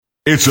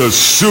It's a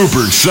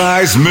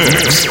super-sized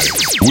mix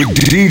with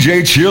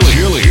DJ Chili.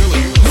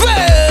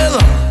 Well,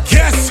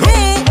 guess who?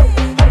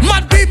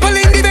 Mad people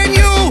in the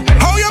venue.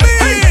 How you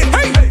mean?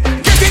 Hey,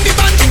 get in the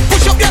band,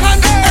 push up your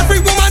hand. Every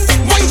woman,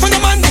 wine for the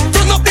man.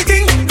 Turn up the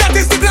king, that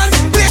is the plan.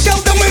 Play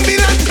shout them when we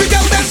land. We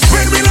tell them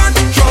when we land,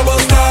 trouble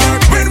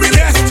start. When we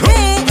guess who?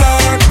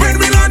 Start. When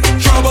we land,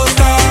 trouble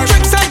start.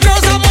 Tricks and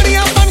girls and money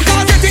and fun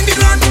cars. Get in the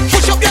land,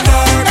 push up your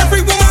hand.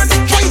 Every woman,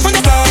 wine for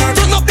the man.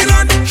 Turn up the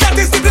land, that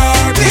is the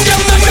plan. Play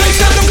shout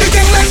them when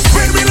we land.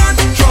 When we land,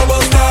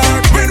 trouble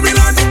start. When we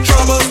land,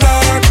 trouble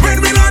start.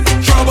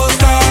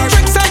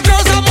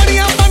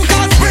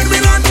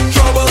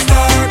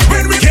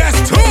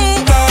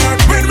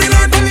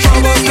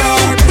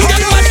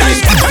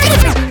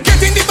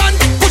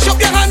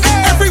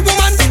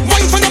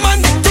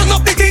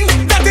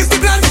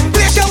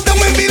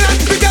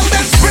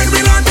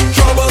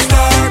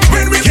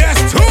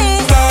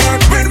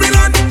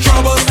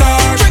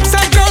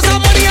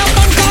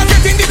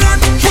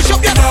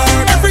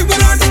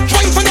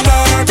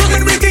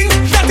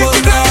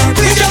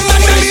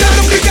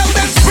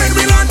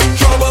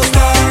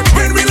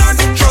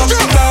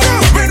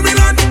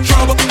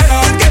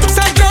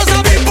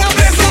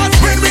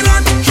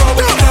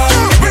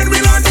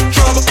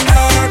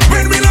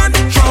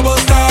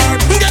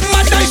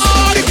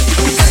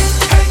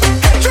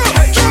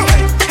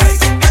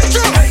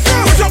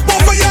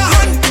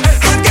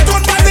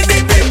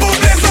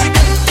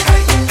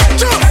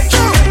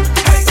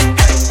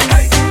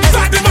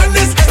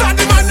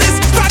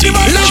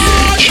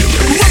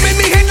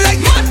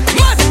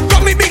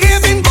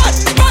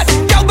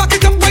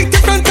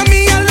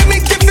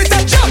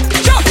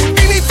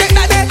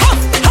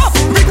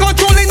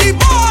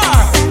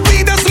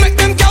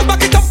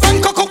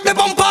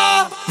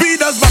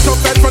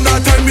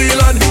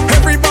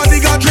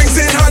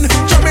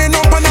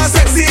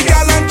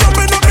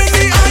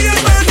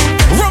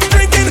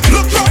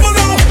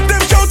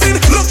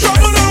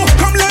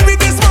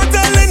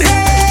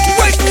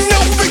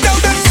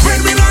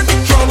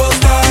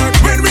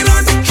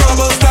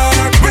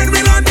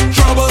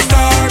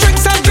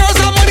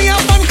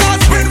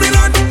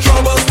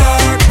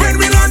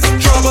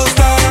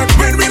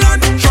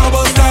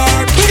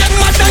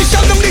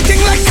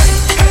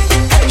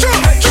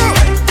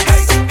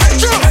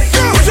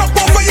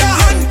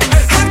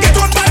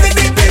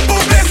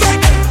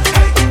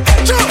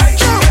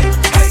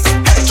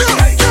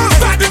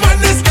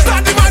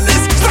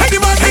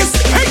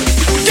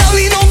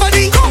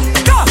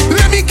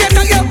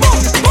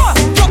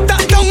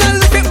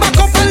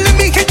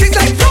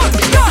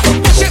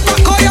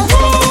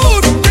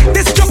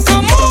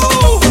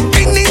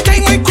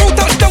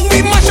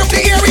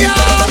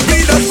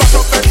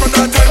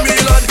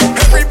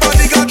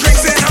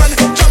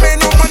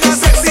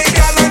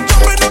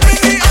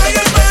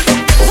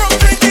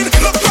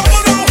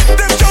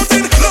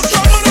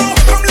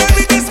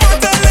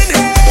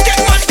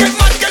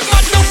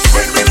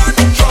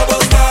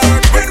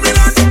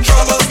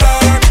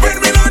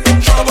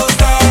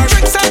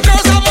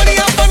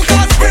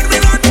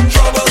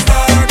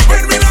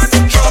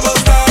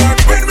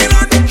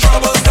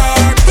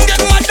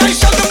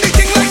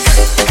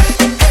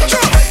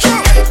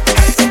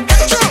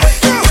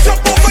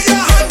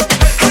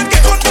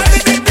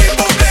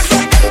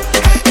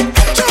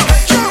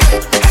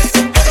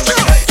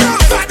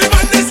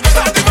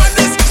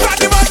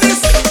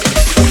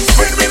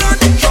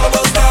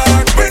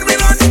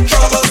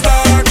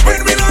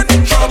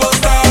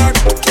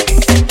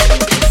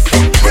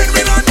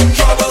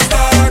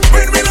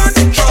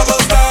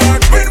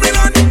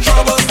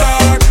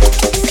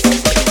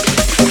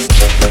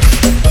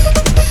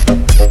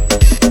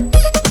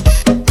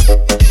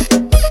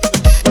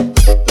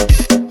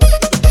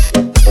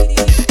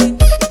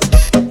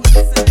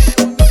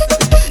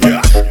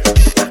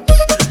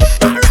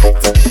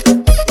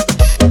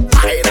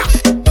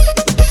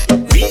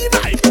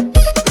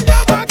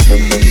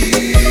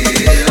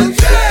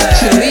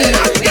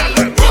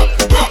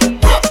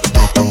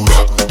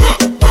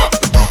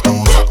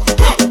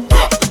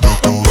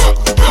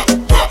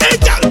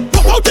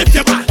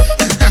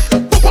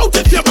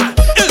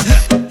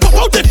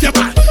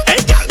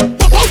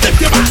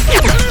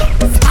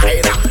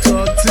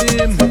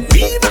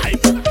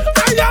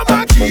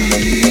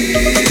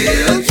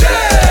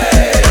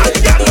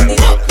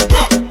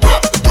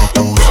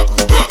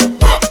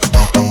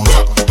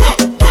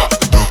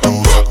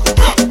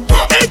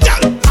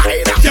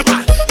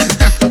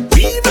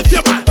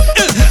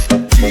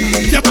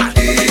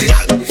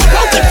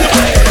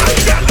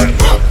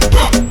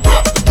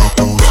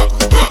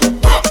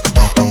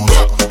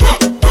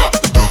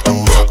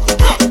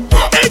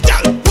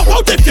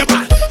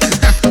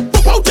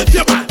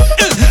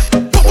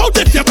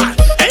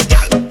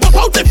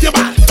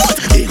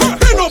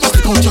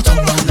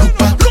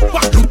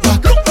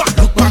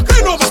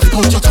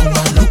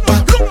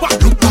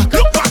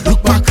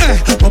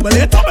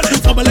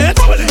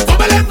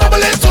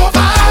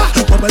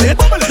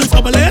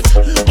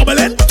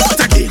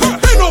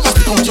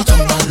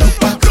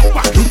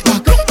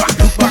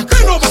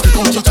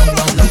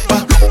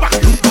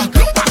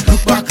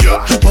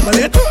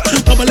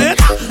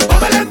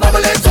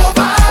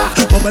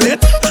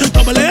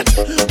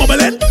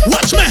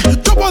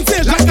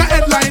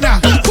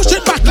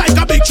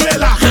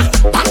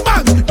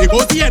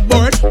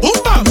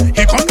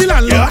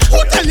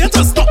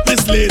 just stop,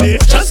 Miss Lady.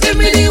 Just give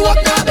me the walk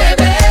now,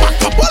 baby.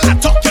 Back up all I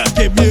talk, you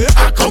give me.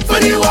 I come for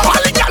the walk.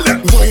 All the gyal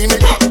them. Wine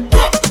it,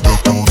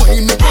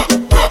 wine it,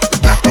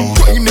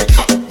 wine it,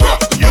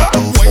 Yeah.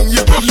 wine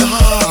it,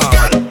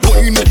 Lord.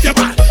 Wine it, Your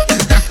bad,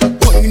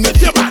 wine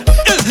it, your bad,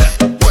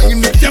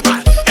 wine it, your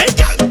bad. Hey,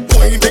 gyal.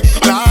 wine it,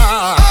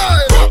 Lord.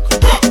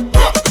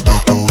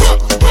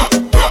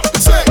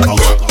 Say,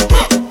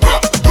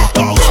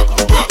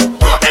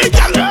 Hey,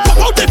 gyal. Pop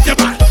out if you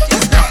bad.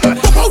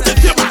 Pop out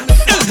if you bad.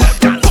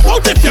 Pop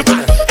out if you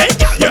bad. Hey,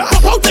 gyal.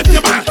 Pop out if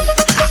you bad.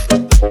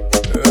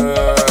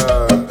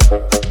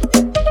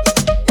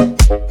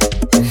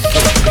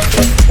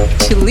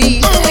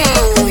 Chili.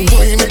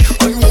 wine it,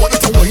 I want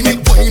it to wine it,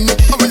 wine it.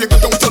 I mean, you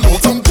get down to low,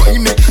 some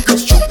wine it.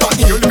 Cause you back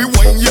here, let me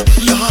wine you,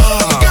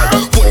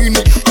 Lord. Wine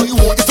it, I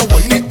want it to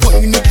wine it,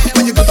 wine it.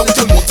 When you get down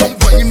to low, some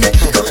wine it.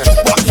 Cause you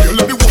back here,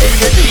 let me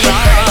wine it,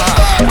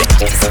 Lord.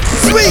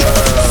 Sweet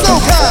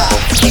Soca.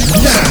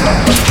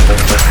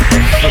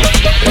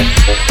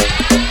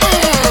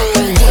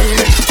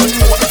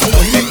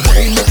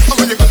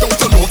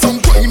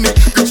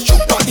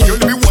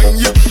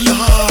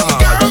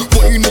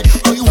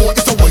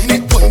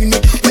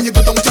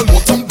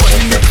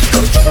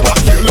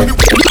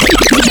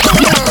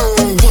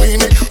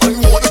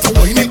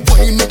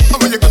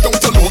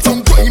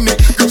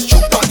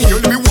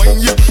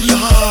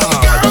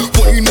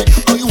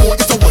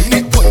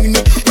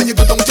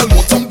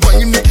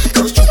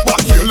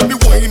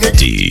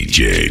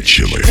 DJ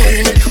Chili.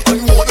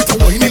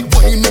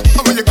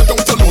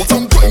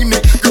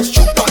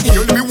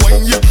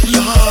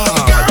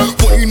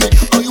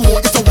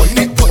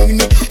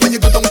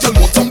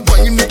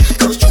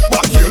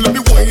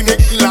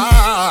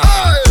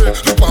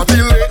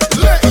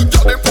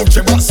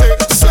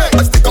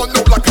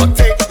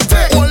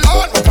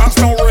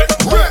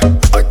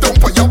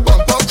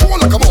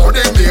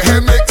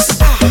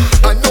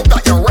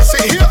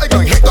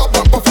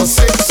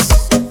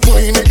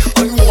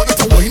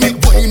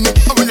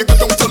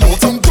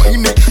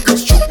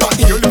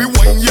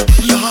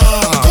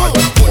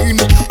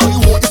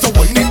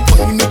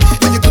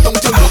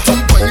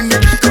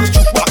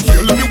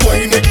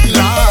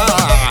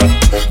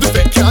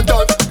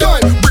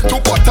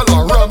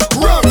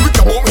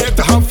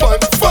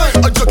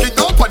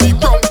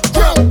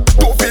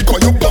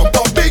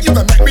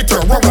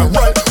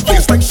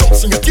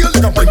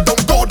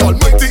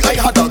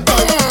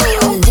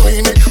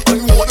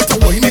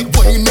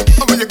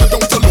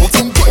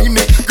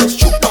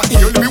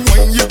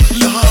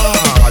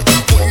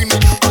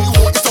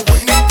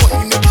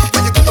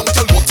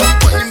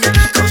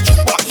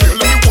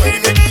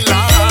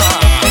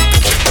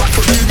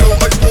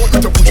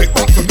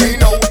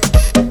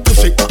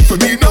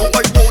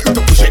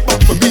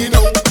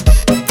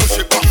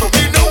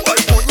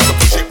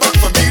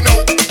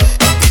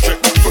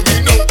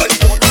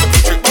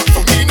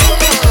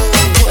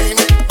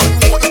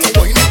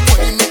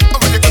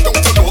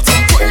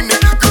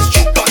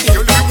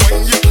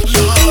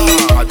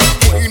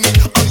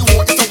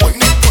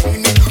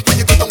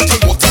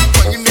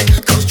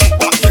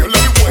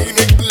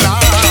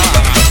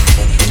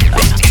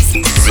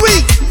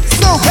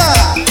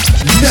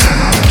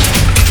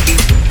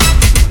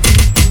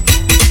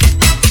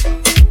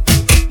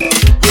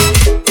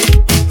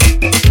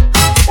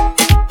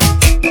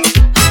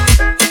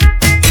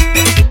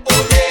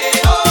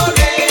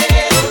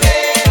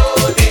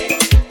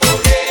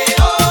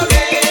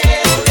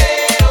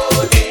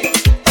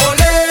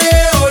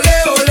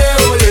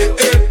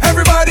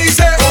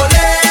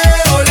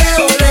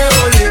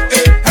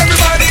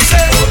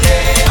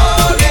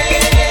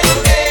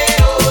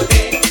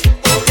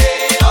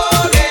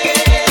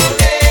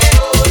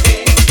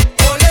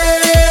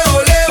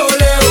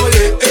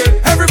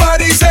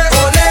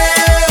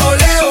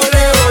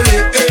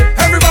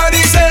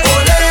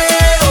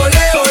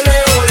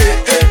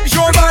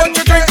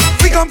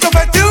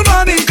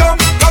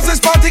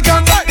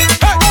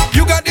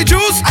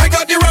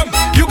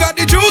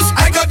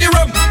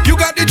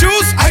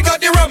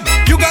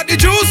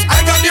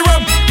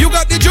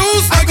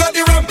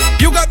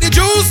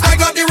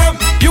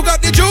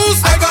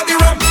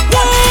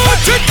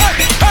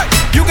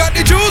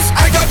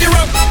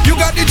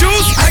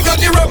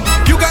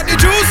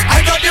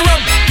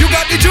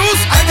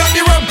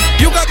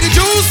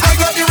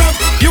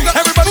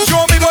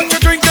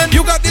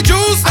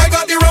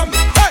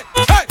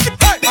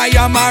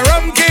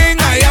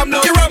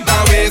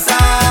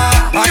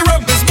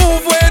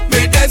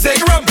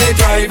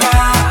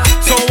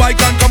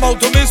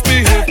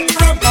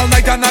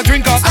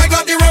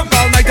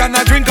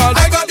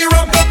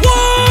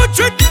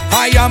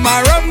 am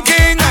a rum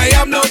king, I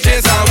am no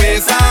chaser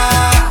waster.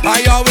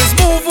 I always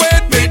move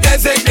with me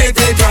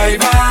designated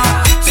driver,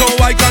 so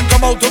I can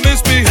come out to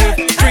misbehave.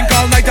 Drink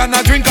all night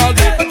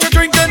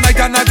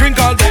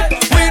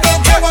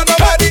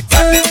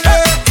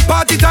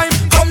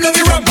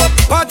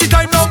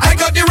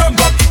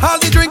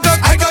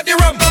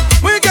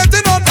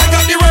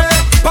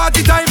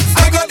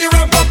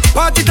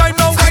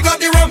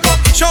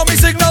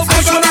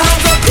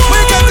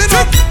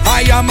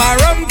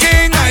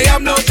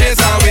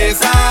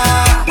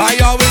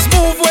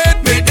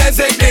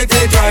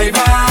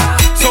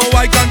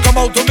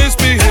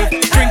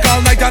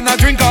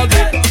drink all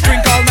day.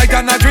 Drink all night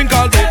and I drink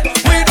all day.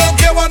 We don't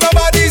care what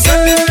nobody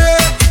say.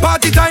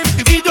 Party time,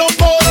 if we don't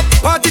pause.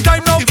 Party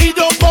time now, if we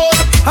don't pause.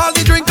 All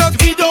the drinkers,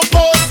 if we don't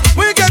pause.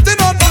 We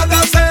getting on father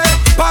say.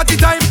 Party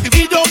time, if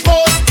we don't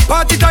pause.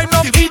 Party time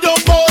now, if we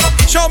don't pause.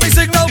 Show me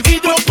signal, if we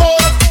don't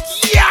pause.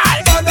 Yeah,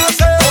 father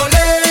say.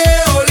 Ole,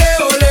 ole,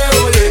 ole,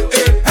 ole.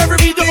 Every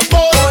we don't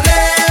pause. Ole,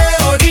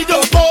 ole, we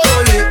don't pause.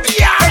 Ole,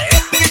 yeah.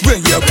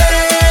 Bring your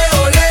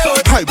Ole,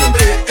 ole, ole.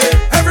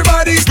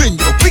 Everybody's bring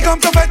your we come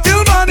to bed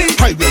till morning.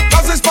 highway.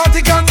 Cause this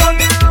party can't done.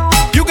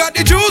 You got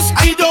the juice,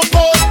 we don't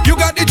pause. You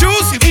got the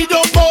juice, if we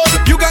don't pause.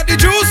 You got the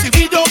juice, if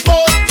we don't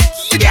pause.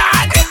 Yeah.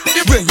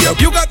 Bring your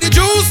You got the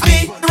juice,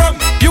 me rum.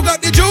 You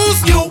got the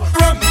juice, you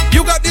rum.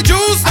 You got the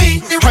juice,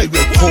 me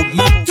highway. Come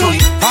up to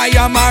it. I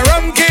am a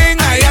rum king,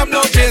 I am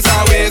no chaser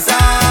waster.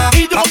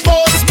 We don't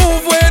pause,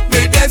 move with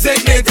me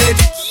designated.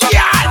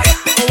 Yeah.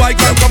 Oh, I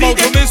can't come out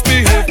to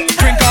misbehave.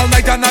 Drink all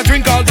night and I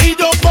drink all day. We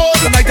don't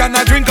pause, night and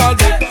I drink all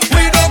day.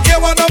 We don't care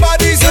what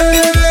nobody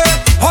say.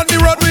 On the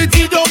road we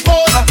don't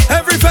pause.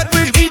 Every fete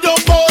we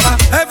don't pause.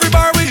 Every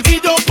bar we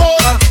don't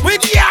pause. We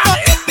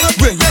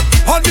Bring your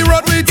on the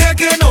road we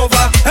taking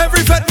over.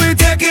 Every fete we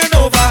taking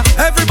over.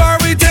 Every bar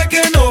we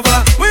taking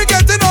over. We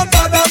getting on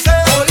father say.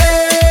 Ole,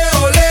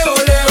 ole,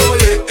 ole,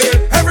 ole.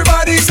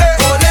 Everybody say.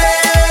 Ole,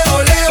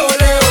 ole,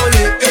 ole, ole.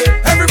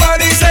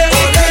 Everybody say.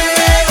 Ole,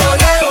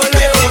 ole,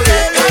 ole, ole.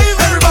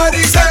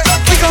 Everybody say.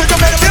 We come to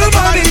make till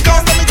money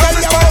come. Cause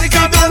this party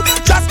can't do.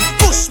 Just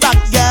push back,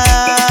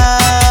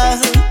 girl.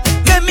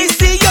 Let me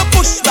see you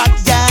push back,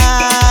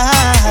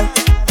 girl.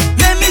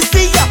 Let me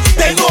see you.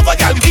 Bend over,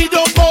 girl, if you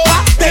don't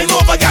pause. Bend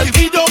over, girl, if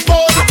you don't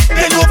pause.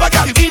 Bend over,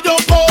 girl, if you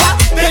don't pause.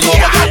 Bend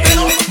over, girl, bend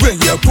over. bring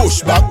your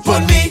push back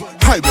On me,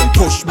 highway.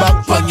 Push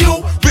back on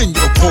you, bring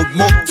your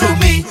come up to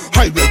me,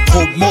 highway.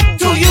 Come up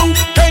to you.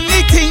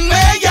 Anything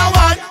where you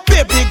want,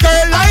 baby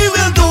girl, I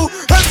will do.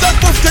 And just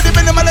push to the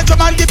minimum and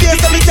drum and the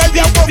bass. Let me tell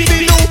you what we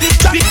do.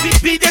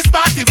 Be this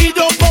party, we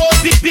don't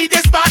pause. Be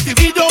this party,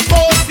 we don't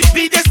pause.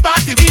 Be this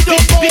party, we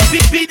don't pause.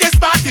 Be this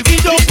party, we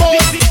don't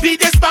pause. Be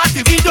this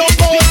party, we don't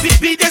pause.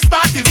 Be this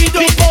party, we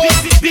don't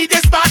pause. Be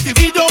this party,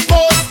 we don't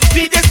pause.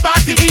 Be this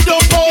party, we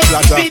don't pause.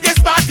 Be this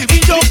party, we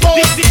don't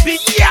pause.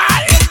 Yeah.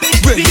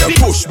 bring your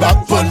push back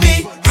On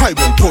me,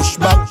 highway. Push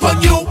back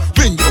on you,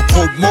 bring your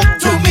come up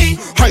to me,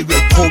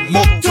 highway. Come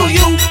up to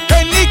you.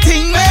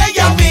 Anything where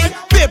you want,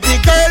 baby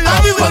girl,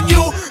 I will On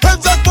you, and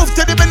just move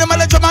to the minimum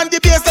and drum and the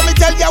bass. Let me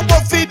tell you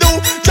what we do.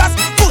 Just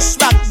push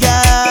back,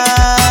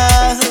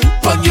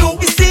 girl. on you,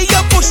 You see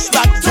you push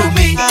back to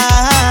me,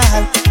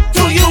 girl.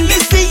 to you. Me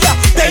see you.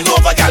 Bend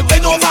over, girl,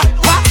 bend over.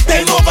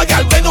 Bend over,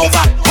 girl, bend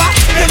over.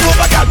 Bend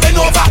over, girl, bend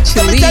over.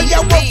 Let me tell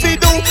you what we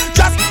do.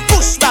 Just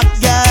push back,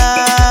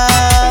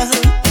 girl.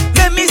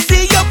 Let me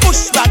see you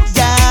push back,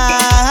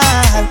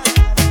 girl.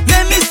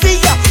 Let me see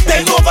you.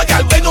 Bend over,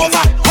 girl, bend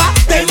over.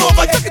 Bend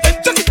over, girl,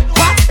 bend over.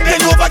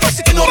 Bend over, girl,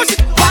 bend over.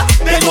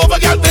 Bend over,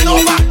 girl, bend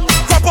over.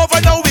 Crop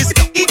over now is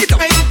eat it.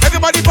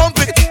 Everybody pump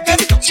it.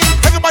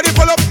 Everybody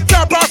pull up.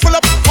 Car park full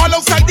up. All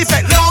outside the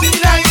set. Long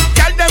line.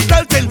 Girl them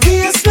belting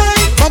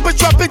baseline. Pump it,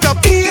 drop it up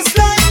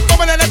baseline.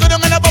 Bubble and I go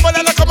down and I bubble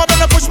and I come up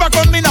and I push back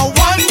on me now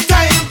one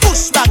time.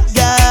 Push back,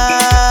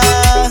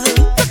 girl.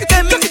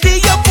 Let me see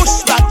you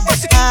push back,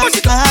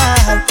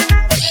 girl.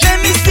 Let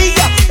me see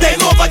you.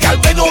 Bend over, girl,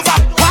 bend over.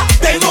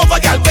 Bend over,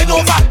 girl, bend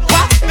over.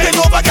 Bend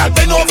over, girl,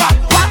 bend over.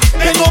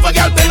 Bend over,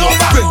 girl, bend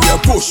over. bring your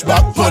push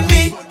back On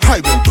me,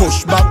 highway.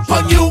 Push back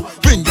on you,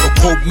 bring your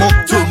come up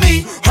to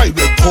me,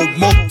 highway.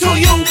 Come up to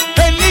you.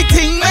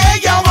 Anything where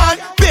you want,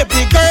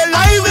 baby girl,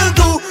 I will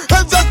do.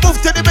 And just move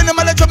to the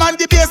minimum and drum and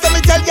the bass. Let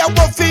me tell you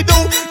what we do.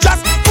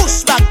 Just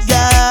push back,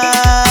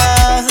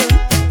 girl.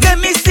 Let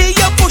me see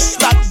you push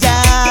back,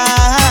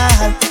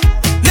 girl.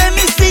 Let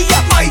me see you.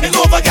 Bend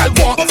over, girl,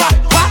 walk over.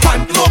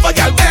 Bend over,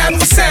 girl,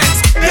 every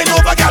sense. Bend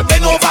over, girl,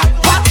 bend over.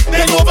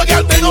 Bend over,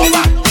 girl, bend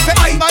over.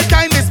 My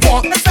time is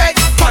more effect.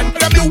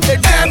 Bend you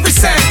in every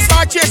sense.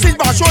 Start chasing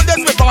bar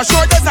shoulders with bar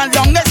shoulders and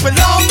long necks with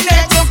long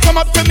necks. Don't come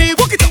up to me,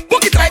 walk it up,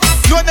 right.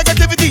 No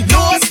negativity,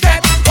 no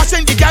step.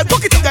 Watching the girl,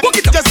 walk it up.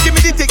 Just give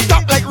me the tick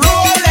tock like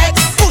Rolex.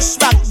 Push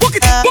back, walk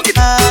it up.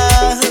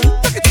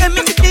 Let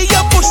me see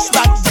you push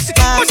back,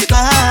 girl.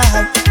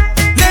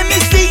 Let me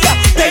see you.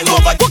 Bend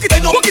over,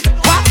 bend over,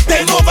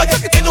 bend over,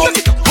 bend over,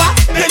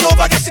 bend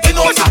over, bend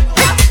over.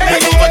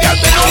 Bend over, girl,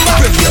 bend over.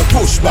 bring your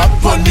push back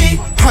On me,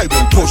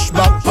 highway. Push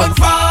back on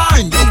fire.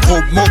 bring your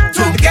come up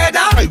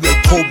Together, highway.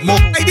 Come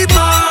up I did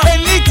more.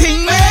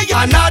 Anything where you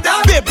Another,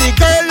 baby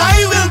girl,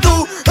 I will do.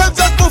 And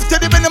just move to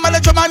the minimum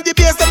and drum and the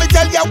bass. Let me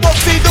tell you what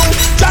we do.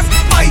 Just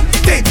I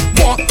did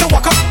want to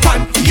walk up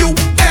on you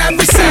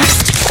every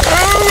sense.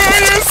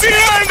 You see,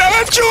 I got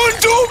a tune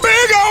too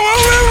big. I want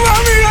me,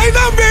 mommy. I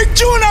got a big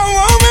tune. I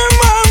want me,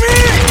 mommy.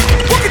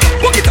 Walk it up,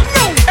 no. Walk it up,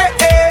 no.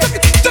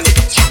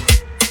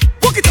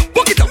 Walk it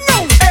up,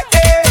 no.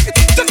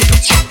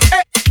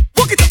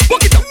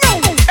 Walk it up,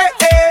 no.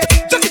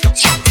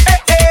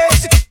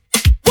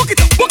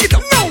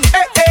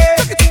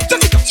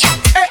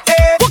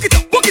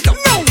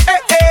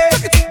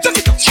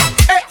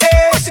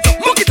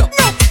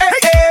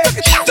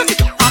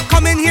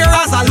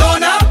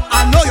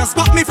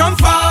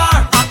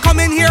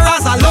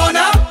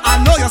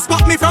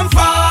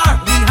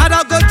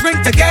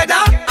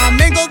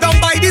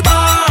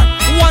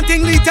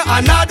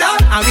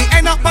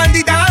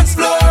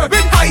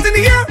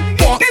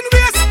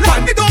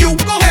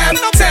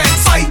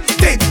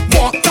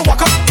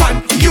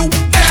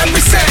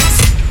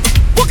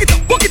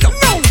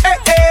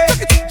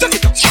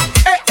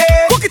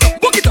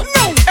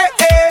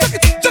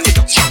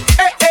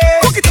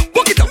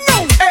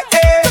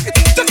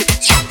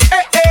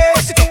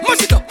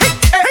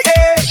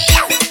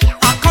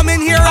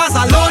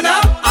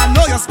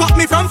 spot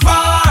me from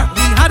far.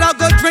 We had a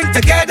good drink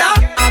together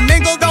and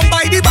mingled down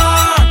by the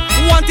bar.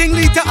 One thing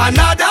lead to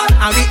another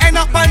and we end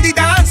up on the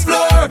dance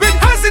floor. With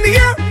hands in the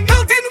air,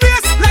 belt in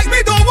waist, like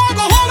we don't walk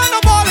a hole in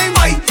a ball. And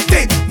I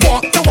did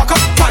want to walk up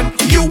on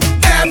you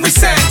every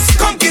sense.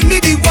 Come give me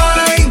the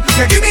wine,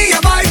 yeah, give me a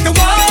bite the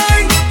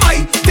wine.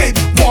 I did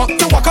want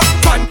to walk up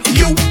on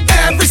you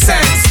every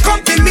sense.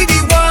 Come give me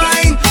the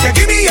wine, yeah,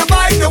 give me a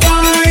bite the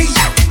wine.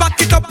 Back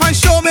it up and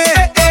show me,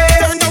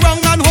 turn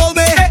around and hold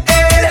me.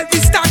 Let me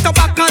start the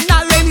back and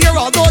I'll in here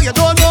although you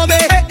don't know me.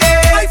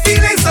 I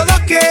feeling so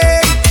lucky,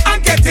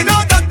 I'm getting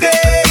out the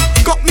day.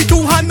 Got me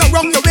two hands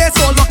around your waist,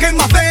 so look in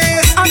my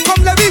face. And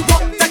come let me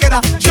walk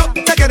together, jump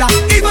together.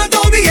 Even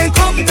though we ain't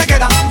come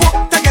together,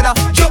 walk together,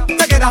 jump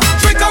together.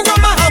 Drink a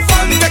rum and have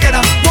fun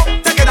together, walk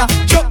together,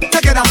 jump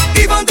together.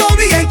 Even though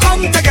we ain't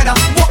come together,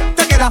 walk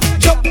together,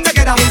 jump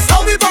together. It's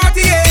how we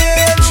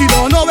partying. She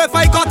don't know if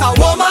I got a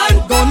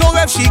woman, don't know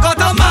if she got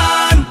a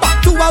man.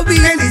 Back to what we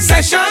in the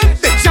session,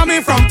 they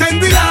jamming from 10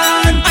 we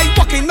land. I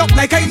walking up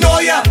like I know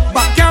ya,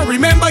 but can't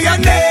remember your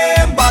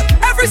name. But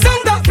every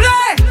song that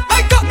play,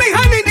 I got me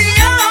hand in the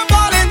air and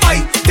balling.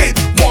 I did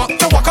want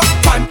to walk up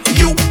on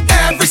you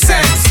every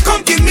sense.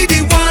 Come give me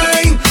the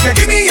wine, yeah,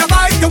 give me a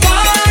bite the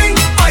wine.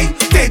 I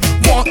did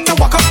want to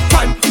walk up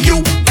on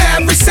you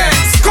every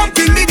sense. Come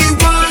give me the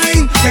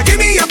wine, yeah, give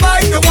me a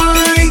bite the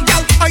wine.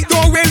 Girl, I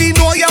don't really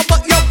know ya,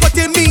 but you're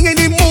putting me in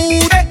the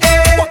mood.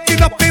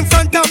 Walking up in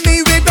front of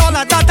me with all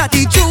of that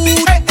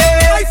attitude.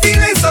 I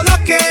feeling so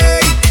lucky,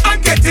 I'm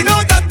getting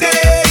out that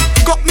day.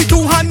 Got me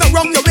two hands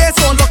around your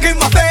waist, so look in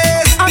my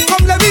face. And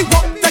come let me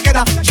walk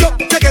together, jump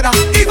together.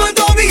 Even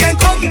though we ain't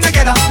come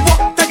together,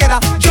 walk together,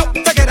 jump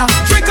together.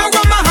 Drink a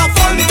rum and have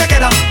fun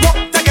together, walk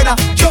together,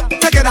 jump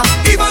together.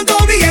 Even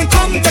though we ain't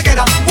come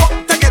together, walk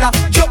together,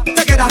 jump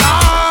together.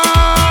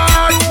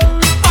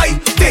 I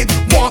did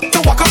want to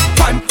walk up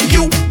on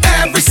you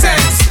every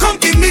sense. Come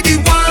give me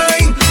the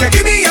wine, yeah,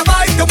 give me a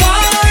bite the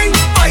wine.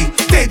 I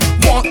did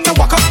want to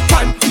walk up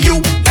on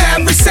you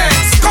every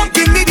sense. Come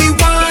give me the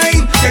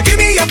wine, yeah, give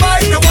me a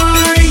bite the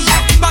wine.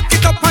 Back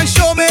it up and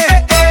show me,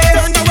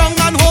 turn around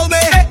and hold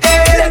me.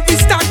 Let me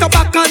start the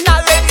back and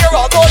I'll let you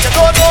although you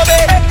don't know me.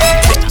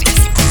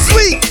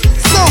 Sweet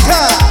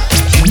Soca.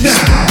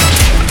 Now.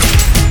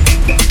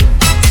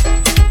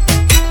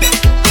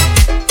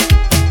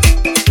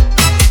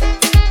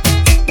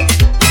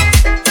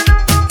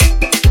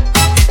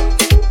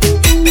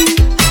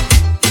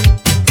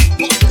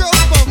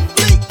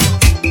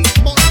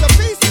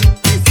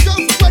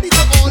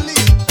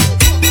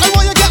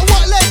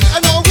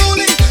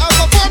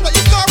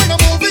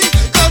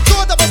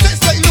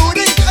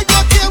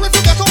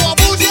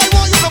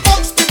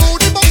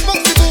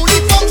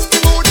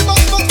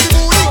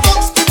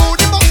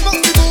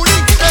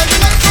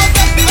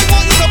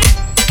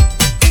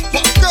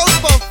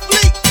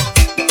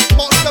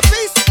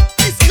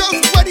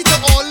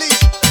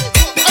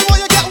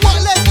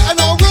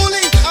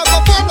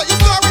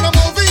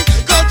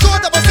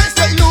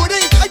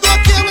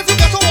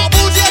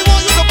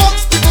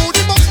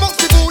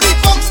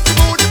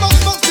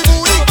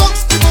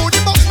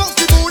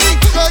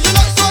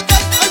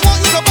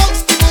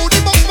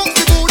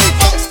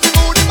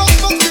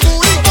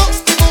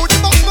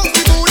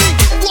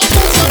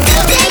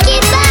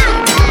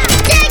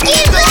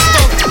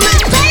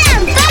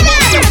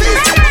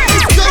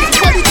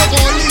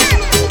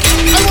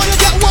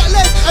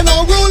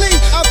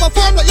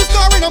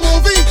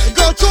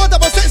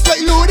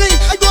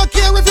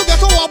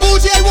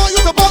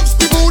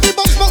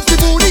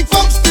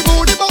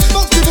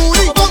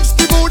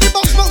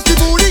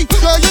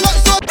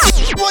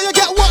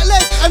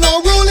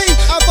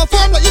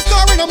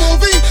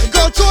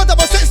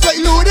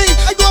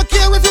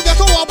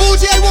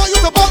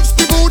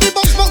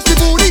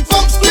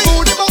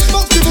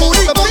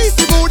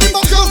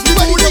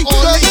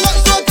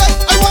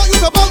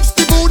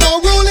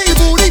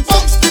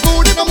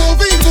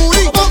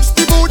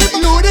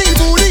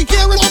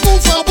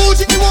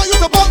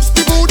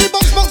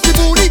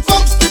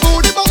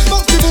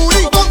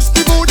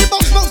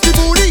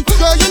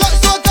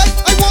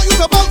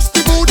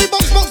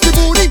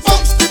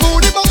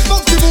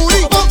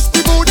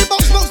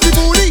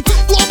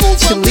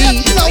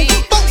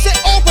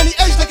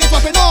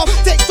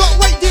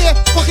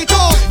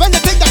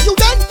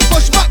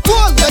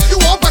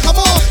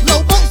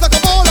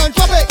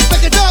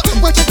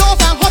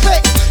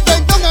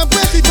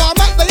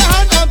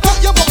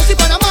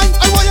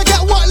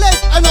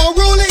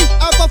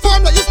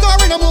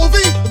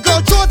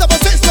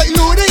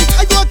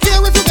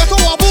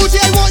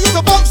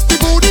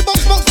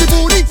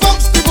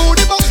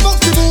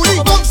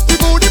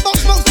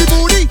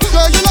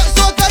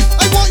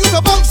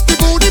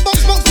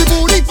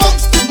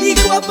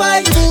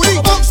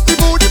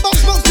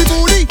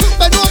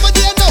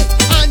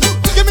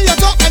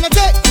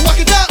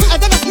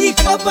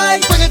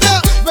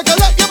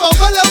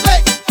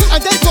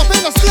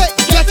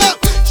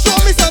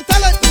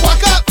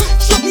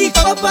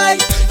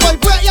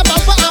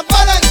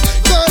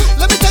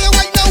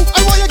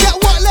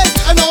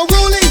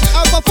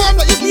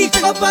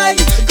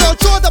 Bye. Girl,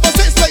 show double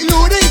six like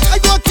Looney. I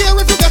don't care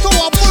if you get on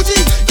a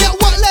bougie. Get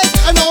what leg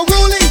and I'm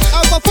rolling.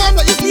 I perform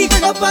like you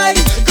sneaking up by.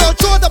 Girl,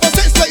 show double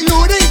six like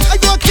Looney. I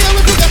don't care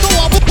if you get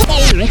on a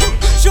bougie.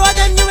 Show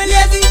them you ain't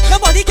lazy.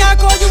 Nobody can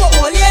call you a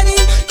old lady.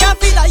 Can't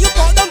feel that you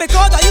pop down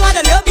because that you had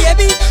a little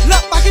baby.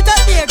 Look back at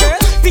that there, girl.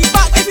 Feet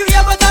back if you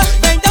hear butter.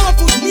 Bend down and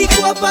put sneak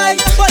to a pie.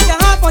 Put your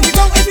hand on the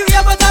ground if you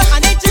hear butter.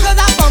 And then jiggle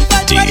that bumper.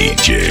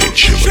 DJ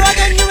Show Chili.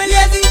 them you ain't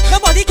lazy.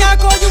 Nobody can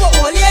call you a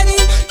old lady.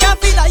 Can't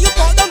feel that you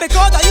pop down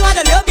because that you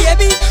had a little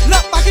baby.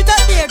 Look back at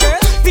that there,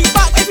 girl. Feet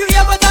back if you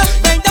hear butter.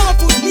 Bend down and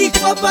put sneak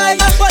to a pie.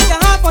 Put your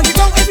hand on the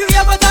ground if you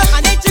hear butter.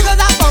 And then jiggle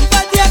that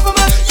bumper there for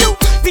me.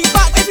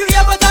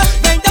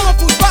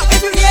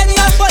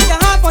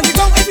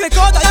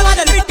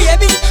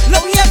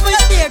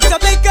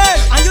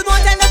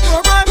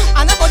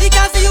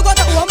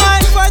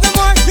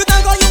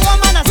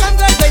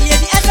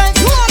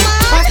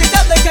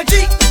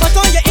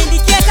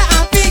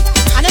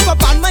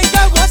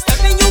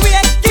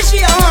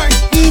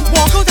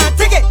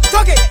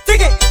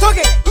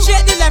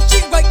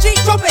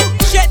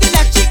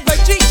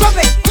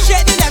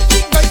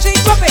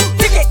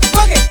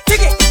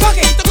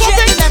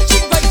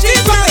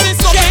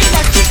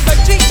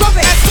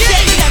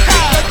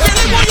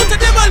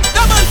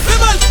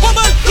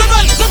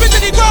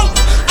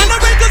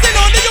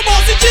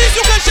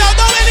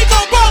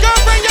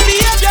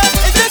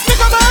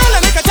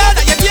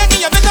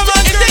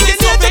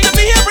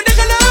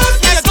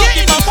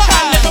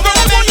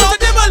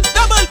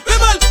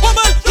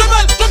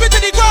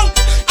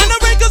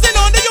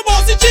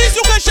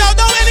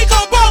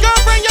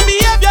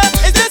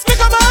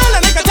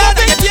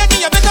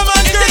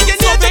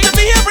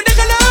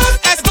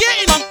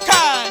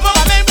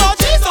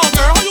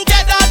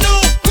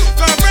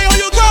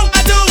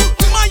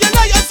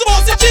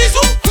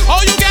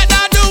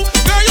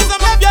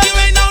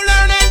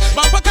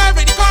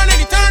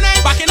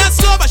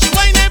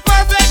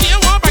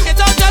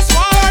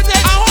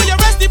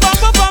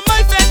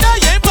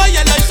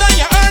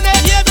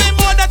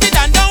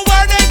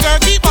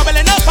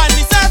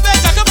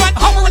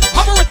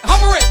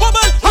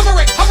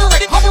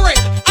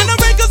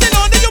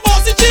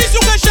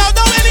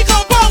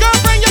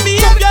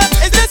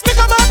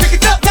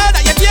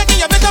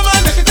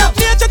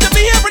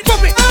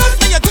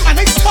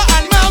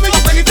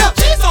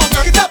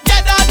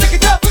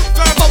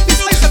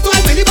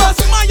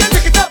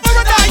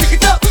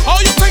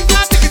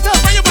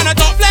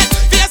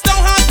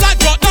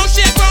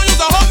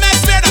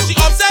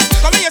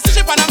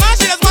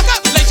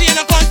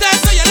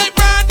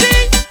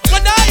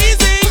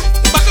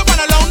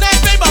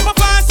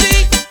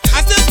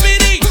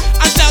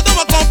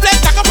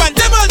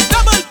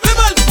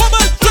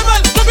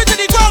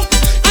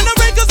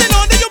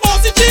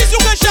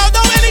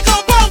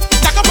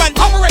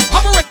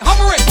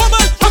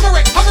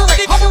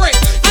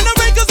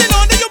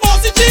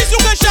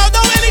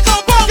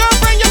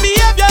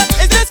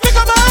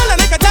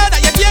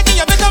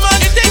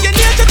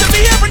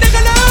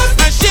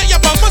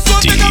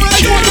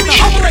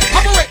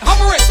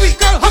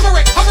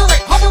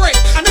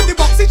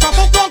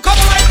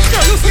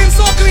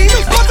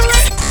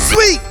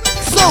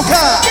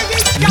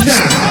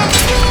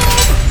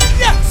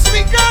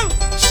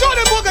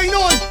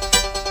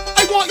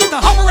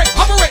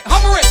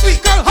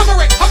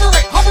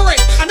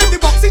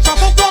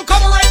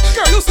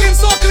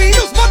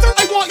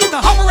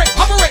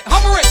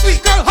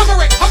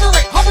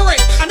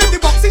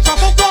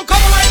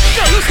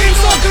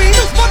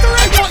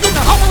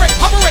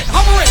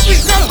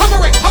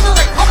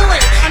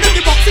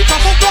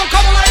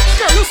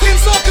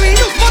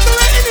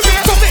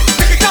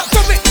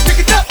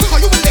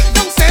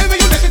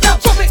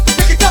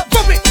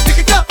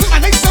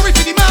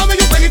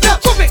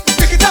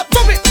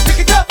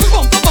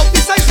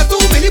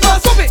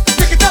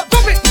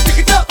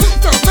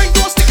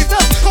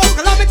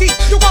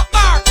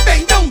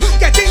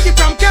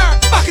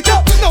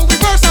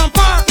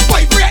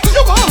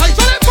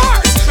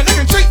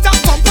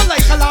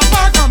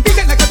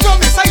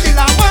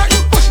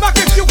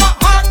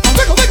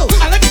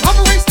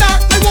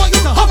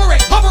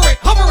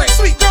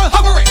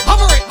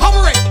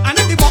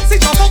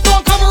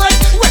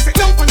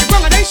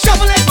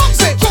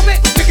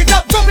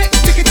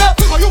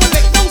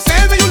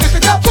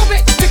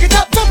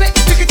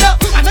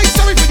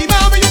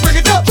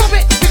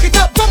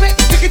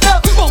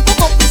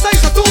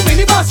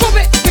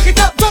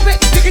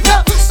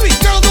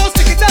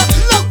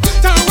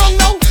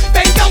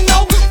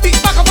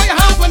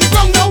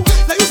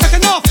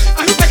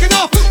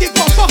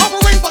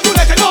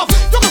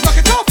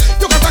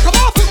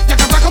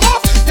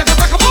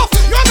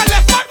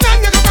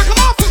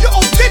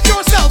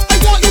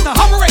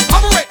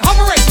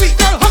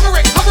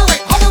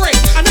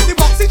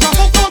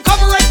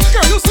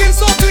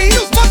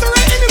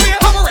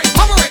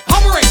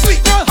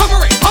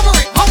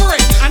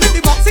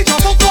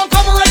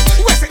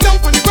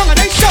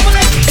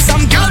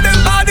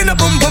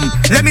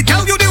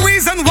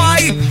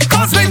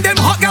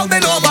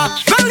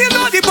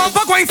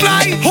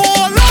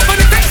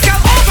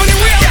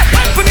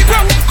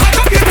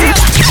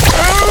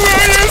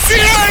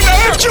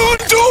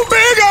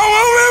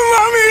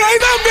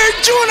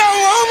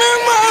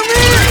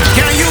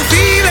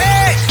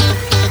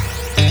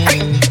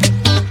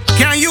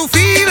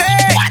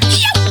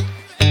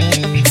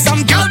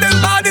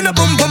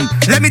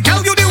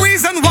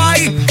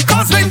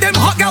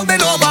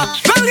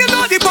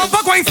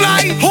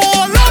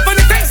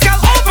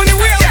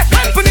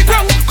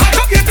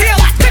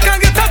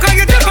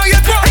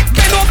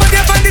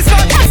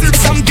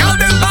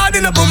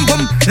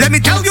 Let me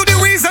tell you the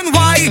reason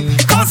why.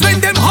 Cause when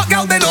them hot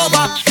gal bend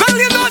over, well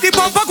you know the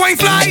bumper going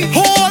fly.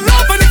 Hold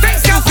up on the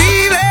things you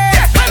feel it.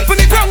 Hand on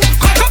the ground,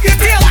 cock up your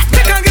tail.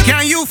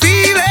 Can you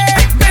feel it?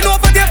 Bend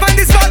over there on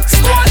the spot.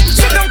 Squat,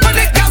 sit down on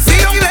it, gal, sit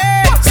down it.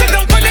 Sit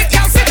down on it,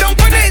 gal, sit down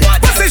on it.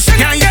 Position,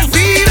 can you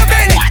feel the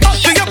bend? Up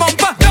to your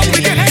bumper, down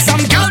with your head.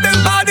 Some gal them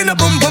bad in a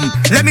boom boom.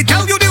 Let me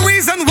tell you the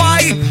reason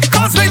why.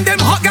 Cause when them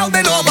hot gal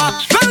bend over,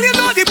 well you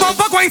know the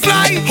bumper going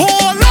fly.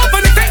 Hold up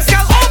on the things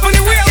gal, up on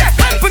the wheel.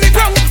 Hand on the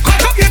ground,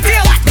 cock up your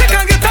tail. Take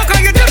on your tuck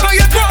on your dip on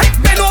your throat.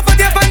 Bend over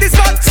there on the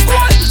spot.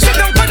 Squat, sit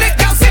down on it,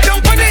 gal, sit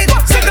down on it.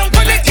 Sit down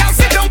on it, gal,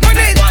 sit down on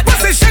it.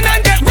 Position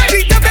and get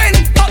ready to bend.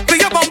 Up to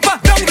your bumper,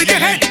 down with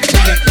your head.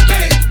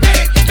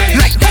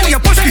 Like how you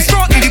push the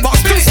straw in the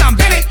box, twist and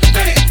bend it.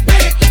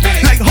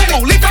 Like how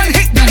only can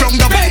hit the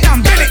roundabout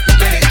and bend it.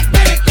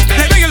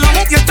 Like when you long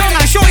up your tongue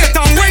and show your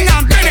tongue ring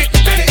and bend it.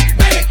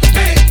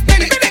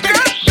 Bend it, girl.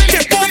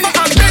 Get over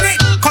and bend it.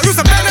 Cause you's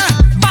a better.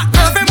 Back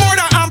curving more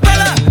than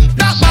umbrella.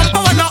 That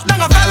bumper will knock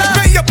down a fella.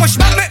 When you push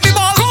back, make me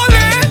ball. Call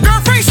it,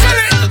 girlfriend, shell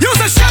it.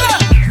 Use a sheller.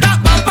 That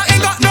bumper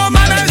ain't got no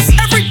manners.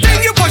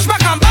 Everything you push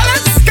back and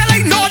balance. Girl,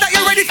 I know that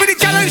you're ready for the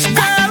challenge.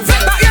 Girl,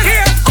 flip back your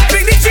hair, up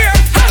in the chair,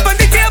 hand on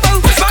the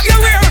table, push back your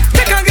rear.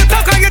 Take on your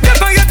tuck on your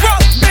dip on your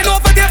throat. Bend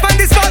over there on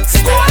the spot.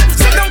 Squat,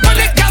 sit down on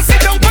it, girl, sit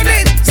down on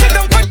it. Sit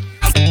down on it,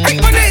 hang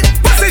on it.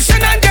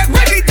 Position and get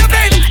ready to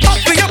bend. Up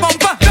to your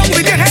bumper, down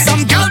with your head.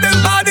 Some gal them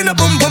bad in a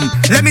boom boom.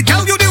 Let me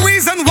tell you the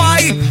reason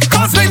why.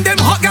 Cause when them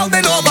hot gal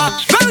bend over,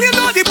 well you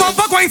know the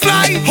bumper going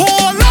fly.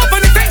 Hold up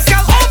on the things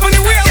gal, up on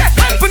the wheel.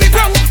 Hand on the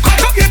ground,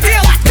 cock up your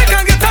tail. Take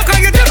on your tuck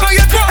on your dip on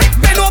your throat.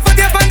 Bend over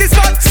there on the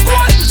spot.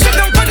 Squat, sit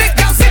down on it,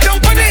 gal, sit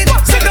down on it.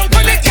 Sit down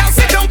on it, gal,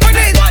 sit down on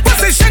it.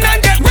 Position and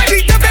get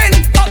ready to bend.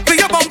 Up to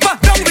your bumper,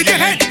 down with your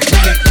head.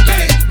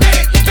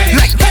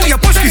 Like how you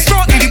push the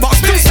straw in the box,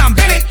 twist and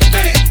bend it.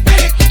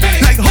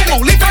 Like how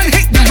only can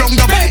hit the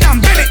roundabout and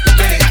bend it.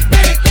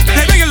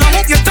 Like when you long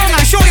up your tongue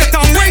and show your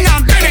tongue ring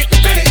and bend it.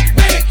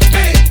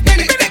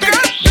 Bend it,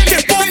 girl.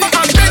 Get over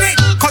and bend it.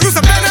 Cause you's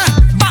a better.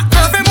 Back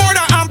curving more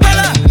than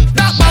umbrella.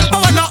 That bumper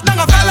will knock down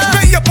a fella.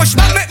 When you push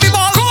back, make me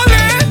ball. Call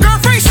it,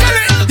 girlfriend, shell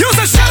it. Use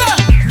a sheller.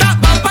 That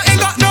bumper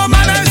ain't got no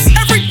manners.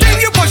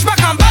 Everything you push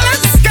back and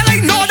balance. Girl, I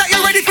know that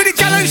you're ready for the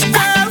challenge.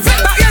 Girl, flip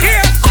back your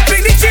hair, up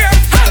in the chair,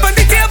 hand on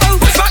the table,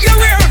 push back your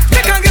rear.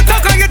 Take on your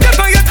tuck on your dip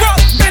on your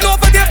throat. Bend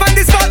over there on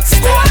the spot.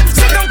 Squat,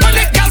 sit down on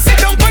it, gal, sit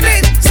down on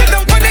it. Sit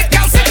down on it,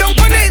 gal, sit down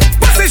on it.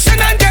 Position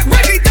and get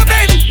ready to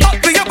bend. Up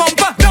to your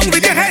bumper, down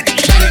with your head.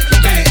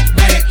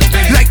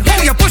 Like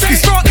how you push the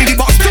straw in the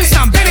box, twist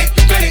and bend it.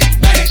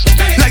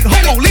 Like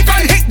how only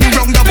can hit the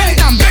roundabout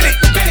and bend it.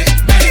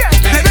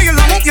 Like when you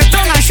long up your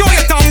tongue and show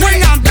your tongue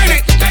ring and bend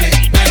it.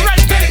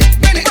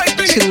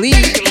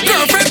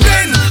 Girlfriend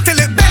bend till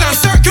it bend and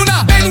circular.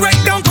 Bend right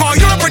down, call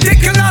you're a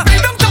particular.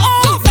 Bend them to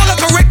all, follow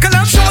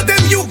curriculum. Show them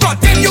you got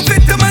them, you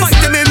vitamins.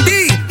 Vitamin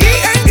B, E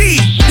and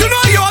D. You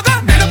know yoga,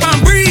 bend up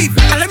and breathe.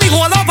 And let me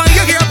hold up on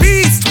your hair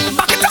piece.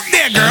 Back it up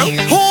there, girl.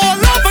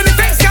 Hold up on the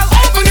things, girl,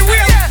 up on the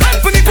wheel.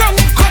 Hand on the ground,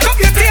 cock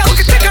up your tail.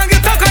 Take on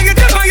your tuck on your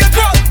dip on your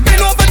throat. Bend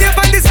over there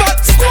on the spot.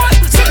 Squat,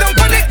 sit down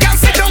on it, girl,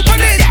 sit down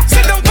on it.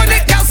 Sit down on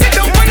it, girl, sit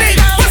down on it.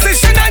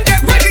 Position and get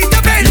ready to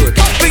bend.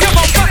 Up to your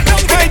bumper, down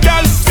with My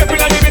girl, step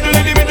in the middle,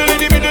 in the middle, in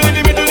the middle, in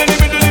the middle, in the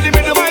middle, in the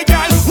middle. My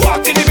girl,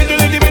 walk in the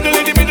middle, in the middle,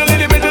 in the middle, in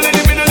the middle, in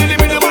the middle, in the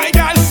middle. My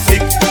girl,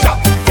 tick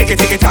tock,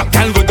 tick it tock,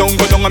 can go down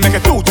and make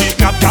a 2 tick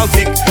tock, girl,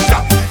 tick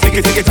tock, tick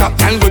it tock,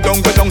 can go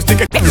down,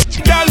 stick it.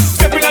 Girl,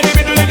 step in the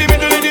middle, in the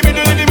middle, in the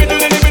middle, in the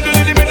middle, in the middle,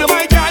 in the middle.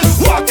 My girl,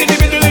 walk in the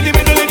middle, in the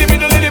middle, in the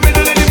middle, in the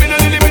middle, in the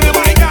middle, in the middle.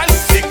 My girl,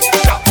 tick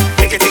tock,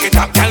 tick it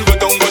tock, can go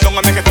down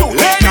and make a 2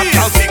 tick tock,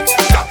 girl, tick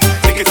tock,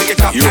 tick it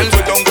tock, can go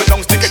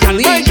down, stick it.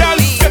 My girl,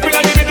 step in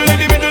the middle, in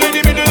the middle, in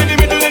the middle, in the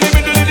middle, in the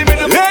middle, in the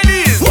middle.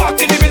 Ladies, walk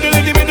in the middle,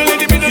 in the middle, in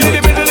the middle, in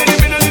the middle, in the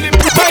middle, in the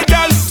middle. My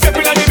girl, step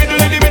in the middle,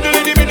 in the middle,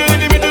 in the middle,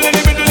 in the middle, in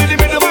the middle, in the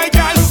middle. My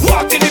girl,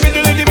 walk in the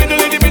middle, in the middle,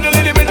 in the middle,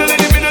 in the middle, in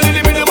the middle, in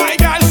the middle. My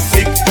girl,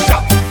 tick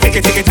tock,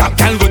 tick it tock,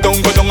 can go down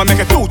and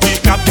make a 2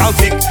 tick tock, girl,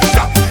 tick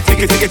tock,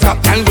 tick it tock,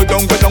 can go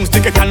down,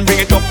 stick it and bring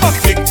it up,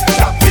 tick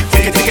tock,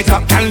 tick it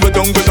tock, can go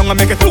down and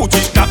make a 2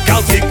 tick tock,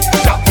 girl, tick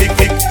tock, tick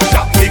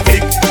tock, tick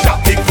tock,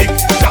 tick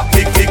tock,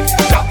 tick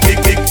tock, tick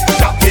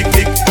tock,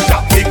 tick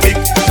tock, tick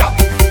tock.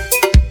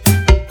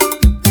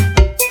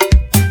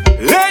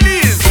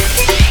 Ladies,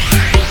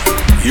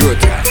 your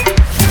turn.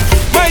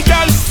 My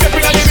girl, step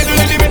in the middle,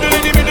 in the middle,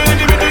 in the middle, in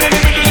the middle, in the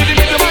middle, in the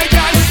middle. My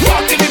girl,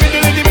 walk in the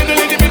middle, in the middle,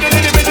 in the middle,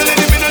 in the middle, in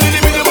the middle, in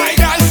the middle. My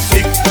girl,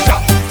 tick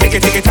tock,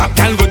 tick it tock,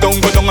 can go down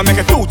and make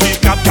a 2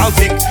 tick tock, girl,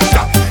 tick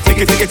tock,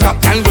 tick it tock,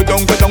 can go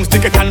down,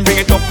 stick it and bring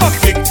it up,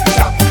 tick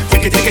tock,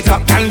 tick it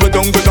tock, can go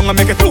down and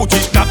make a 2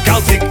 tick tock,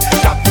 girl, tick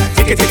tock,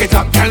 tick it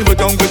tock, can go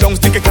down,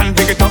 stick it and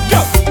bring it up,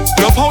 girl.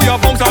 Love how you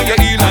bounce on your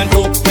heel and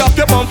toe, tap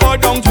your bumper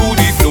down to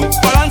the floor.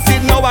 Balance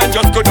it now and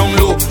just go down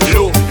low,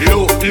 low,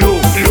 low, low,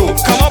 low.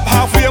 Come up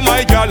halfway,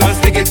 my girl, and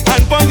stick it.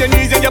 Hand on your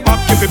knees and your back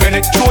if you bend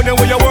it. Show them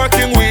what you're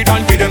working with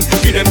and give them,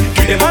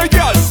 my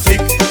girl.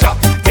 Tick tock,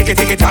 tick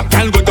it tock,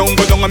 can go down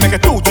and make a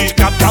 2 tick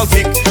tock, girl,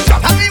 tick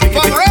tock. Having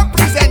fun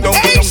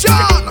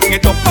representation.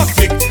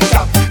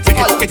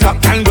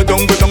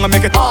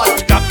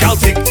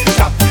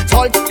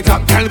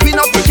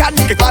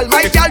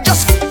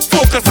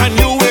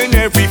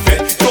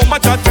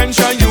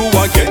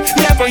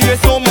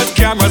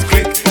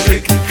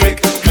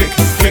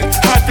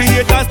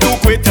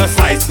 your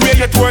size. Where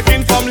you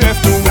twerking from left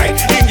to right.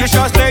 English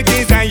or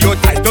ladies and your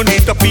ties. Don't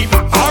need to beat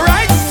my.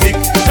 Alright, tick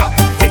tock,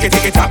 tick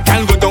it tock.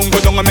 Can go down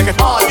and make it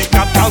all. Tick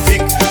tock, down,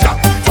 tick tock.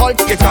 Hold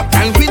it up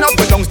and win up,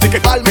 go down, stick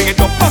it, bring it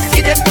up.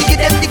 Dig it, dig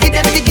it, dig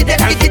it, dig it, dig it,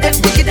 dig it,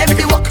 dig it,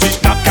 dig it, walk. Tick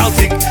tock, down,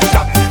 tick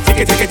tock,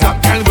 tick it tock.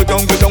 Can go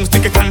down,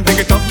 stick it and bring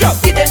it up.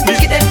 Dig it,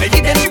 dig it, dig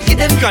it,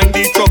 dig it. Can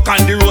the truck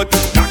on the road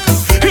tick tock.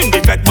 In the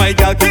bed, my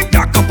girl tick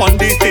tock up on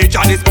the stage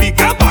and the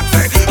speaker box.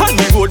 On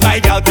the road, my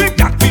girl tick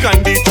tock. We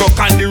can the truck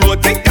on the road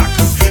tick tock.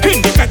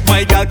 In the bed,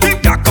 my girl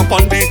tick tock up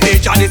on the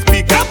stage and the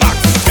speaker box.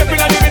 Step in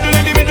the middle,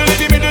 in the middle, in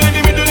the middle, in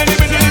the middle, in the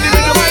middle, in the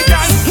middle, my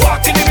girl.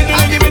 Walk in the middle,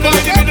 in the middle,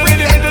 in the middle, in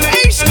the middle.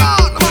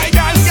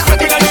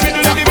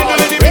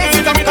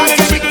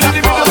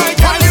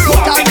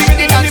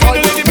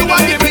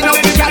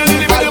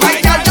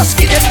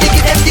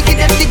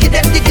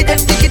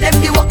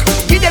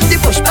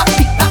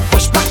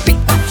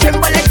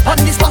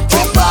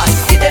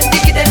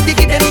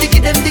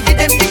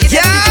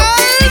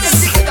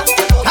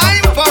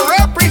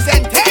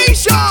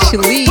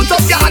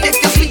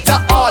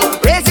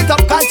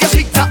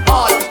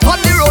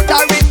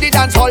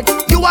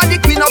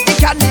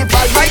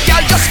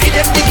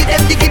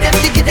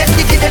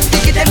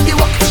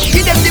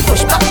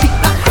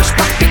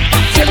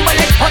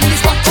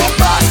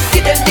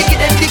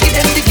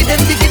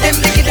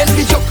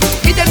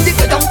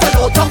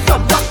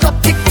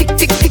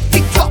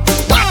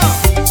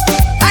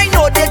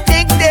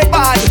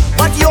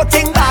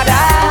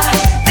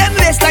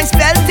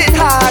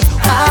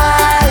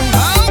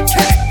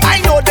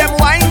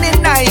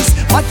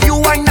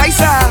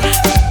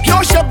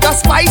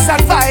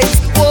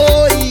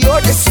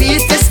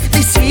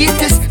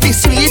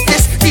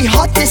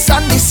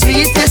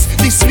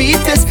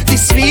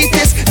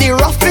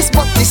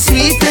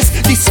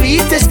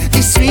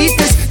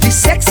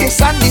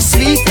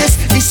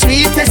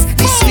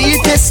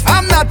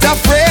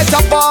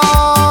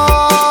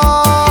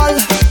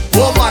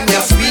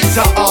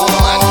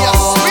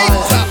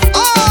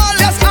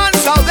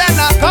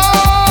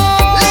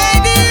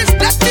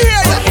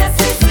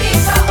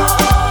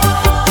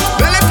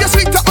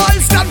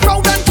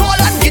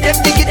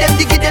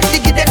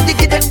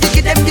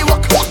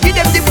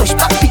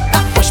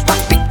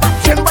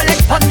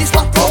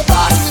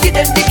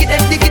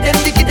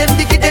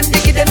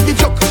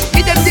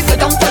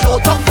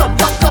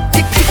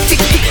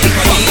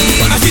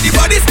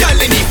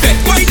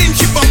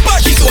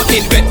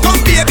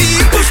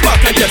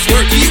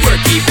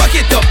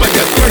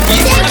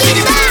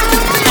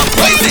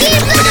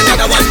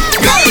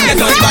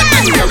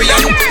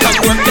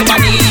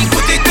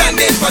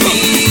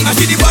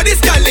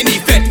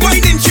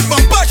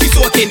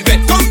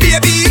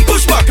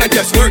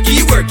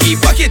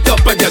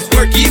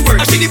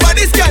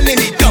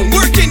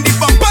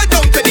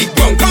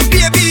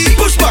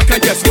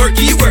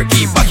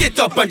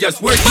 And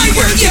just work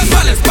it,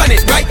 balance pan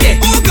it right there.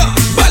 Oh God,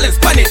 balance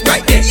pan it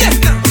right there. Yes,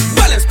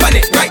 balance pan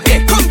it right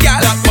there. Come, girl,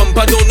 that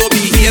bumper don't know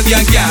behavior,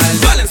 girl.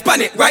 Balance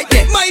pan it right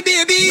there, my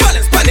baby.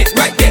 Balance pan it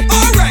right there.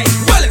 Alright,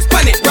 balance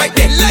pan it right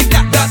there, like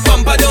that. That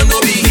bumper don't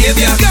know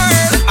behavior,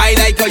 girl. I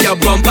like how your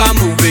bumper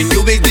moving.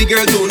 You with the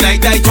girl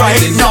tonight, I try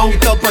it now.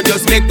 It up and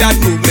just make that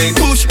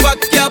movement. Push back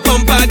your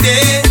bumper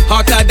there,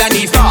 hotter than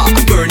it start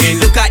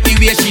burning. Look at the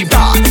way she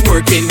back,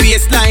 working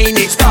waistline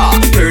it start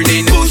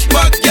turning. Push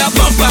back your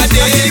bumper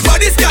there.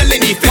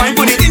 Wine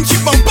put it in, she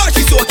bumper,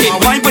 she's soaking.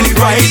 Wine put it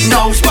right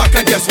now. Spark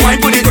and just wine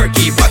put it,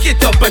 worky, back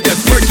it up and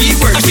just worky,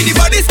 work. I see the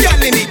body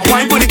scanning it.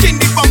 Wine put it in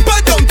the bumper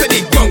down to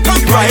the ground.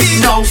 Come right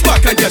now.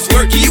 Spark and just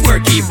worky,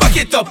 worky, back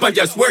it up and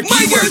just worky,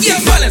 worky.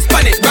 Balance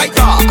pan it right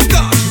there.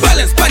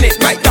 Balance pan it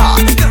right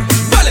there.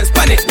 Balance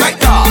pan it right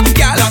there.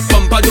 Girl, that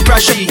bumper do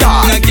pressure,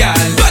 girl.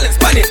 Balance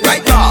pan it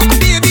right there,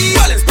 baby.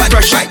 Balance pan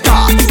it right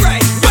there.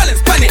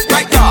 Balance pan it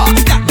right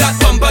there. That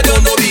bumper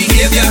don't know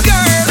behavior,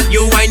 girl.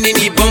 You whining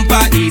the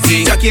bumper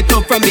easy. Jack it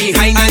up from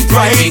behind and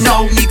right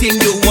now. Meeting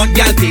you want,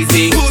 girl,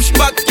 teasing. Push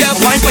back, girl,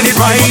 wine for it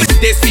right.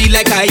 This feel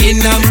like I in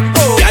them.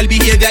 Oh, girl,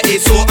 behavior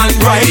is so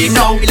unright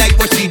now. Like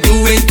what she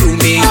doing to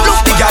me.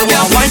 Look, the girl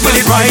want wine for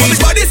it right.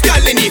 But this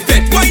girl in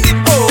effect, wine it.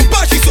 Oh,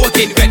 but she's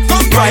soaking wet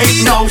from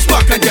right now.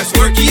 Spark and just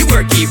worky,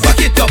 worky,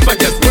 back it up and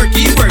just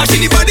worky, worky. I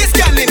see the body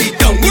girl in it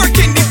down,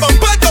 working the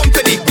bumper down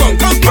to the ground.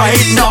 Come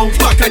right now.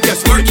 Spark and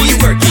just worky,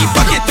 worky,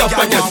 back it up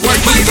and just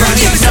worky,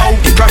 worky. Now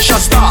the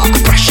pressure start.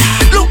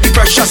 Look, the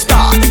pressure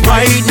start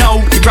right now.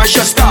 The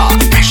pressure start.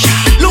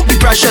 Look, the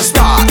pressure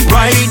start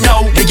right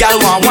now. The gal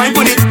want wine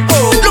put it.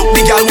 Oh, look,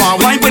 the gal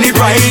want wine put it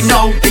right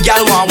now. The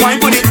gal want wine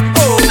put it.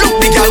 Oh, look,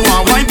 the gal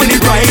want wine put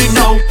it right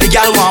now. The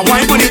gal want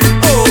wine put it.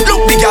 Oh,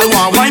 look, the gal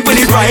want wine put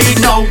it right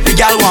now. The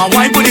gal want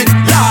wine put it.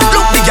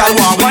 Look, the gal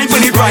want wine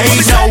put it right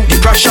now. The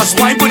precious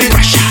wine put it.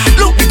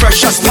 Look, the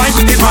precious wine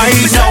put it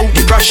right now.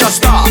 The pressure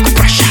start.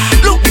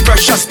 Look, the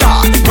pressure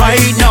start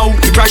right now.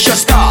 The pressure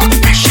start.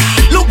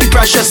 Look, the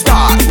pressure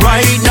start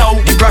right now.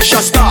 The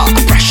pressure start.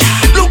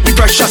 Look, the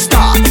pressure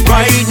start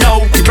right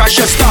now. The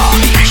pressure start.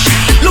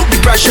 Look, the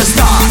pressure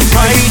start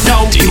right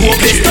now. The whole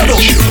place turn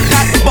up.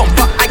 That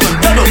bumper I gon'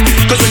 turn up.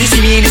 Cause when you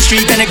see me in the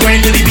street and I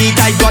grind to the beat,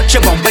 I got watch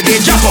your bumper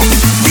get jump up.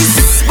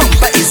 This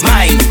bumper is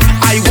mine.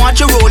 I want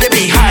you roll it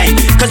behind.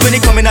 Cause when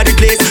you come in at the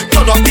place,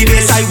 turn up the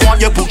bass. I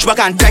want your push back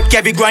and take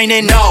every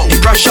grinding now. The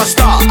pressure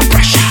start.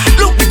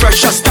 Look, the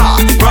pressure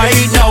start.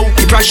 Right now,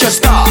 the pressure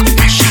start.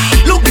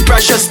 Look, the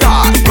pressure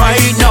start.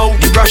 Right now,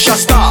 the pressure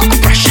start.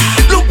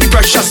 Look, the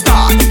pressure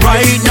start.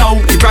 Right now,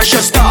 the pressure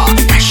start.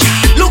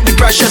 Look, the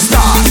pressure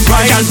start.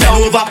 Right,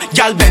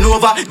 y'all bend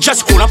over.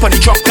 Just hold up on the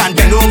truck and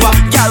bend over.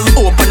 Y'all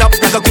open up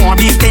like a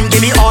corn beef thing. Give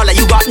me all that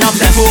you got, now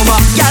left over.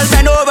 Y'all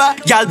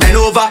bend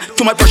over.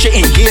 Too much pressure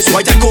in here, so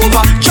I take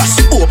over.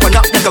 Just open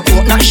up like a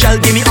coconut shell.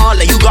 Give me all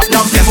that you got,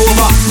 now left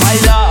over. My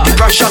love, the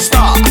pressure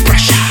start.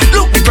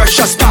 Look, the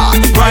pressure start.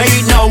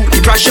 Right now,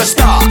 the pressure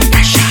start.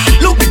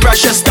 Look, the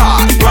pressure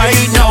start.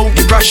 Right now,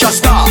 the pressure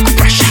start.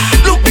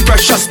 Look, the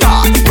pressure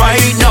start.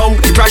 Right now,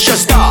 the pressure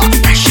start.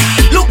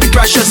 Look, the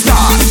pressure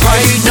start.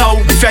 Right now,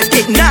 the fed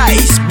get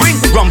nice. Bring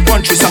rum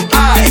punch with some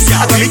ice.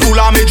 I don't make cool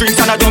on my drinks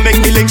and I don't make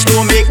me links.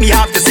 Don't make me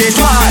have to say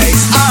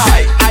twice.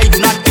 I do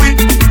not quit.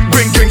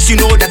 Bring drinks, you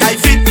know that I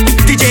fit.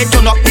 DJ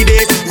turn up the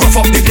bass, rough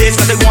up the place.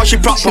 Cause I want she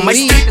prop from my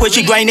stick when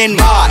she grinding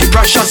hard. The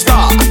pressure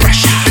start.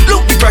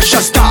 Look, the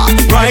pressure start.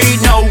 Right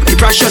now, the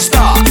pressure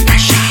start.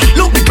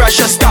 Look, the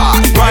pressure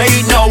start.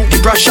 Right now, the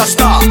pressure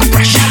start.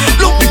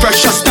 Look, the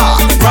pressure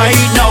start. Right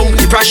now,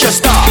 the pressure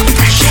start.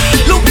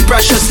 Look, the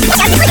pressure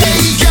start.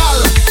 Hey girl,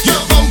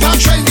 your bumper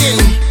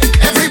trending.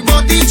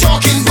 Everybody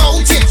talking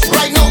about it.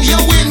 Right now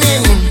you're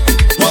winning.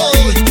 Whoa,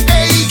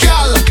 hey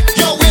girl,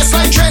 your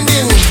waistline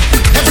trending.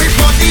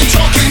 Everybody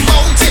talking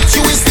about it.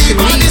 You is the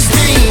baddest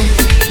thing.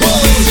 Whoa,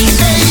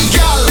 hey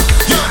girl,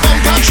 your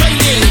bumper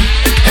trending.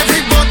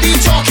 Everybody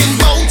talking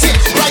about it.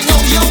 Right now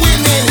you're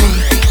winning.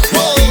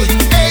 Whoa,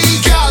 hey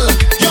girl,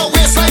 your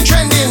waistline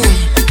trending.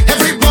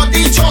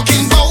 Everybody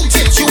talking about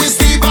it. You is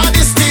the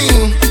baddest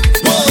thing.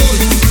 Whoa,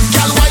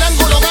 girl, why don't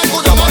go down and go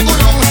down and go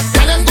down.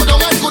 Why don't go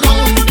down and go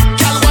down.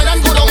 Girl, why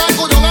don't go down and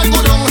go down and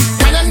go down.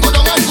 Why don't go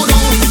down and go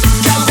down.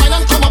 Girl, why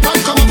don't come up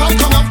and come up and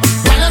come up.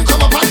 Why don't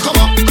come up and come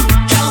up.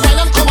 Girl, why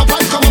don't come up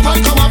and come up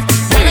and come up.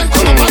 Why don't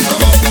come up and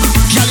come up.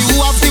 Girl, you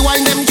have the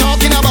wine them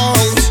talking about.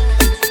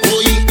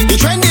 Boy, you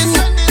trending.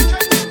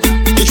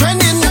 You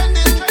trending.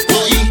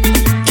 Boy,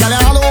 girl,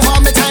 all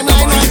over my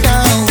timeline right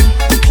now.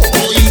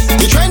 Boy,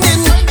 you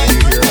trending.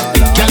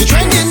 Girl, you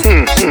trending.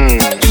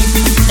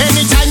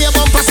 Anytime your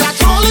bumper start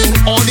rolling,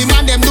 all the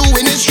man them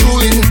doing is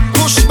drooling.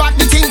 Push back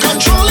the thing,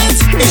 control it.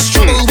 It's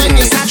trouble when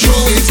you start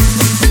throw it.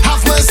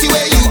 Have mercy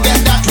where you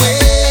get that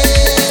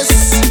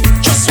waist.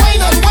 Just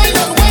whine and whine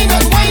and whine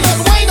and whine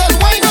and whine and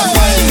whine and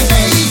whine.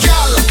 Hey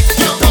girl,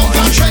 your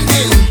bumper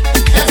trending.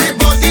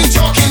 Everybody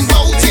talking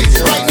about it.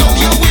 Right now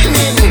you're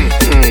winning.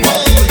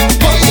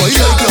 Hey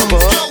girl,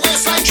 your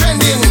waistline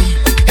trending.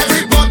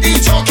 Everybody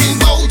talking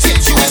about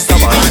it. You is the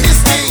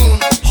baddest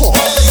thing.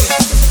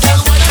 Girl,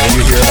 why not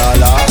You hear all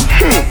that?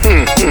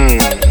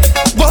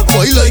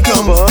 why like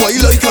why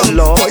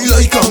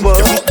like why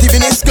like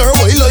divinest girl,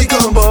 why like why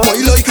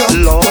like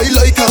why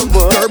like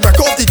girl, back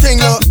off the thing,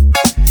 look.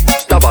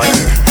 Stop on.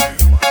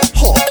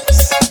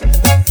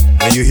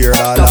 When you hear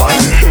all that?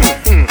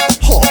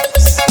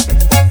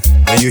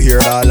 When you hear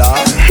all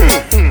that?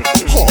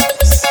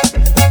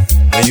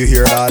 When you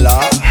hear all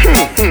that?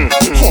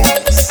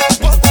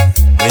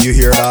 When you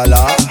hear all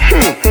that?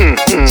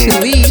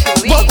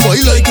 Why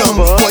like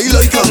why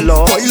like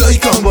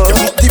why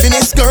like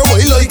divinest girl,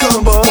 why like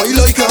why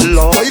like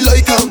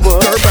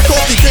girl, back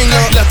off the thing,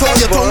 look. Let up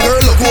your tongue,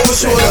 girl, look over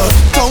shoulder.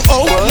 Tongue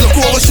out, look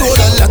over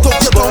shoulder. Let up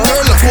your tongue,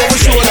 girl, look over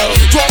shoulder.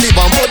 Drop the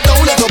bomb, put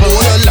down like a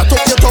border. Let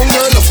up your tongue,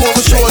 girl, look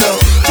over shoulder.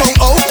 Tongue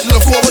out,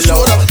 look over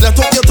shoulder. Let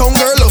up your tongue,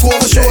 girl, look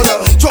over shoulder.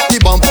 Drop the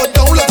bomb, put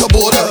down like a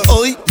border.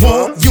 I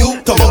want you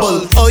to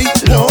bubble. I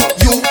want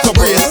you to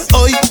brace.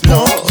 I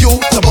want you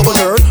to bubble,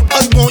 girl.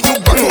 I want you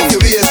back off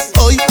your waist.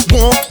 I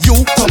want you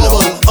to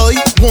bubble. I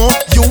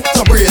want you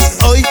to brace.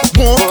 I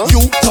want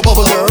you to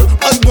bubble, girl.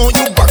 I want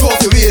you back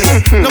off your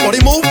waist. Nobody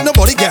move,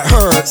 nobody get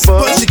hurt.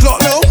 But she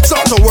clock now,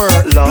 start to work.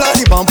 Plant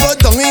the bumper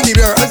down in the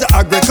air as an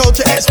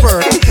agriculture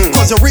expert.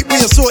 Cause you reap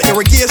with your soil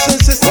irrigation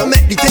system,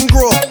 make the thing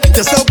grow.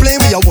 Just stop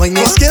playing with your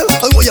whining skill.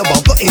 I want your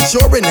bumper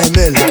insuring the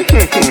mill.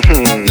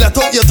 Let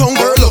up your tongue,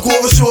 girl, look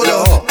over shoulder.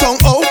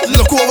 Tongue out,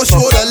 look over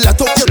shoulder. Let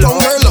up your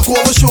tongue, girl, look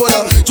over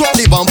shoulder. Drop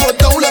the bumper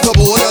down like a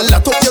border.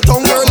 Let up your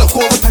tongue, girl, look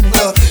over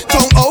shoulder.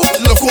 Tongue out,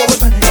 look over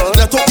shoulder.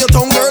 Let up your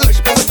tongue, girl,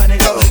 look over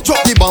shoulder. Drop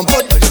the bumper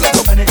down like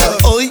a border.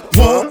 I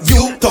want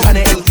you to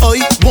panic.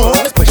 I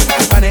want push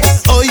panic.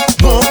 I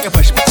want you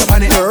push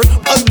panic, girl.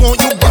 I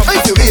want you back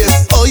off your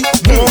waist. I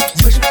want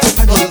you push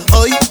panic.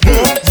 I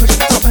want push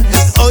panic.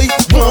 I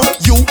want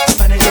you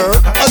panic, girl.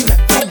 I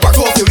want you back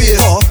off your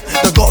waist.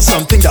 They got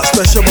something that's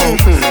special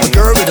about a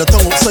girl.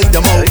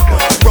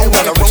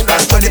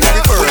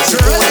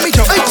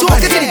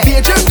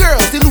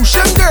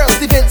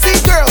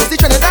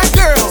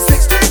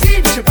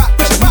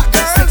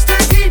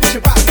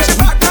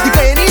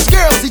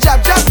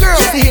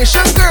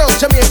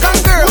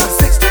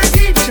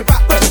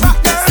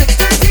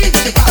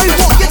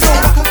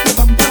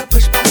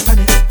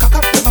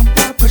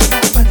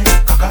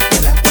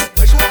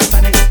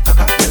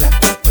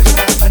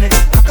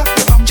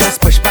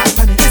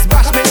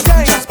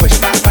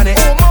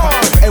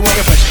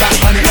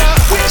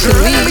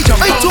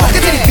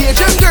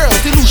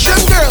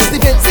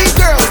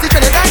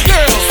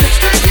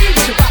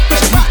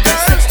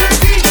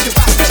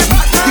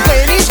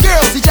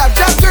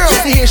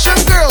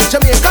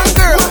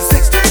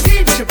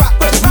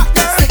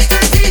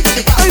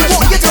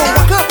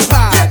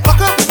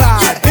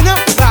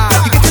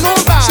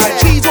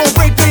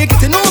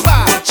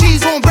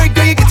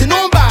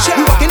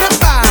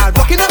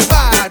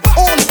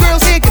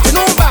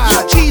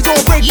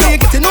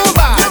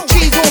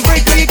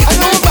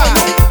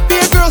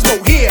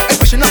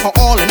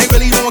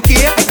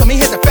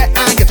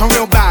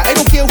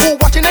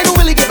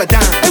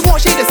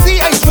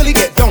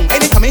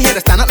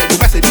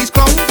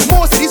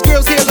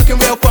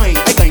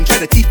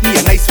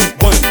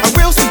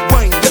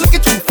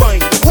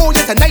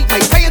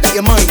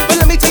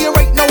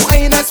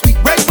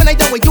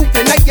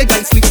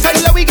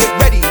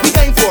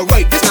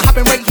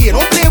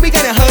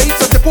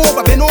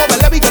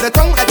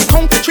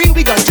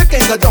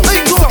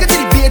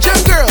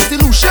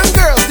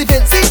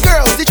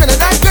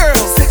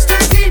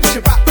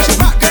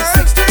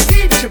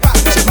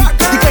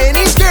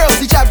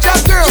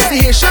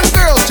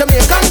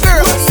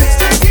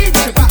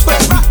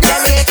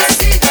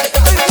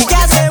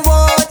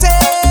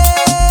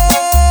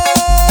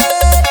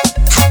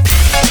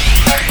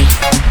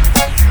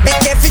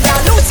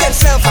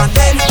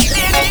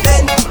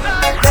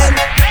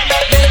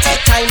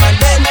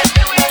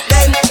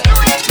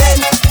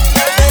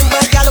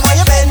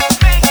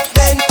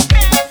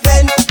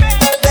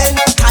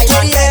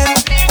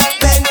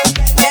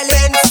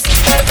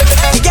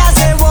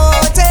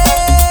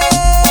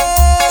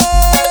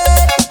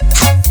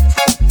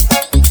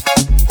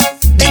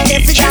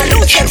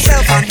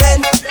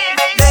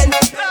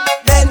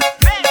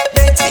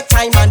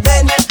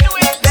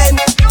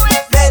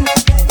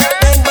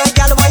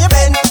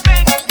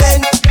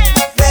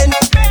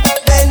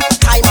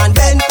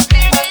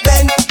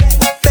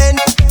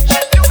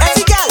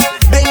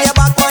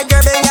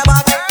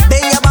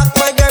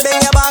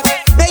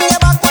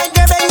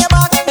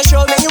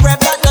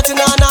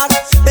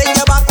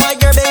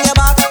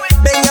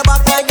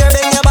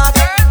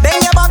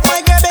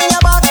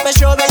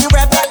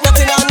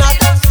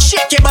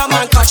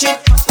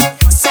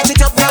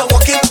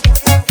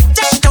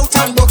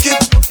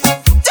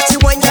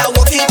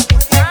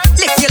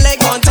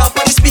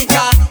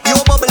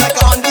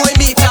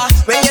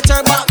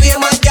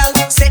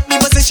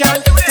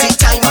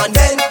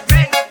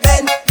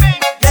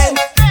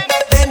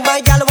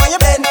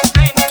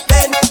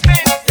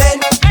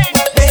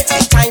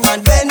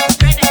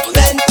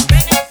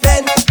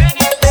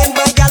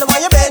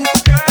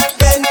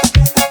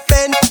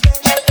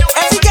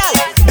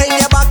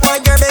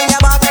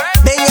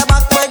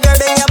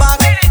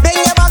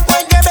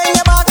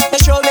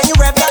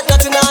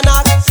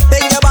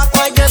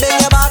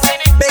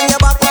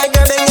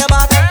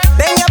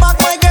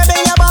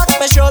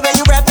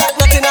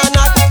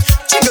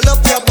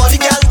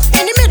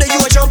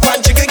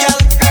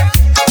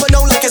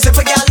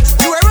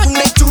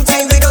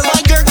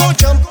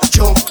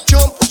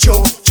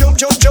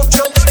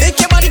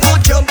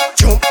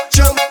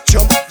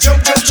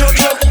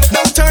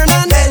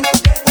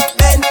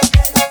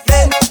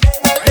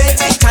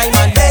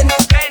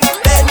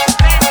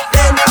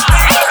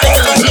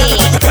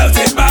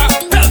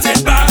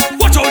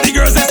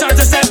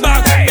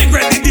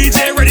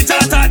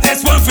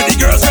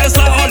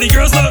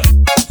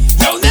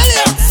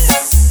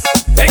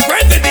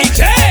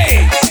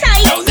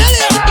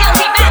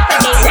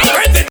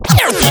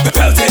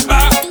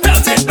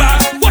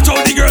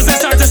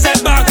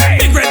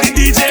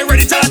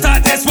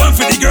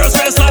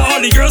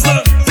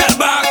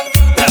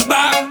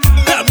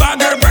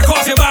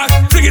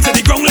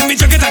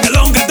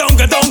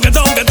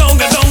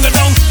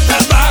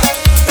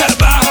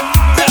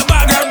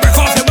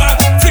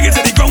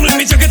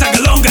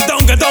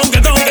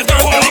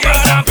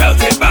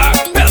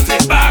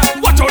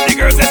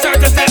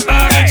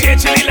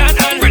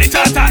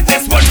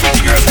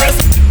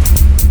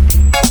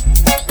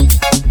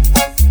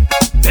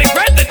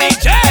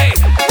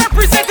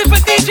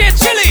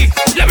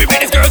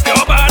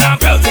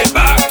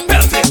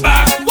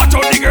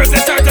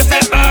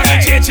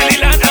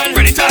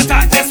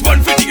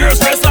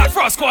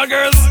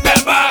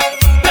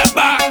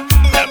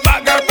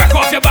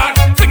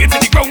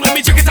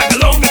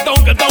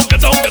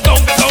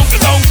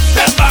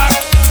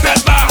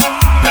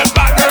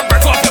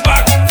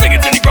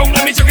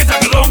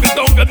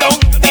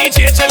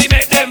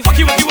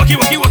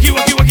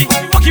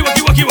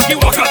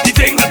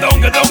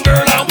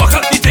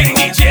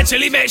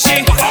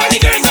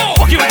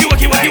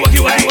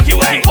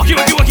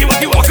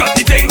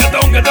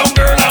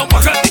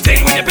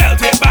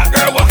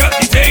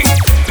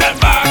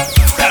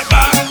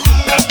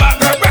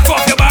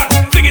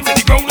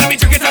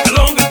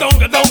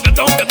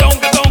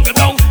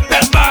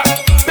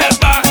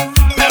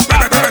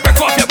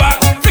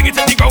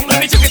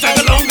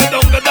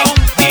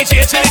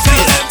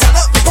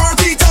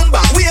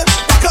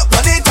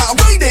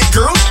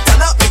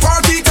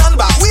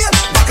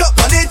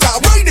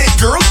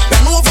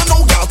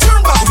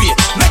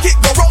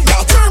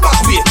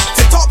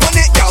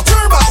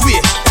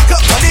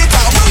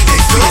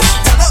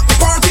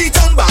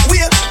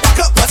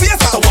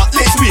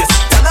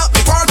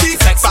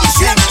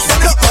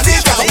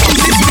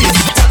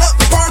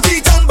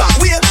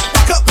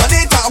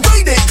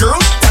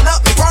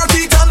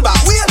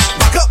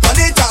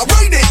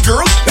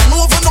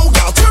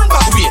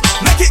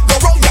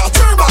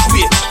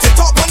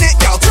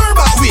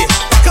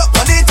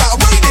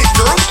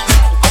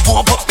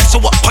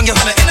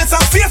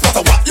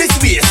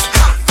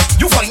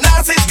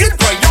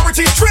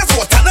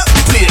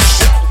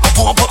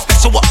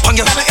 on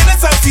you. And the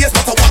innocent face,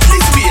 but I want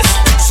this face.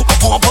 So I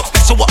pump up,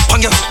 so up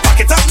on you. Back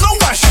it up, no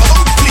one shut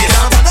up the place.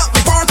 Turn up the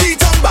party,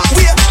 turn back,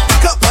 wait.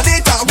 Back up on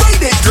it,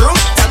 ride it, girl.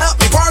 Turn up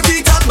the party,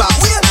 turn back,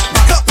 wait.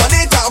 Back up on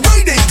it,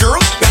 ride it, girl.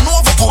 Bend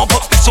over, Pump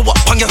up, so up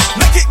on you.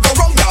 make it go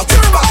round, girl.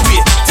 Turn back,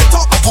 wait. Tip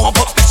top, Pump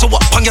up, so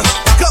up on you.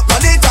 back up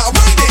on it, ride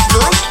it,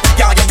 girl.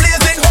 Yeah, you're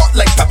blazing hot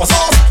like pepper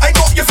sauce. I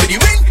got you for the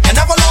win, you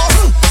never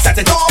lost. Set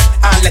it off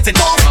and let it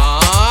off.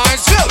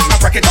 Chill, now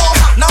break it off.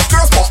 Now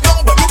girls pop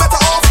down, but you better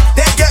off.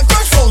 Then get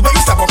fresh full when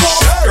you step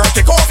across. Girl,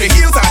 take off your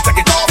heels and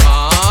take it off.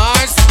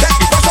 Let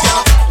me brush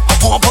off. I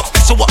pump up,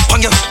 so up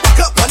on you. Back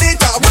up on it,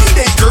 ride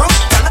it, girl.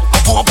 I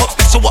pump up,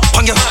 so up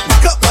on you.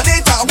 Back up on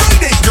it,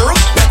 ride it, girl.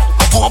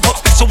 I pump up,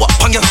 so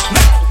up on you.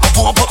 I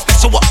pump up,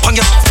 so up on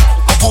you.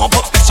 I pump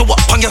up, so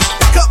up on you.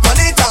 Back up on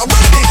it,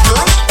 ride it,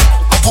 girl.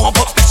 I pump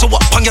up, so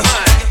up on you.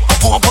 I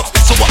pump up,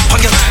 so up on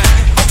you.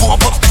 I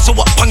pump up, so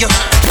up on you.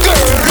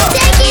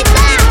 Take it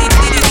back.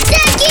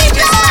 Take it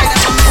back.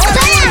 I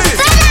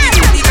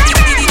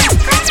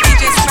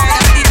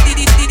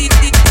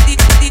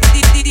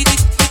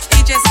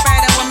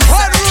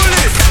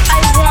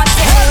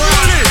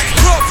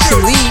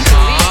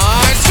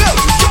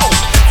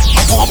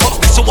pump up,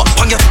 so up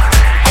on you.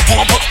 I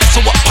pump up,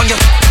 so up on you.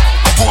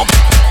 I pump up,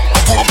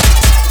 I pump up,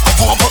 I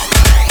pump up.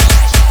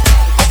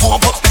 I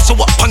pump up, so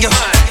up on you.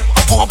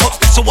 I pump up,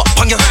 so up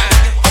on you.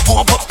 I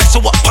pump up, so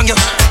up on you.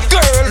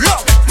 Girl,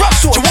 look, rock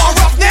so you want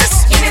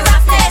roughness? Give me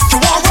roughness. You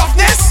want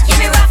roughness? Give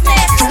me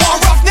roughness. You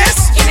want roughness?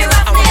 Give me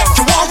roughness.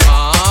 You want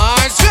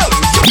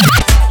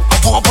I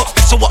pump up,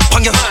 so up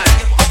on you.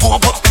 I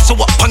pump up, so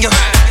up on you.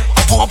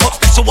 I pump up,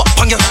 so up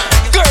on you.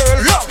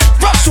 Girl, look,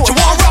 rock so you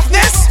want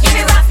roughness? Give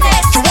me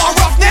roughness. You want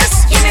roughness?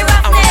 Give me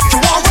roughness. You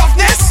want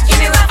roughness? Give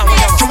me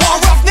roughness. You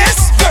want roughness?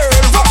 Girl,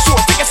 rock so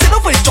take a sit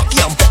over the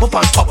jockey and bump up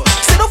on top.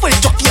 Sit over the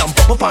jockey and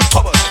bump up on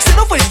top. Sit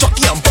over the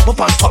jockey and bump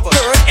up on top.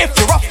 Girl, if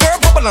you're rough, girl,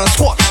 bubble and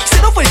squat.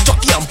 Sit over the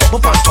jockey and bump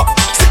up on top.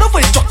 Sit over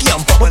the jockey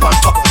and bump up on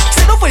top.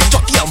 Sit over the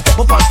jockey and bump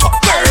up on top.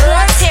 Girl,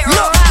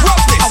 look,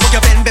 roughness. I want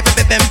you bend, bend,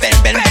 bend, bend,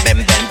 bend, bend,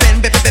 bend,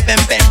 bend, bend, bend,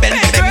 bend, bend, bend,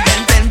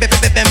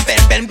 bend, bend,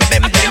 bend, bend,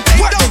 bend, bend.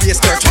 What the race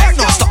skirt?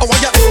 No, stop. I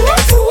want you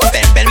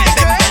bend, bend, bend,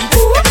 bend,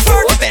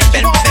 bend, bend,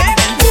 bend,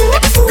 bend,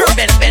 girl,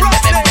 bend, bend,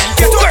 bend, bend, bend.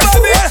 Get up,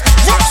 baby.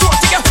 Rock so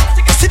take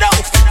a sit down,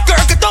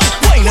 girl, get down.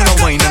 Wine and a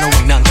wine and a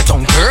wine and get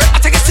down, girl. I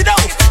take a sit down,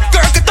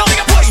 girl, get down.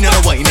 Wine and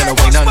a wine and a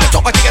wine and get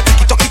down. I take a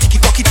tiki toki tiki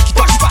toki tiki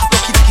toki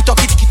tiki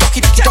toki tiki toki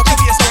tiki toki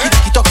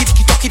tiki toki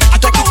tiki toki tiki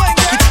toki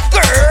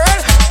girl.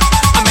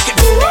 I make it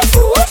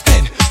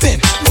bend, bend,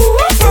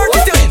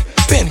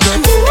 bend,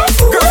 girl,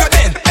 girl,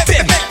 bend,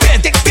 bend,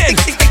 bend, bend.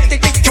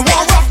 You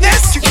want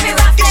roughness? Give me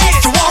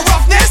roughness. You want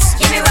roughness?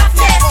 Give me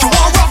roughness. You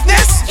want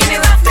roughness? Give me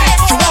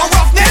roughness. You want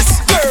roughness?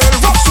 Girl,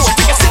 rock so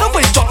take a sit over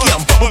the jockey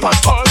and bump up on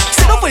top.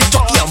 Sit over the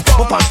jockey and bump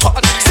up on top.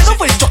 Sit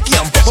over the jockey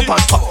and bump up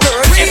on top.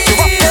 Girl, if you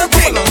rock, girl,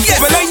 bubble on. Yes,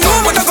 well I know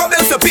when I got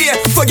bills to pay.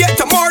 Forget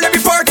tomorrow,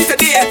 every party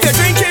today. If you're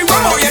drinking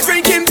rum or you're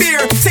drinking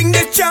beer, sing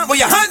this chant with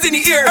your hands in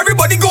the air.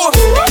 Everybody go.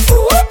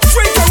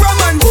 Drink a rum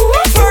and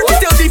party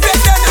till the fed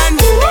and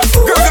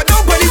girl got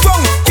nobody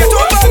wrong. Get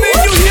over me,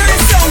 you hear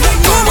it sound. I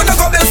know when I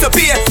got bills to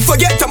pay.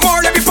 Forget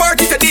tomorrow, every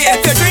party today.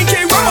 If you're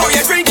drinking rum or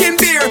you're drinking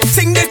beer,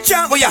 sing this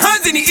chant with your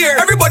hands in the air.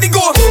 Everybody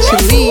go.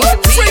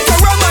 Drink a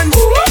rum and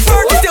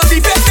party till the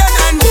fed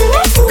and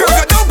girl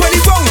got nobody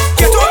wrong.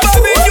 Get over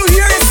me, you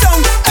hear it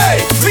sound.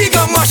 Hey, we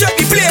gon' mash up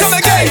the place. Come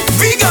again,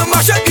 we gon'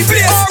 mash up the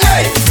place.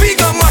 Hey, we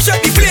gon' mash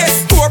up the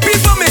place. Poor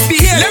people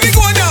misbehave. Let me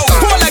go now.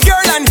 Pull a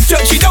girl and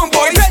chuck she down,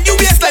 boy. Tell you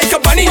waist like a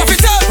bunny. Puff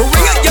it up,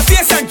 ring up your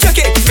face and chuck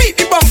it. Beat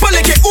the bumper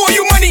like it owe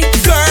you money,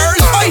 girl.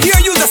 I hear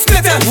you the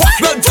splitter.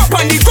 Well, drop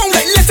on the ground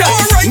like litter.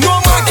 Alright, no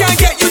man can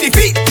get you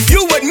defeat.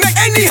 You would make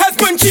any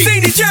husband cheat. See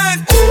the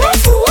chant.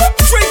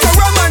 Drink a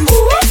rum and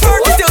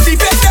party till the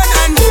fed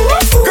and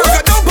girl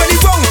got nobody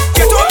wrong.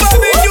 Get over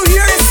me, you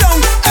hear it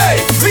sound.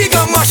 Hey, we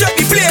gon' mash up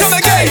the place. Come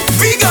again,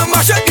 we gon'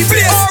 mash up the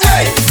place.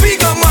 Hey, we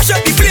gon' mash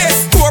up the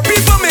place. Poor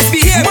people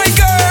misbehave. My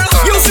girl,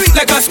 you sweet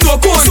like a snow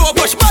cone. So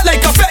push back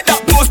like a fat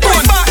that blows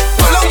bone.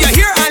 Pull out your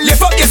hair and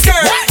lift up your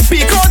skirt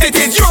because it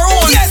is your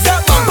own. Yes,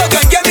 that bumper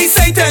can get me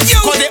Satan.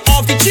 Cause it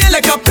off the chain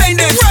like a plane.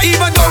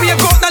 Even though we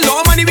ain't got no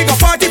lot of money, we gon'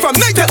 party from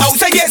night till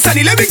outside. Get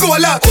sunny, let me go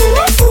loud.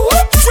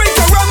 Drink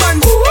a rum and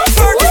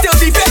party till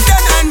the fed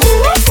and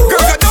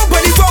girl got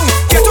nobody wrong.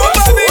 Get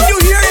over me, you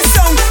hear it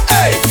sound.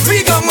 Hey,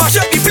 we gon' mash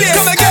up the place.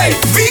 Come again,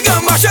 we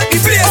gon' mash up the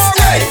place.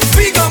 Hey,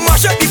 we gon'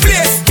 mash up the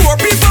place. Poor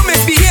people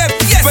misbehave.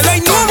 Yes, well I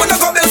know when I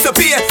got bills to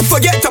pay.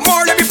 Forget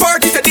tomorrow, every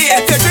party today.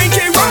 If you're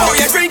drinking rum or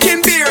you're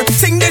drinking beer,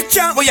 sing this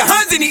chant with your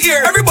hands in the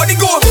air. Everybody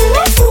go.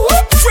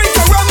 Drink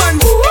a rum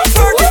and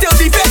party till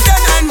the fed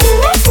and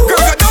girl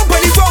got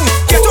nobody wrong.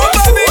 Get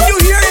over me, you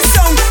hear it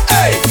sound.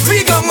 Hey,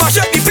 we gon' mash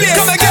up the place.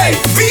 Come again,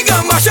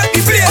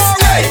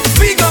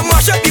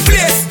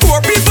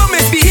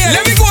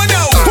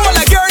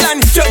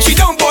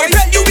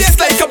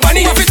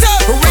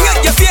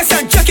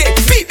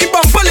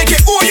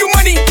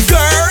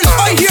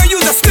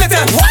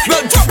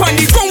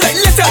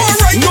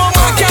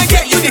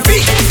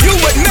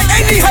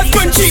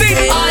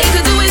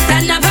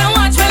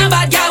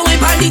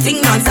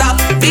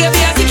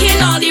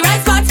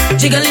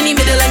 Jiggle in the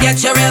middle and get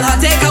your real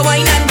hot. Take a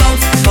wine and bounce,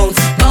 bounce,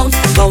 bounce,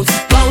 bounce,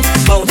 bounce,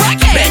 bounce.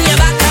 Bend your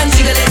back and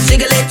jiggle it,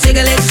 jiggle it,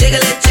 jiggle it,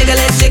 jiggle it,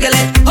 jiggle it, jiggle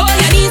it. Hold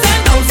your knees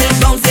and bounce it,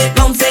 bounce it,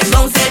 bounce it,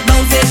 bounce it,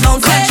 bounce it,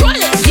 bounce it. Control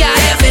it, yeah.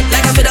 Lay a fit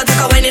like a fiddle,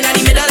 take a wine in the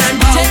middle and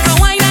bounce. Take a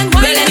wine and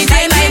wine. Well,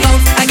 anytime I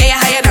bounce, I get you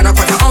higher than a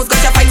quarter ounce. Cause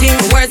you're fighting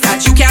with words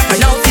that you can't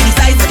pronounce. See the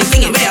size of the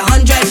thing, it weigh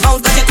 100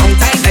 pounds. Cause your tongue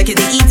tight like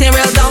it's eating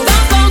real down.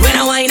 When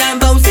I wine and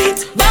bounce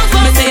it,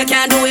 me say you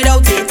can't do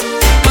without it.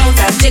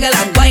 Bounce and jiggle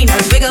and wine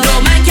and wiggle.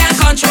 No man can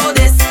control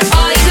this.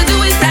 All you can do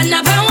is stand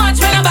up and watch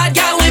when a bad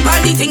guy went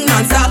on the thing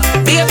non-stop.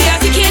 Baby, I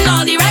kick in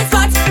all the right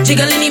spots.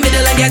 Jiggle in the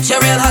middle and get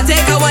your real hot.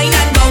 Take a wine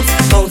and bounce,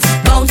 bounce,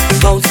 bounce,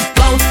 bounce,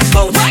 bounce,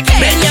 bounce.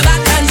 Bend your back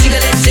and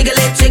jiggle it, jiggle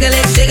it, jiggle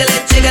it, jiggle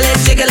it, jiggle it,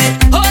 jiggle it.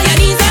 Hold your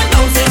knees and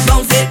bounce it,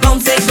 bounce it,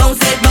 bounce it,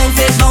 bounce it, bounce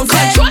it, bounce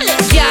it. Control it,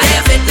 yeah. Lay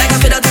a fit like a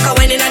fiddle, take a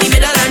wine in the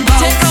middle and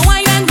bounce. Take a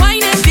wine and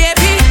wine it,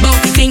 baby.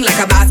 Bounce the thing like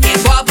a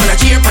basketball, pon a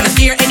cheer, pon a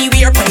steer,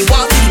 anywhere, pon the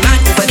wall. See the man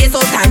over there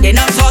so standing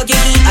up tall, give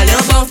me a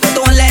little bounce, but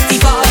don't let it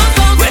fall.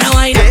 When I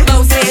wine and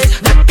bounce it,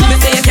 me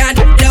say you can't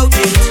do without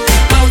it.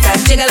 Bounce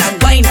and jiggle and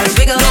wine and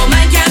wiggle. No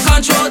man can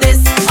control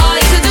this. All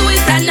you can do is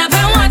stand up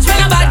and watch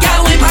when a bad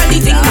girl went on the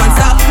thing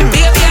non-stop.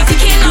 Baby, I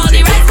kick in all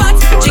the right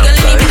spots. Jiggle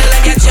in the middle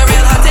and get your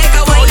real hot. Take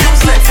a wine and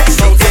bounce,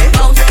 bounce,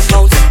 bounce,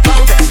 bounce,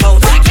 bounce,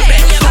 bounce.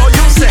 Bend your back,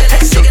 jiggle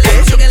it, jiggle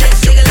it, jiggle it,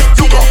 jiggle it,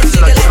 jiggle it,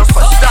 jiggle it.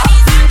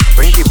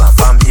 Bring the bam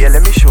bam here,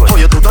 let me show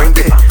you. Bring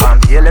the bam bam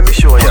here, let me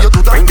show you.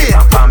 Bring the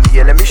bam bam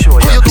here, let me show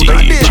you.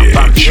 Bring the bam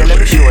bam here, let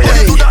me show you.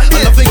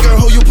 I loving girl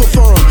how you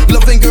perform,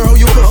 loving girl how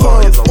you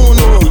perform. Oh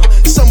no,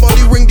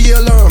 somebody ring the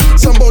alarm,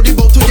 somebody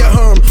about to get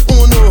harmed.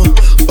 Oh no,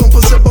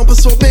 bumper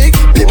so big,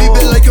 baby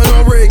bit like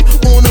an rig.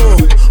 Oh no,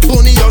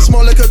 bunny all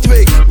small like a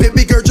twig.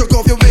 Baby girl jerk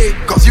off your wig,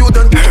 cause you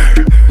done.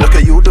 Look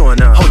at you doing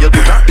now. How you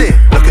do that there?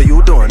 Look at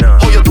you doing now.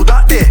 How you do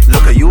that there?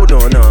 Look at you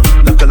doing now.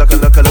 Look at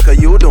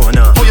you doing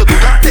now. How you do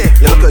that there?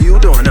 You look at you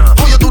doing now.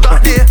 How you do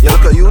that there? You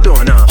look at you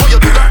doing now. How you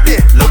do that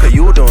there? Look at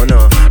you doing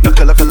now. Look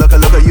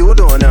at you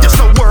doing now. You're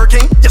still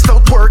working, you're still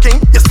twerking,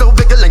 you're still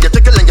wiggling, you're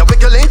jiggling, you're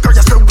wiggling. Girl,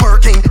 you're still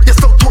working, you're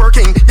still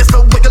twerking, you're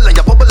still wiggling,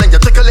 you're bubbling,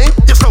 you're jiggling.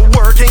 You're still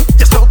working,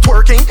 you're still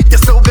twerking, you're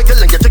still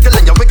wiggling, you're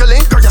jiggling, you're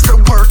wiggling. Girl, you're still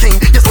working,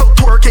 you're still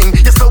twerking,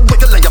 you're still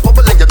wiggling, you're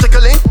bubbling, you're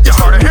jiggling. You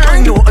started hearing? I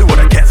know I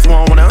wanna catch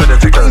one wanna.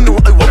 I know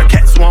I wanna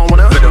catch one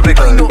wanna. I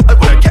know I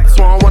wanna catch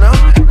one wanna.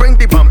 Bring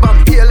the bam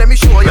bam here, let me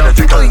show you.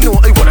 I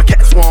know I wanna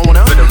catch one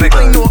wanna.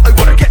 I know I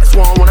wanna catch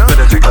one wanna.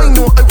 I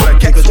know I wanna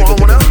catch one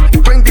wanna.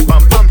 Bring the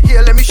bam bam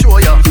here, let me show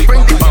you.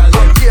 Bring the bam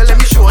bam here, let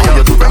me show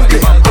you. Bring the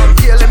bam bam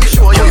here, let me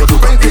show you.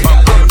 Bring the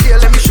bam bam here,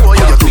 let me show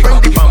you. Bring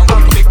the bam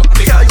bam.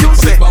 Yeah, you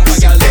say,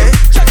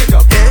 check it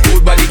up,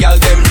 good body girl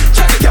them.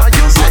 Check it up,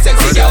 you say,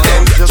 sexy girl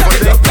them.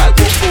 Check it up, girl,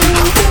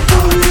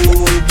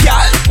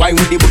 girl. Wine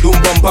with the boom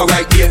bumper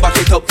right there, back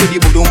it up to the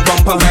boom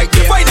bumper right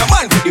there. Find a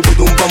man with the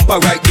boom bumper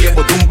right there,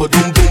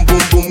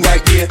 boom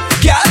right there.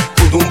 Girl,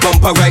 boom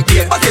bumper right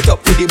there, back it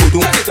up to the boom,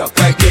 back it up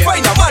right there.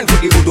 Find a man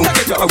with the boom, back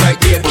it up right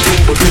there,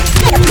 boom.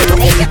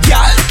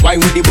 Girl,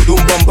 wine with the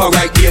boom bumper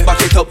right there,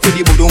 back it up to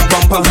the boom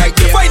bumper right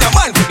there. Find a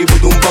man with the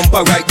boom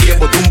bumper right there,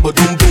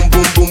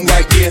 boom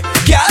right there.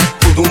 Girl,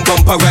 boom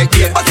bumper right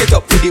there, back it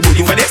up to the boom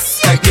for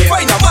this right there.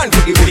 Find a man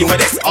with the boom for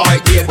this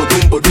right there,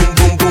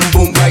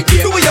 boom right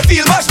there. Do you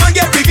feel Bashman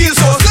get revealed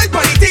so slide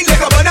on the thing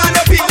like a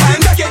banana peel?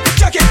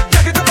 Jack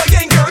it up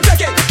again, girl.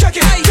 Jack it.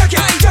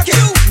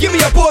 Give me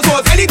a pose,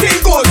 anything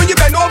goes. When you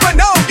bend over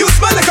now, you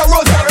smell like a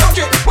rose.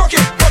 Work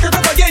it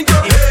up again,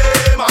 girl.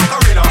 Hey,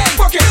 Macarena.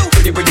 Work it.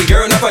 Pretty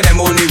girl, enough of them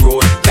on the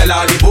road. Tell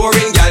all the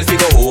boring gals to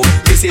go home.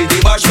 This is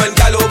the Bashman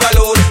gal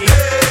overload.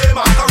 Hey,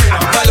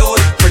 Macarena. Overload.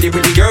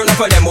 Pretty girl,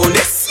 enough of them on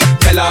this.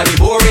 Tell all the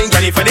boring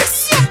ready for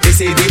this. This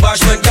is the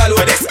Bashman gal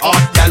over this.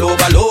 Gal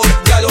overload.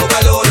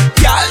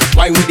 Gal,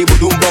 why with the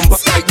boom bumper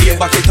right there?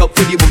 Back it up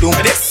to the boom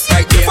for this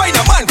right there. Find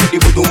a man with the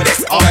boom for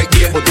this right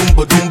there.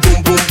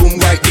 Boom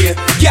right there.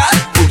 Gal,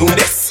 boom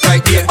this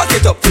right there. Back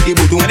it up to the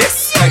boom for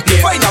this right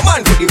there. Find a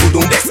man with the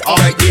boom this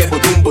right there.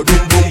 Boom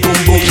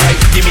right.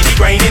 Give me the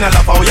grinding, I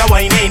love how you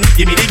whining.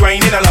 Give me the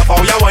grinding, I love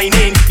how you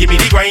whining. Give me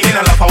the grinding,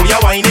 I love how you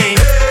whining.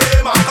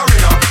 Hey,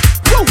 Macarena.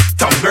 Woo!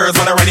 Some girls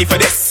wanna ready for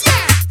this.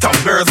 Some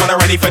girls wanna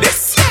ready for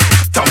this.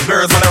 Some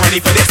girls wanna ready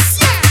for this.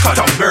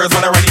 Some girls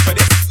wanna ready for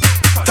this.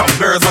 Some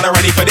girls wanna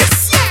ready for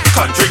this.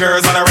 Country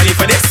girls wanna ready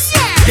for this.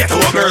 Ghetto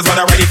girls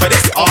wanna ready for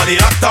this. All the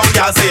uptown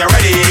girls say you're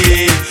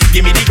ready.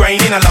 Give me the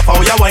grinding, I love how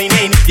you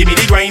whining. Give me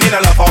the grinding, I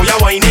love how you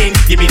whining.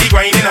 Give me the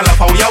grinding, I love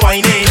how you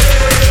whining.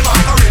 Hey,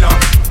 Macarena.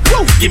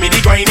 Woo! Give me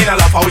the grinding, I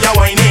love how you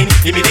whining.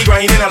 Give me the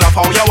grinding, I love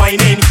how you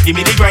whining. Give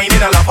me the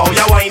grinding, I love how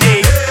you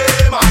whining.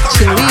 Hey,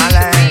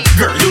 Macarena.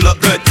 Girl, you look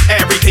good,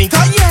 everything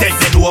tight. Then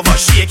bend over,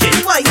 shake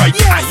it. Right,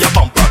 and your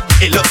bumper,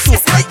 it looks so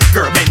right.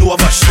 Girl, bend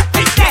over, shake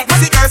it.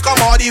 See girls come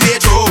all the way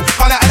through.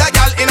 Find another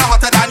gal in a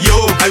hotter than you.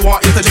 I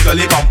want you to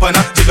jiggle it bumper na,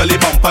 jiggle it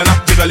bumper na,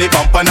 jiggle it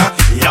bumper na.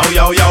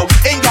 Yo,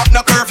 ain't got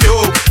no curfew,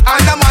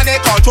 and the money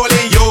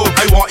controlling you.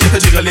 I want you to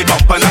jiggle it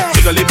bumper na,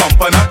 jiggle it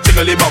bumper na,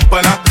 jiggle it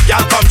bumper na.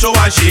 Y'all come through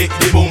and shake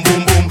the boom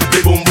boom boom,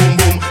 the boom boom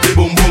boom, the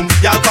boom boom.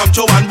 Y'all come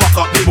through and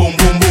walk up the boom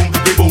boom boom,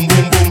 the boom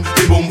boom boom,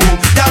 the boom boom.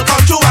 Y'all come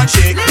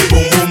shake the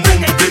boom boom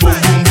boom, the boom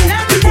boom boom,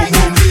 the boom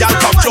boom. Y'all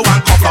come show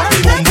and cock up the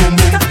boom boom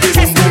boom, the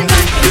boom boom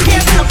boom.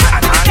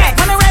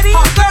 When I'm ready,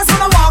 all girls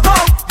wanna walk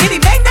out. Did he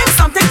make them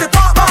something to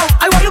talk about?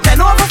 I want you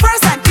bend over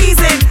first and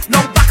teasing.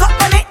 No back up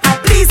on it and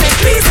pleasing,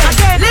 pleasing.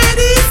 Again,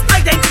 ladies,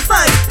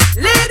 identify.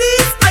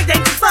 Ladies,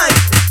 identify.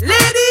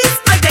 Ladies,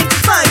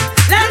 identify.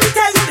 Let me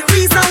tell you the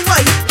reason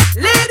why.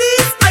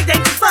 Ladies,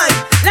 identify.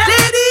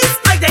 Ladies,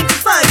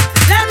 identify.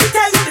 Let me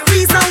tell you the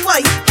reason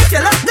why. If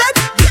you look good,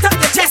 beat up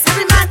your chest.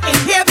 Every man in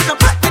here we can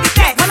put to the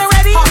test. When I'm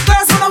ready, all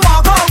girls wanna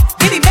walk out.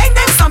 Did he make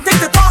them something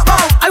to talk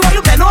about? I want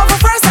you bend over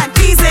first and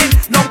teasing.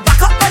 No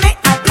back up on it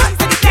and put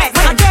to the test.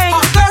 Again,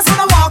 all girls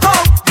wanna walk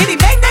out. Did he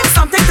make them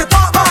something to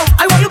talk about?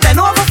 I want you bend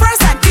over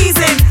first and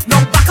teasing. No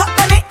back up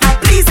on it and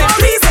pleasing,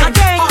 pleasing.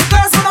 Again, all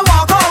girls wanna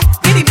walk out.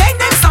 Did he make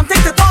them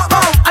something to talk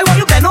about? I want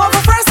you bend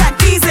over first and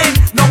teasing.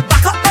 No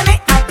back up on it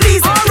and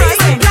pleasing,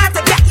 pleasing. Glad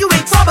to get you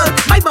in trouble.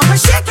 My bumper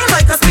shaking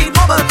like a speed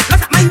bubble.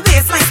 Look at my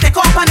waistline, stick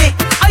up on it.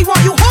 I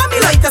want you hold me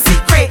like a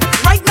secret.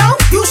 Right now,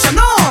 you should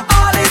know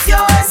all is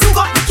yours. You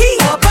got the key.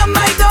 Open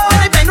my door.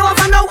 I bend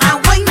over now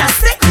and wind and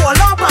stick. Hold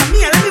up on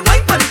me and let me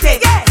wipe on the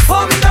tape. Yeah,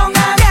 hold me down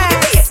and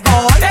give me it,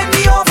 boy. Bend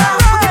me over.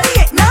 Give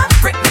me it now.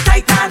 Grip me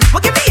tight and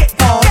give me it,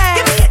 boy.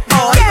 Give me it,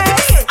 boy. Give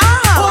me it.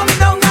 Hold me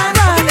down and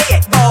give me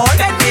it, boy.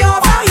 Bend me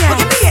over. Give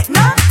me it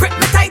now. Grip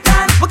me tight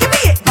and give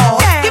me it, boy.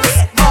 Give me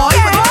it, boy.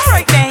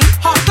 Alright then.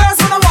 Hot girls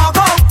wanna walk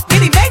out.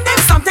 Did he make them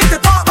something to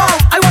talk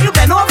about? I want you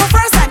bend over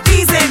first and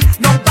teasing.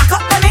 No back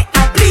up on it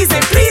and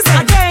pleasing, pleasing.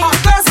 Again, hot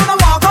girls wanna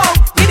walk out.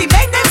 Did he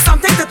make them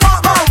something to talk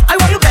about? I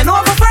want you bend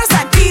over first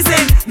and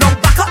teasing. No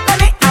back up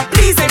on it and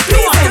pleasing,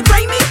 pleasing. You want to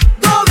try me?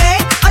 Go away.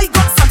 I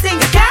got something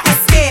you can't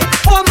escape.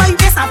 Hold my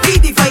waist and feel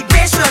the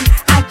vibration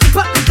and keep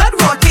up the good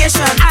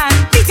rotation and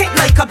beat it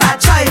like a bad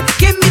child.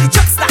 Give me the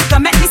jokes that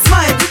can make me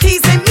smile. You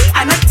teasing me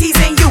and I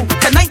teasing you.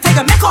 Tonight I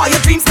can make all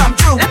your dreams come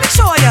true. Let me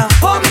show you.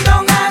 Hold me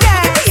down and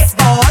give me it,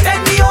 boy.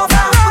 Bend me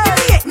over. Give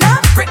me it now.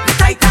 Grip me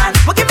tight and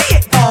give me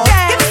it, boy.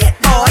 Give me it,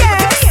 boy. Give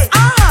me it.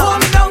 Hold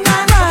me down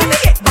and give me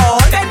it, boy.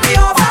 Bend me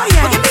over.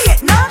 Give me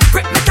it now.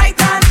 Grip me tight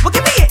and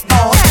give me it,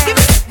 boy. Give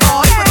me it,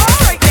 boy.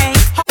 Alright then.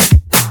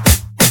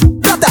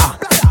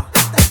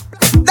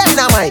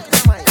 Dynamite,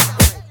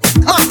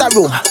 master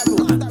room.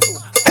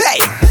 Hey,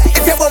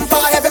 if your bumper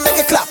heavy, make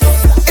it clap.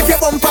 If your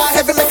bumper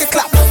heavy, make it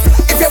clap.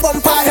 If your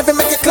bumper heavy,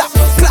 make it clap.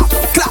 Clap,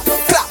 clap,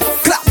 clap,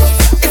 clap.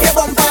 If your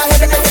bumper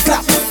heavy, make it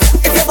clap.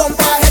 If your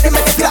bumper heavy,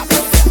 make it clap.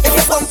 If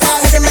your bumper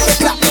heavy, make it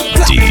clap.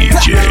 DJ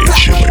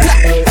Chili.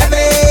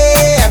 Heavy,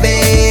 heavy,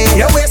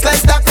 your waistline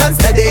stacked and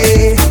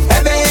steady.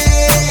 Heavy,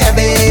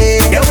 heavy,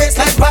 your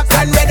waistline packed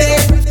and ready.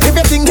 If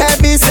you think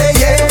heavy, say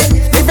yeah.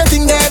 If you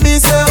think heavy,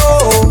 say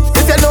oh.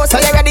 If you know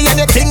say you're ready and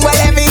you think well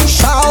heavy,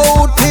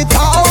 shout it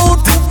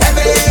out.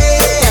 Heavy,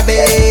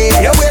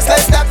 heavy, your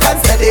waistline stacked and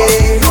steady.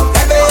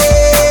 Heavy,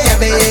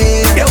 heavy,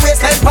 your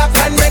waistline packed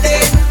and ready.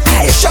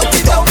 Hey, shout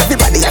it out,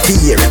 everybody I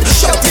hear it.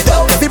 Shout it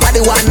out,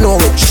 everybody want know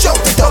it. Shout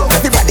it out,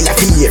 everybody I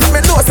hear it. Me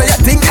know say you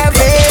think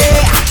heavy.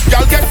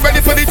 Y'all get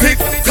ready for the tick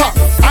tock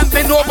and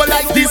bend over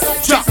like this.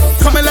 Jack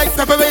coming like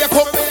pepper where you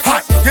cook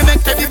hot. You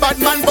make every bad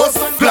man bust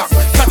black.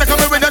 Tata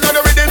coming with another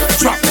rhythm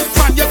track.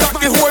 Man, you got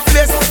the whole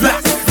place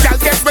black. Y'all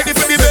get ready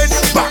for the bend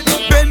back,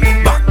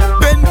 bend back,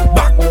 bend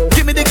back.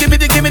 Give me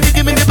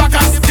the back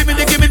ass. Give me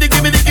the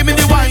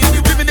wine.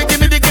 Give me the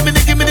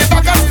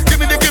back ass. Give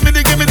me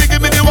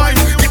the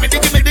wine. Give me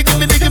the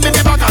back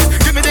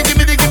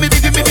ass.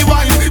 Give me the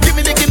wine. Give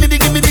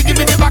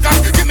me the back ass.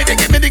 Give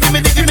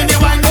me the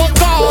wine. Oh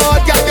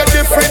God, y'all get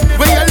different.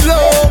 When you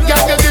low,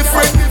 y'all get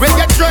different. When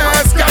you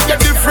dress, y'all get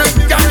different.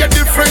 Y'all get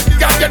different.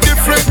 Y'all get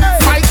different.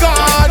 My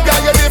God,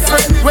 y'all get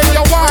different. When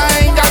you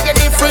wine, y'all get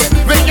different.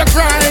 When you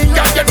grind,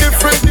 y'all get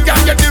different.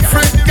 Y'all get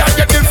different. Y'all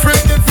get different.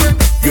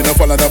 You know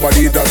follow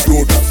nobody that's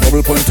rude.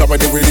 Double punch up at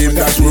the rhythm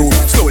that's rude.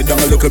 Slow it down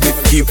a little bit,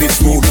 keep it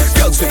smooth.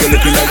 Girls say you're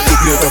looking like you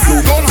play the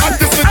flute. Don't have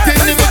this thing,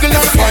 you wiggle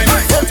and fine.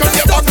 Work on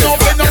your back now,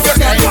 bend up your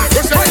spine.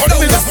 Rush your foot,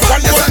 this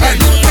one more time.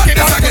 Pick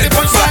it up to the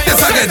punchline.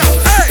 This again.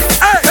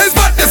 Hey, it's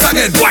madness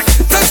again. What?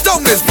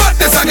 Touchdown is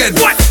madness again.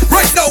 What?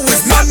 Right now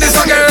it's madness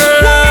again.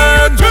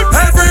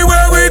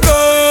 Everywhere we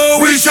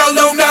go, we shall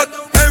know that.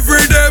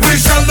 Every day we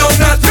shall know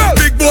that.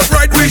 Big boat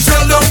ride, we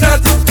shall know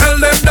that. Tell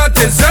them that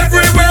it's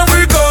everywhere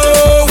we go.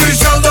 We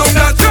shall know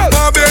that.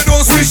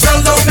 Barbados, we shall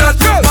know that.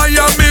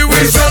 Miami,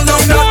 we shall know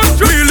that.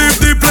 We leave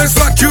the place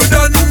like you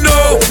don't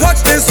know.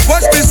 Watch this,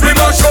 we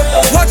mash up.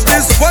 Watch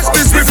this,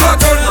 we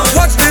flatten.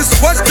 Watch this,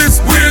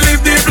 we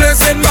leave the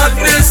place in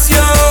madness,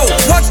 yo.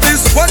 Watch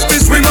this,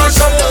 we mash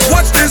up.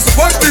 Watch this,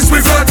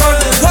 we flatten.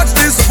 Watch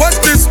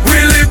this, we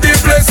leave the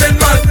place in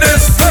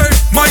madness. Hey,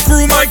 my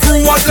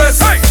crew, what less?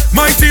 Hey,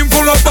 my team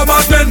full of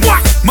bombardment.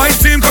 My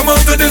team come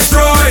out to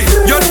destroy.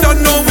 You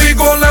don't know we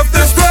gon' left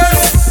this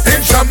place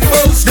in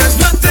shambles. There's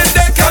nothing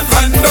they can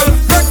handle.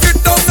 Break it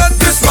down and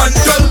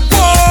dismantle.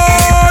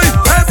 Boy,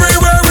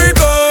 everywhere we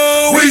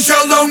go, we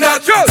shall know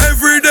that.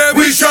 Every day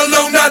we shall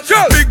know that.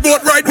 Big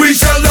boat ride, we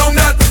shall know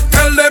that.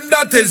 Tell them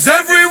that is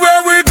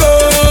everywhere we go.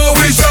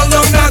 We shall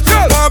know that.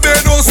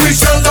 Barbados, we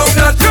shall know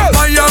that.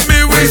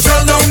 Miami, we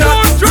shall know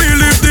that. We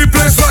leave the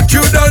place like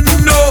you done.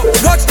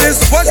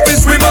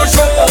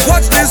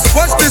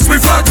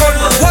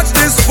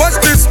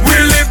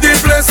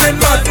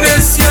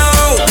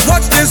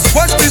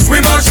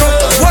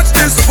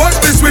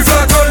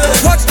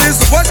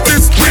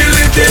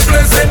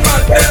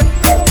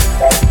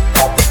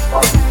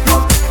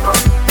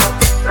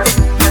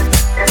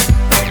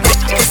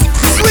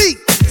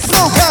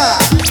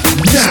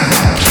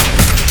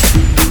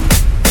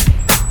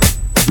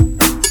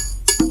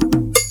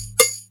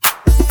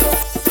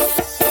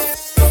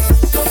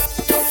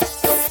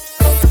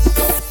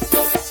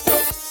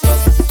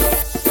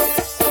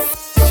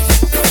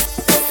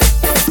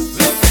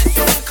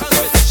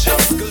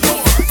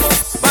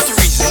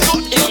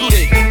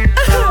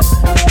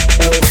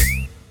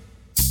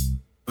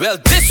 Well,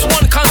 this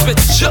one comes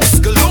with chips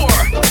galore.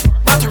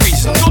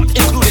 Batteries not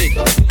included.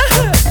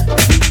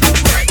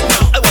 Right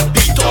now, I will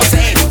beat all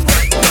saying.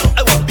 Right now,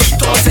 I will beat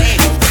all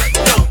saying. Right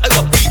now, I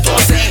will beat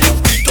all saying.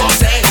 Beat all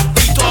saying.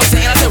 Beat all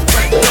saying. I said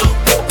right now,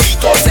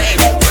 beat all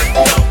saying. Right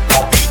now,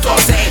 beat all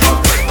saying.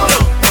 Right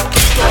now,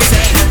 beat all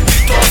saying.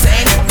 Beat all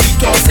saying. Beat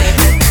all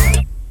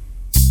saying.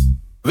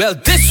 Well,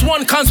 this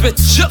one comes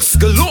with chips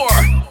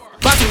galore.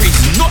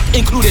 Batteries not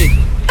included.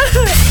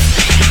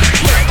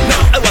 Right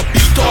now, I will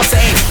beat all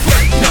saying.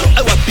 Right now,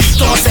 I will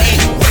beat all saying.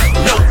 Right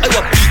now, I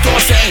will beat all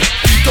saying.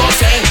 Beat all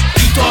saying.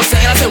 Beat all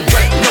saying. I said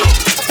right now,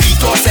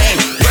 beat all saying.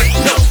 Right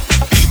now,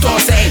 beat all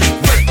saying.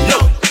 Right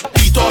now,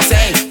 beat all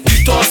saying.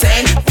 Beat all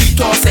saying.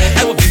 Beat all saying.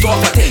 I will beat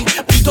off a thing.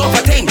 Beat off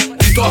a thing.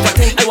 Beat off a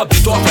thing. I will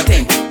beat off a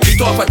thing.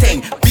 Beat off a thing.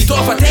 Beat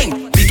off a thing.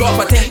 Beat off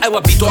a thing. I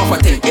will beat off a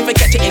thing. If I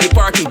catch you in the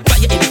party, buy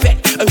you in the pet.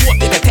 I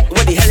won't take a tech.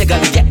 What the hell you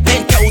gonna get?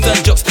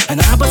 10,000 jokes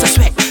and I bust a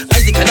sweat.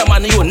 I the kind of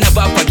man you will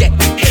never forget.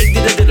 Hey,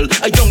 diddle,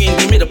 a young in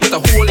the middle, put a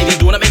hole in the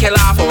door, make you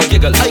laugh or a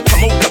giggle. I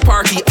come out the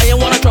party, I ain't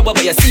wanna trouble,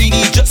 but you see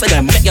these just like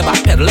I make you back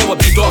pedal. I will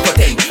beat off a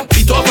thing,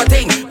 beat off a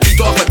thing,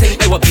 beat off a thing.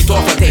 I will beat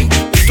off a thing,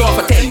 beat off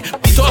a thing,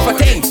 beat off a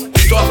thing,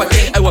 beat off a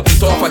thing. I will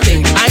beat off a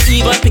thing. I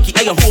even picky,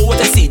 I can hold what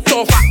I see.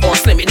 Tall, fat or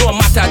slim, it don't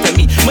matter to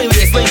me. My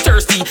waistline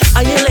thirsty,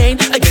 I ain't lane.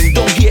 I can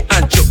down here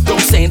and jump down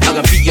saying I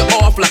can beat you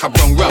off like a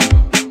brown rum.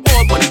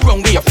 All body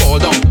ground where you fall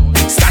down.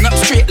 Stand up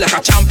straight like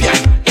a champion.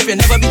 If you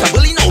never beat a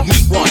bully, no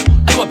meet one.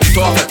 I will beat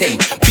off a thing,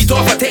 beat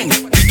off a thing,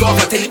 beat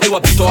off a thing. I will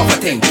beat off a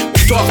thing,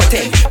 beat off a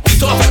thing,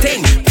 beat off a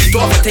thing, beat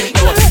off a thing.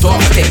 I will beat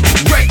off a thing.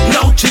 Right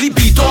now, chili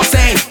beat off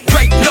saying.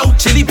 Right now,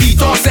 chili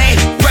beat off saying.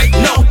 Right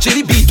now,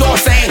 chili beat off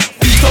saying.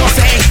 Beat off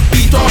saying,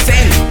 beat off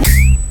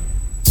saying.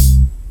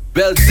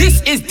 Well,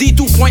 this is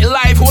D2 Point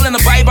Live, holding the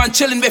vibe and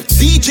chilling with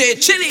DJ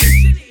Chili.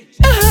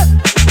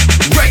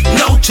 Right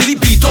now, chili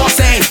beat off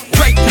saying.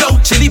 Right now,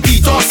 chili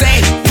beat off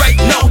saying. Right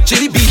now,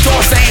 chili beat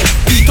off saying.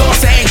 Beat off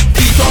saying.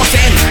 Beat off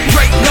saying.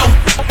 Right now,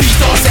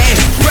 beat off saying.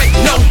 Right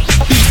now,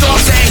 beat off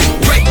saying.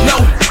 Right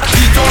now,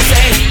 beat off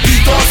saying.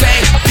 Beat off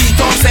saying.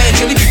 Beat off saying.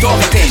 Chili beat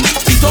off a thing.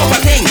 Beat off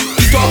a thing.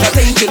 Beat off a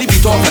thing. Chili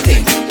beat off a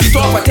thing. Beat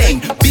off a thing.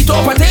 Beat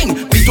off a thing.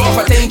 Beat off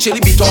a thing. Chili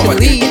beat off a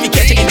thing. If you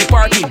catch it in the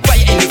party, buy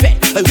it in the vet.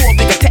 I won't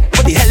pick a tech.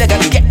 What the hell I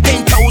gotta get?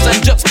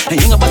 10,000 jokes and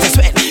you ain't about to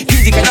sweat.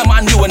 He's the kind of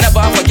man you will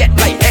never forget.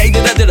 Like hey,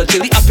 diddle,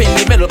 chili up in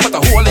the middle, put a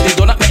hole in it,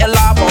 don't make you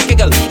laugh or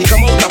giggle. He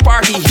come out the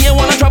party, he ain't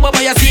wanna trouble,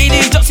 but you see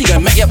these jokes, he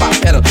can make you back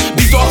pedal.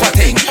 Beat off a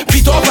thing,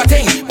 beat off a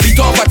thing, beat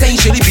off a thing,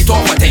 chili beat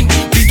off a thing,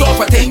 beat off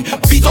a thing,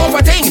 beat off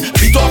a thing,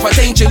 beat off a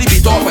thing, chili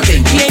beat off a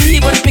thing. He ain't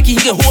even picky,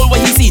 he can hold what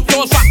he see.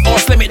 Tall, fat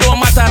or slim, it don't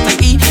matter to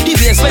he. He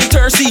there slim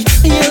thirsty,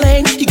 in your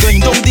lane, he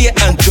going down there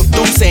and jump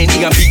down saying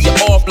he can beat you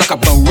off like a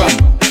brown rum.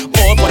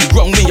 All body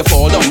ground when you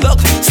fall down.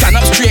 Look, stand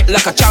up straight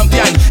like a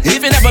champion.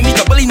 If you never meet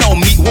a bully, now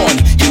meet one.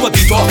 He will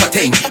beat off a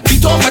thing,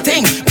 beat off a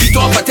thing, beat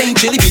off a thing,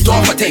 chili beat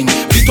off a thing,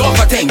 beat off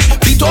a thing,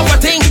 beat off a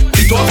thing,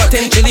 beat off a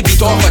thing, chili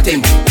beat off a thing.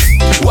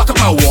 Walk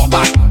up and walk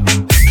back.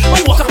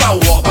 Walk up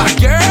and walk back,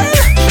 girl.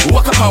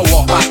 Walk up and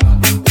walk back.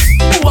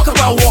 Walk up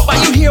and walk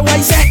back. You hear what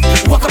I say?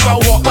 Walk up and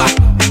walk back.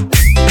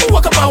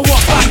 Walk up and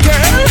walk back,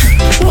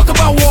 girl. Walk up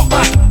and walk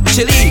back.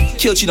 Chili,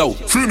 kill you now.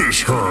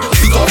 Finish her.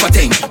 Beat off a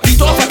thing,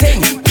 beat off a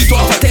thing, beat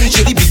off a thing,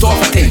 chili beat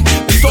off a thing,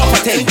 beat off a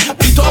thing,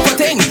 beat off a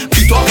thing,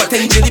 beat off a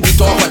thing, chili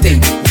beat off a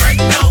thing.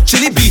 Right now,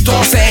 chili beat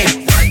off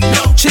saying. Right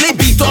now, chili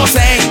beat off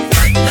saying.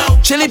 Right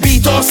now, chili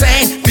beat off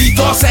saying. Beat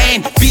off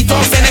saying. Beat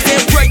off saying. I say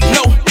right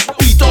now,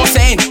 beat off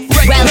saying.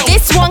 Right well, now,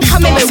 this one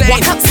coming with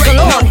walk-ups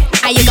galore.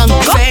 Are you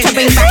gonna go to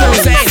bring back your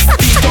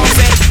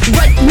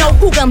right now,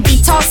 who gon'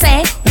 beat off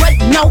saying? Right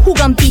now, who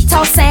gon' beat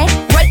off saying?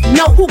 Right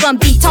now, who gon'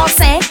 beat off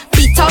saying?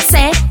 Beat off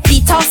saying,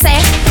 beat off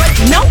saying.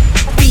 Right now,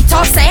 beat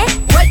off saying.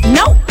 Right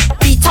now,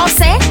 beat off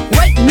saying.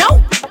 Right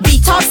now,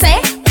 beat off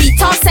saying.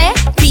 Beat off saying,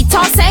 beat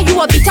off saying. You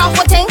a beat off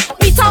what thing?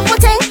 Beat off what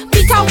thing?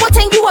 Beat off what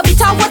thing? You a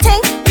beat off what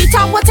thing? Beat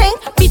off what thing?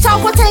 Beat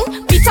off what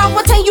thing? Beat off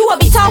what thing? You a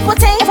beat off what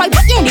thing? If I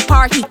put you in the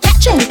party,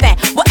 catch you in the fair.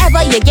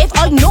 Whatever you give,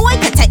 I know I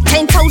could take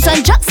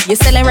 10,000 jokes. You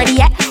still ain't ready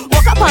yet?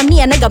 Walk up on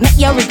me and nigga make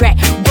you regret.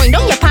 Bring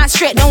down your pants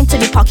straight down to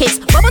the pockets.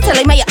 Bubble till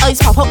they make your eyes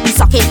pop out the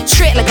socket.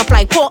 Straight like a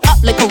fly, pull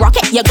up like a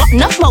rocket. You got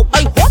enough smoke,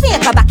 I hope you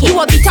come back. You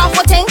a beat off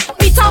what thing?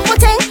 Beat off what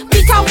thing?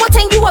 Beat off what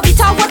thing? You a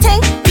beat off what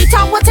thing? Beat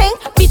off what thing?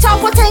 Beat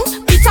off what thing?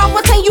 Beat off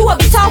what thing? You a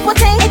beat off what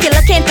thing? If you're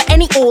looking for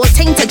any old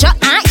thing to jump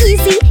on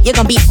easy, you're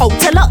gonna be out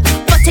to luck.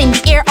 But in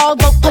the air all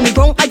about pony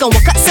grown, I gon'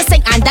 walk up to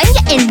sing and then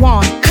you're in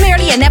one.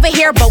 Clearly you never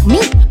hear about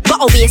me,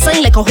 but obviously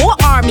like a whole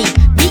army.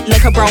 Beat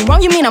like a brown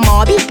rum, you mean a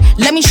mobby?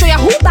 Let me show you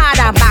who bad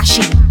and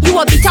Bashy. You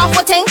a beat off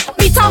what thing?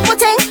 Beat off what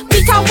thing?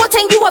 Beat off what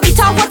thing? You a beat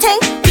off what thing?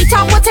 Beat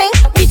off what thing?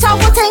 Beat off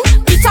what thing?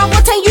 Beat off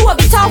what thing? You a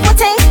beat off what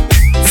thing?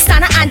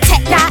 Stand up and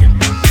take that.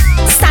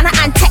 Stand up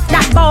and take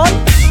that ball.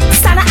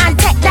 Stand up and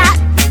take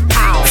that.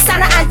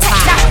 Stand up and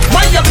take that.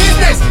 Mind your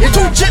business, you're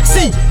too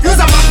gypsy. You's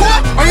a macro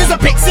or you's a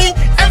pixie.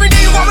 Every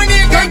day you go in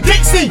here going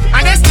Dixie.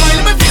 And that's my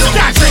limit, you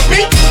can't trick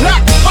me.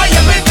 Look, mind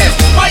your business,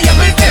 mind your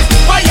business,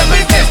 mind your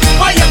business,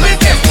 mind your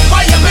business,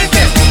 mind your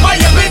business, mind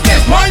your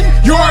business, mind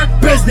your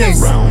business.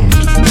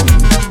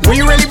 When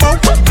you ready, bro?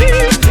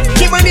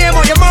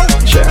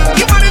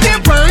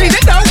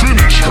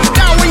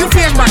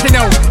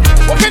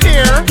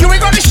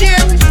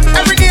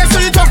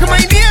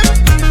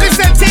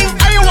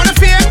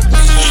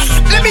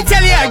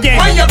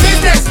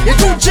 this? You're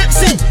too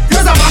gypsy.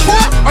 You're a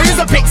backward or you're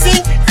a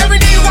pixie. Every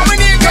day you want me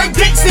near girl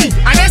Dixie.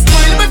 And that's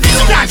why you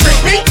can't trick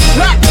me.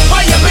 Look,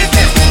 why your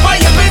business? Why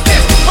your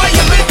business? Why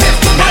your business?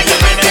 Why your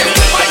business?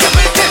 Why your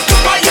business?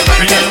 Why your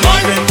business?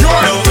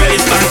 No,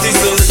 it's party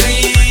so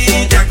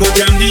sweet. I could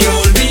jam the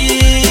whole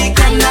week.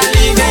 I'm not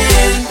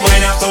leaving.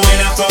 Wine after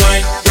wine after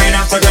wine. Grind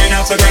after grind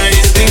after grind.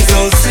 This thing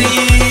so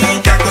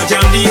sweet. I could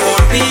jam the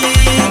whole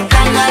week.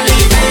 I'm not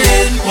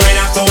leaving. Wine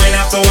after wine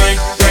after wine.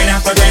 Grind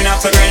after grind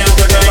after grind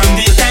after grind. From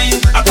the time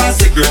I pass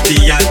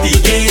security at the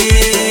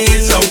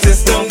gate, sound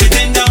system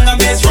beating down the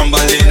bass,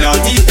 rumbling out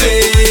the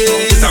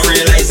place. I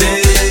realize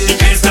it. The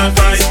place not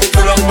fight,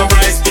 full up my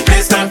price. The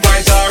place not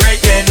fight,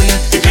 alright then.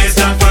 The place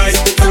not fight,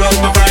 full up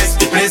my price.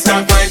 The place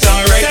not fight,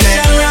 alright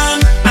then. Session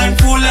round and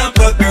full up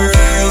of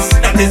girls.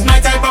 That is my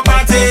type of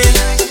party.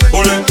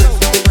 Pull it,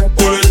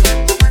 pull it,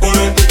 pull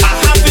it. I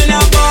have been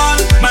a ball.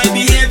 My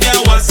behavior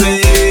was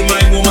same.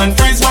 My woman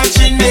friends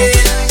watching me.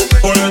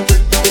 Pull it,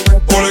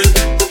 pull it,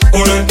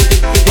 pull it.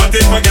 What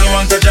if my girl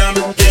want a jam?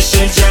 Yes,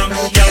 she jam.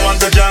 Girl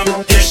want a jam.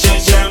 Yes, she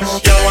jam.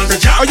 Girl want a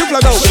jam. Are you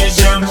plugged out? She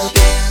jam.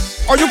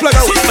 Are you plugged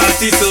out?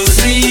 Party so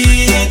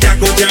sweet, I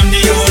go jam the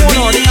whole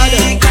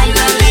week. I'm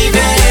not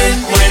leaving.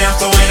 Wine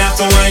after wine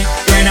after wine,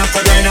 grind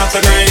after grind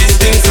after grind. This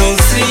thing so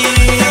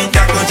sweet,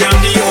 I go jam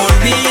the whole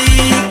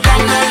week.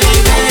 I'm not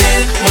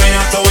leaving. Wine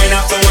after wine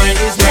after wine,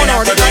 grind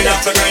after grind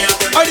after grind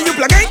after grind. Are you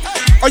plugged in?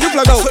 Are you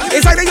plugged out?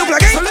 It's like that you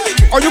plugged in?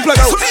 Are you plugged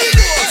out?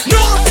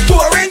 No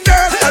boring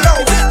girls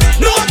allowed.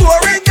 No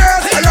boring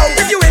girls allowed.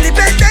 If you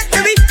independent,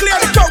 let me clear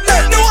the throat.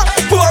 No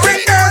boring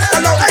girls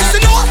allowed. I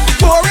say no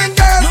boring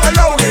girls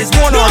allowed.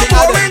 No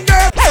boring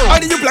girls. Are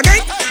you plugged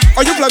in?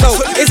 Are you plugged out?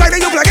 It's like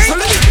that you plugged in?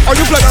 Are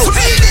you plugged out?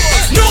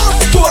 No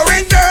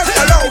boring girls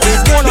allowed.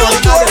 No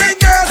boring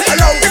girls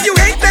allowed. If you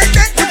ain't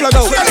that, you plugged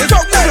out.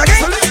 Talk plug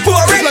in.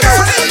 Boring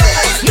girls.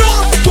 No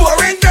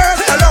boring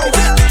girls allowed.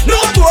 No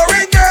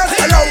boring girls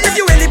allowed. If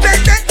you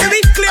independent, let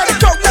me clear the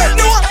throat.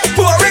 No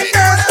boring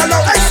girls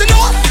allowed. I say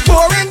no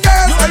boring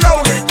girls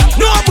allowed.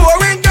 No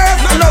boring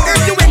girls allowed.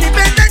 If you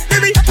independent,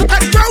 let me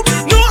cut the throat.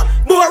 No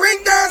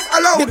boring girls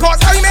allowed. Because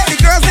I met the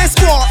girls that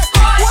squat.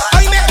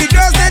 I met the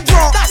girls that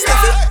drop.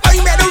 I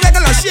met the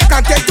regular shake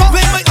and take top.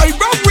 When my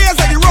eyebrow raise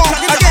at the rock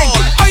again.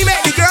 I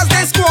met the girls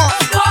that squat.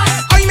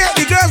 I met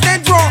the girls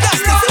that drop.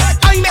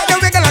 I met the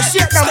regular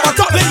shake and butt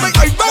up. When my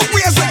eyebrow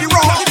raise at the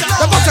rock.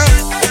 The butter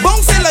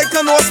bouncing like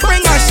a no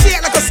spring and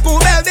shake like a school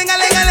bell.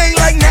 Ding-a-ling-a-ling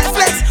like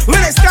Netflix.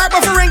 When I start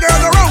buffering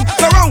girls around,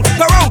 go round,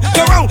 go round,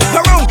 go round, go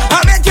round.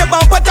 I make your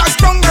bumper touch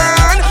strong,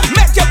 girl.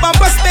 Make your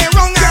bumper stay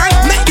wrong, girl.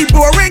 Make the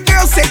boring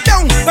girl sit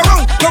down, go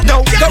round, go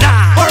down, go round.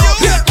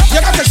 You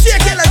got to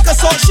shake it like a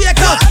salt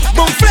shaker.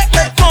 Boom, flick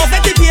like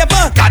confetti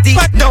paper.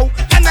 But no,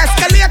 and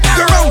escalate.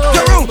 Go round, go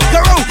round, go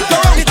round, go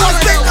round. Because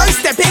when I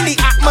step in the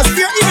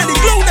atmosphere, even the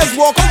glooners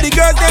walk on the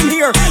girls them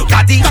here.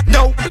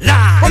 No,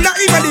 nah. Well, not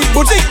even the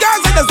boutique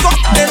girls in the zone.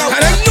 And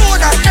I know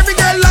that every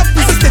girl loves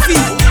this is the fee.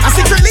 And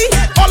secretly,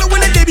 all the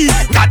women they be.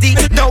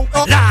 No,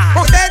 nah.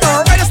 Or dead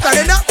or right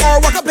standing up or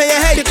walk up in your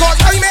head. Because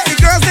I met the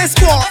girls that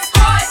squat.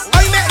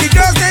 I met the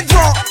girls that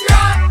drop.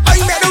 I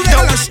met the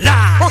regular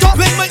top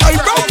when my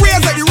eyebrow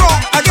raise at the rock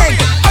again.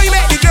 I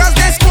met the girls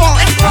that squat.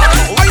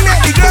 I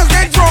met the girls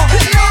that drop.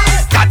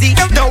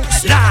 No,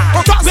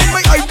 nah. Top when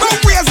my eyebrow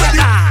raise at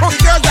the rock. The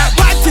girls that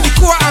bad to the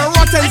core and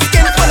rotten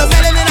skin full of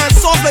melanin and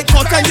soft like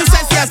cotton. You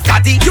say yes,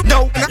 you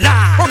know,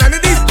 nah. None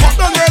of these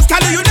cotton girls can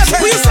do you that.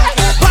 What you say?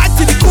 Bad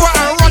to the core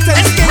and rotten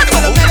skin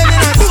full of melanin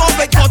and soft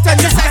like cotton.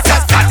 You say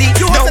yes,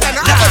 you know,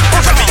 nah.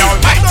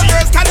 Cotton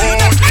girls can do you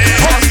that.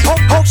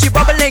 How she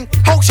bubbling,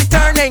 how she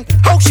turning,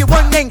 how she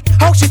winding,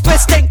 how she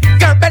twisting.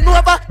 Girl bend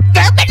over,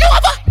 girl bend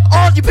over.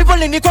 All you people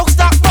in the coke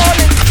start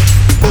falling.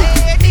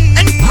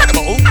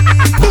 Incredible.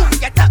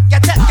 Get up,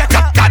 get up, get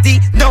up. Daddy,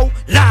 no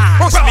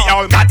lie.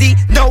 Daddy,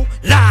 no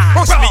lie.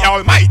 The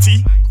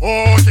Almighty.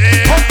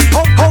 Okay.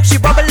 How she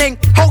bubbling,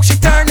 how she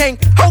turning,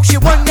 how she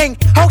winding,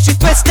 how she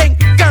twisting.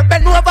 Girl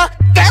bend over,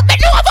 girl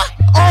bend over.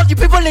 All you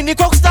people in the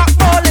coke start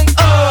falling.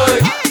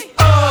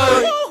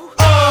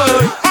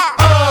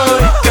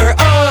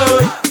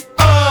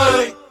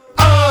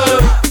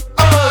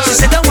 She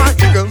said the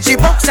one, she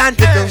box and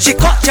she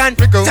coach and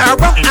turn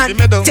around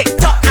and tick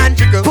tock and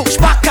push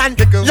back and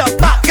look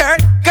back, girl,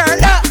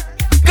 girl up,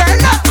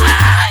 girl up.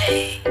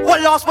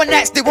 One lost, one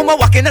next. The woman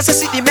walking as a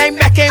city man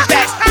making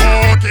best.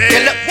 You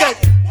look good,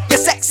 you're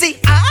sexy,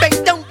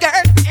 bang down,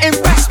 girl,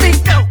 impress me.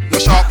 You're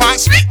sharp and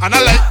sweet, and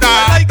I like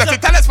that. That you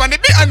tell us when the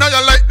beat, I know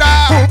you like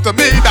that. Prove to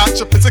me that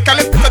you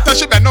physically fit that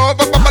she bend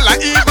over, bubble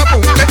like Eva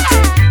Boom.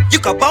 You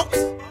can bounce,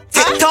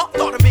 tick tock,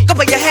 go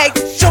by your head,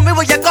 show me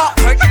what you got.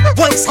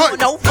 Once,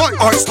 no,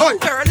 or slow,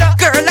 girl,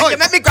 you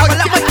make me grab a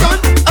lot of gun.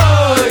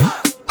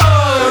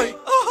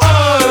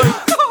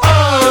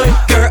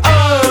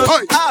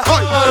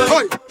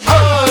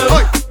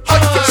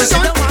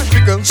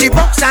 She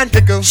box and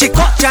she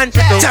coach and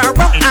turn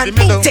around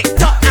and tick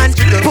tock and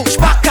push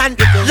back and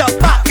look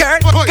back, girl,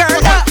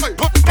 girl up,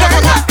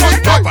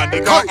 girl up. the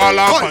girl all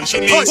up on she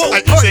knees.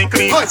 I using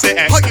clean, I say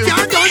excuse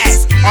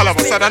me. All of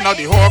a sudden now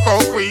the whole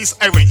crowd freeze.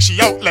 I ring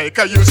she out like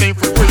I using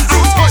free breeze.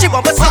 She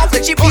want me soft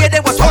like she paid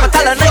it was from a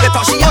tell her nigga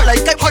thought she out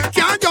like I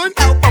can't done.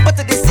 Elbow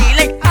to the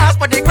ceiling, ass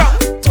for the ground.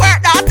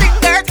 Twerk that thing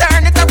there,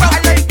 turn it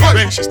around like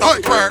when she stop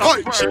twerk,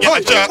 she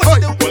get a jerk. Well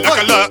look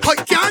a look,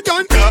 can't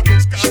done.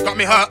 She got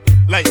me hurt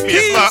like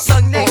Facebook.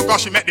 Oh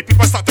gosh, she make the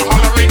people start to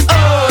hollering.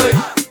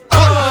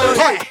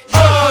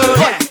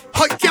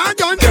 Can't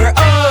done.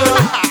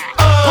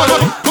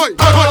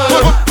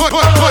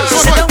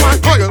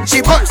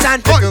 She bumps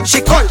and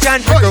she coach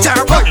and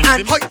turn back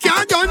and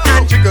can't done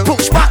and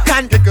push back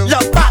and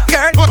love back,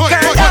 girl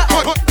up.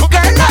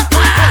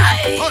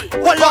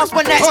 One lost,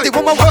 one next. The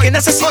woman walking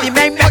as a city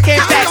man making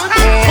best.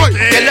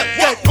 You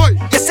look good,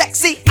 you're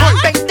sexy,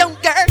 bang down,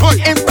 girl,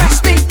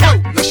 impress me.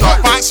 You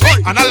short and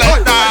sweet and I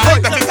like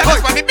that. The feet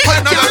that's when the people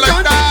and I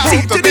like that.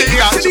 See to the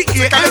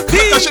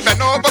ear, she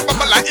bend over,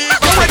 bubble like it.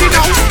 You ready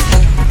now?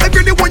 I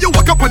really want you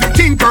walk up on the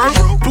thing, girl.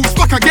 Boost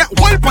back and get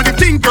wild on the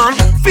thing, girl.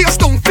 Face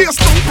down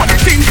on the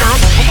thing, girl.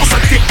 I must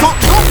have tick tock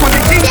down on the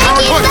thing, girl.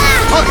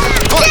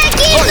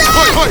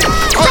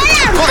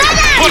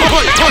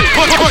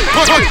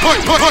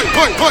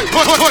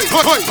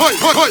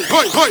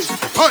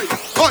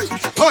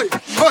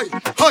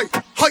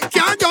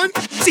 Can't done.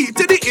 C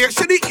to the ear,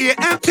 to the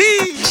A-M-P.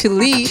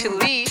 Chili.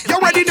 You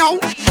ready now?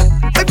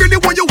 I really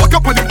want you walk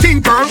up on the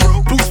thing, girl.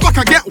 Boost back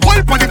and get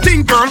wild on the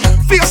thing, girl.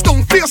 Face down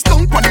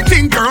on the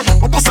thing, girl.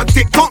 I must have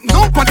tick tock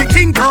down on the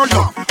thing, girl.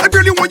 I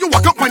really want you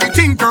walk up on the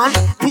thing, girl.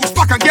 Boost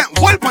back and get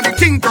wild on the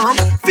thing, girl.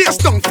 Face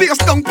down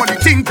on the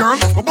thing, girl.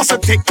 I must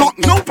have tick tock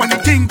down on the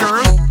thing,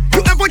 girl.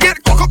 You ever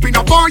get caught up in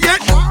a bar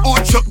yet? Or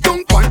chuck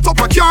down on top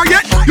of a car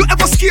yet? You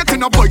ever skate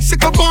in a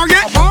bicycle bar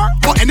yet?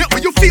 But in it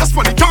when you face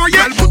for the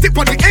target, put it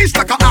on the edge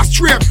like a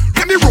ashtray.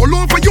 Let me roll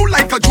over you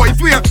like a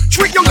driveway.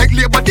 Treat you like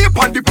Labor Day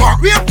on the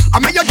parkway. I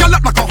make you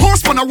gallop like a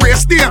horse on a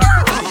race day.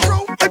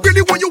 I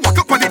really want you walk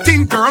up on the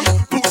thing, girl.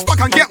 Boost back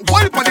and get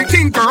wild on the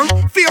thing, girl.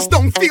 Face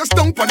down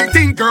on the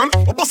thing, girl.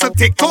 I bust a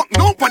TikTok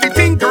no on the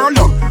thing, girl.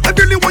 I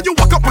really want you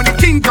walk up on the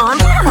thing, girl.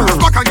 Boost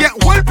back and get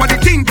wild on the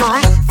thing,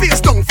 girl. Face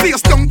down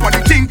on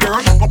the thing,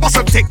 girl. I bust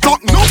a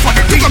TikTok no on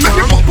the thing, girl. Make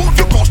you pop off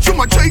your costume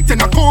and tight in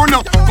the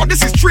corner. But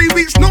this is 3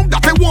 weeks now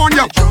that I warn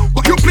you.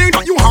 But you play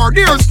that you hard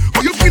ears.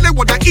 But you feel like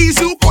what the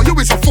easy call you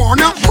is a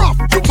foreigner.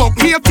 You bump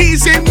here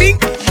teasing me,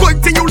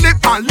 biting your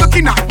lip and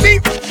looking at me.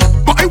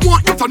 But I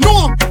want you to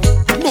know,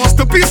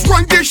 masterpiece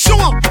run this show.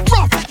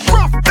 Rough.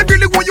 I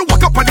really want you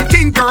walk up on the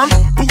thing, girl.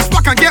 Boost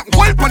back and get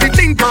wild on the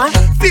thing, girl.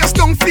 Face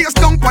down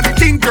on the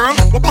thing, girl.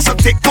 But bust a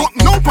TikTok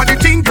no on the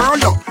thing, girl.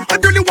 I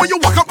really want you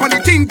walk up on the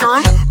thing,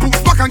 girl.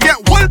 Boost back and get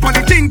wild on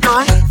the thing,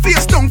 girl.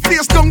 Face down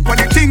on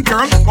the thing,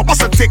 girl. But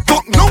bust a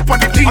TikTok no on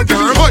the thing,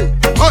 girl.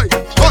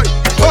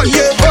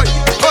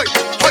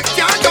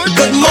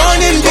 Good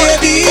morning,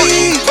 baby.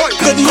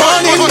 Good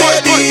morning,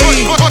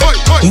 baby.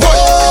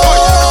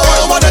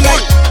 Whoa, what a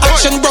night.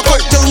 Action broke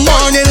out till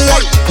morning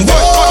light.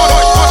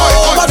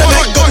 Whoa, what a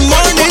night. Good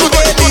morning,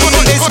 baby.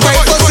 It's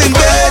breakfast in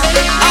bed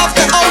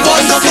after a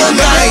wonderful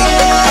night.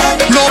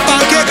 No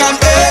pancake and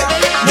egg.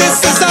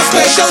 This is a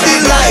special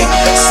delight.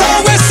 So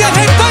we say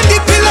hey.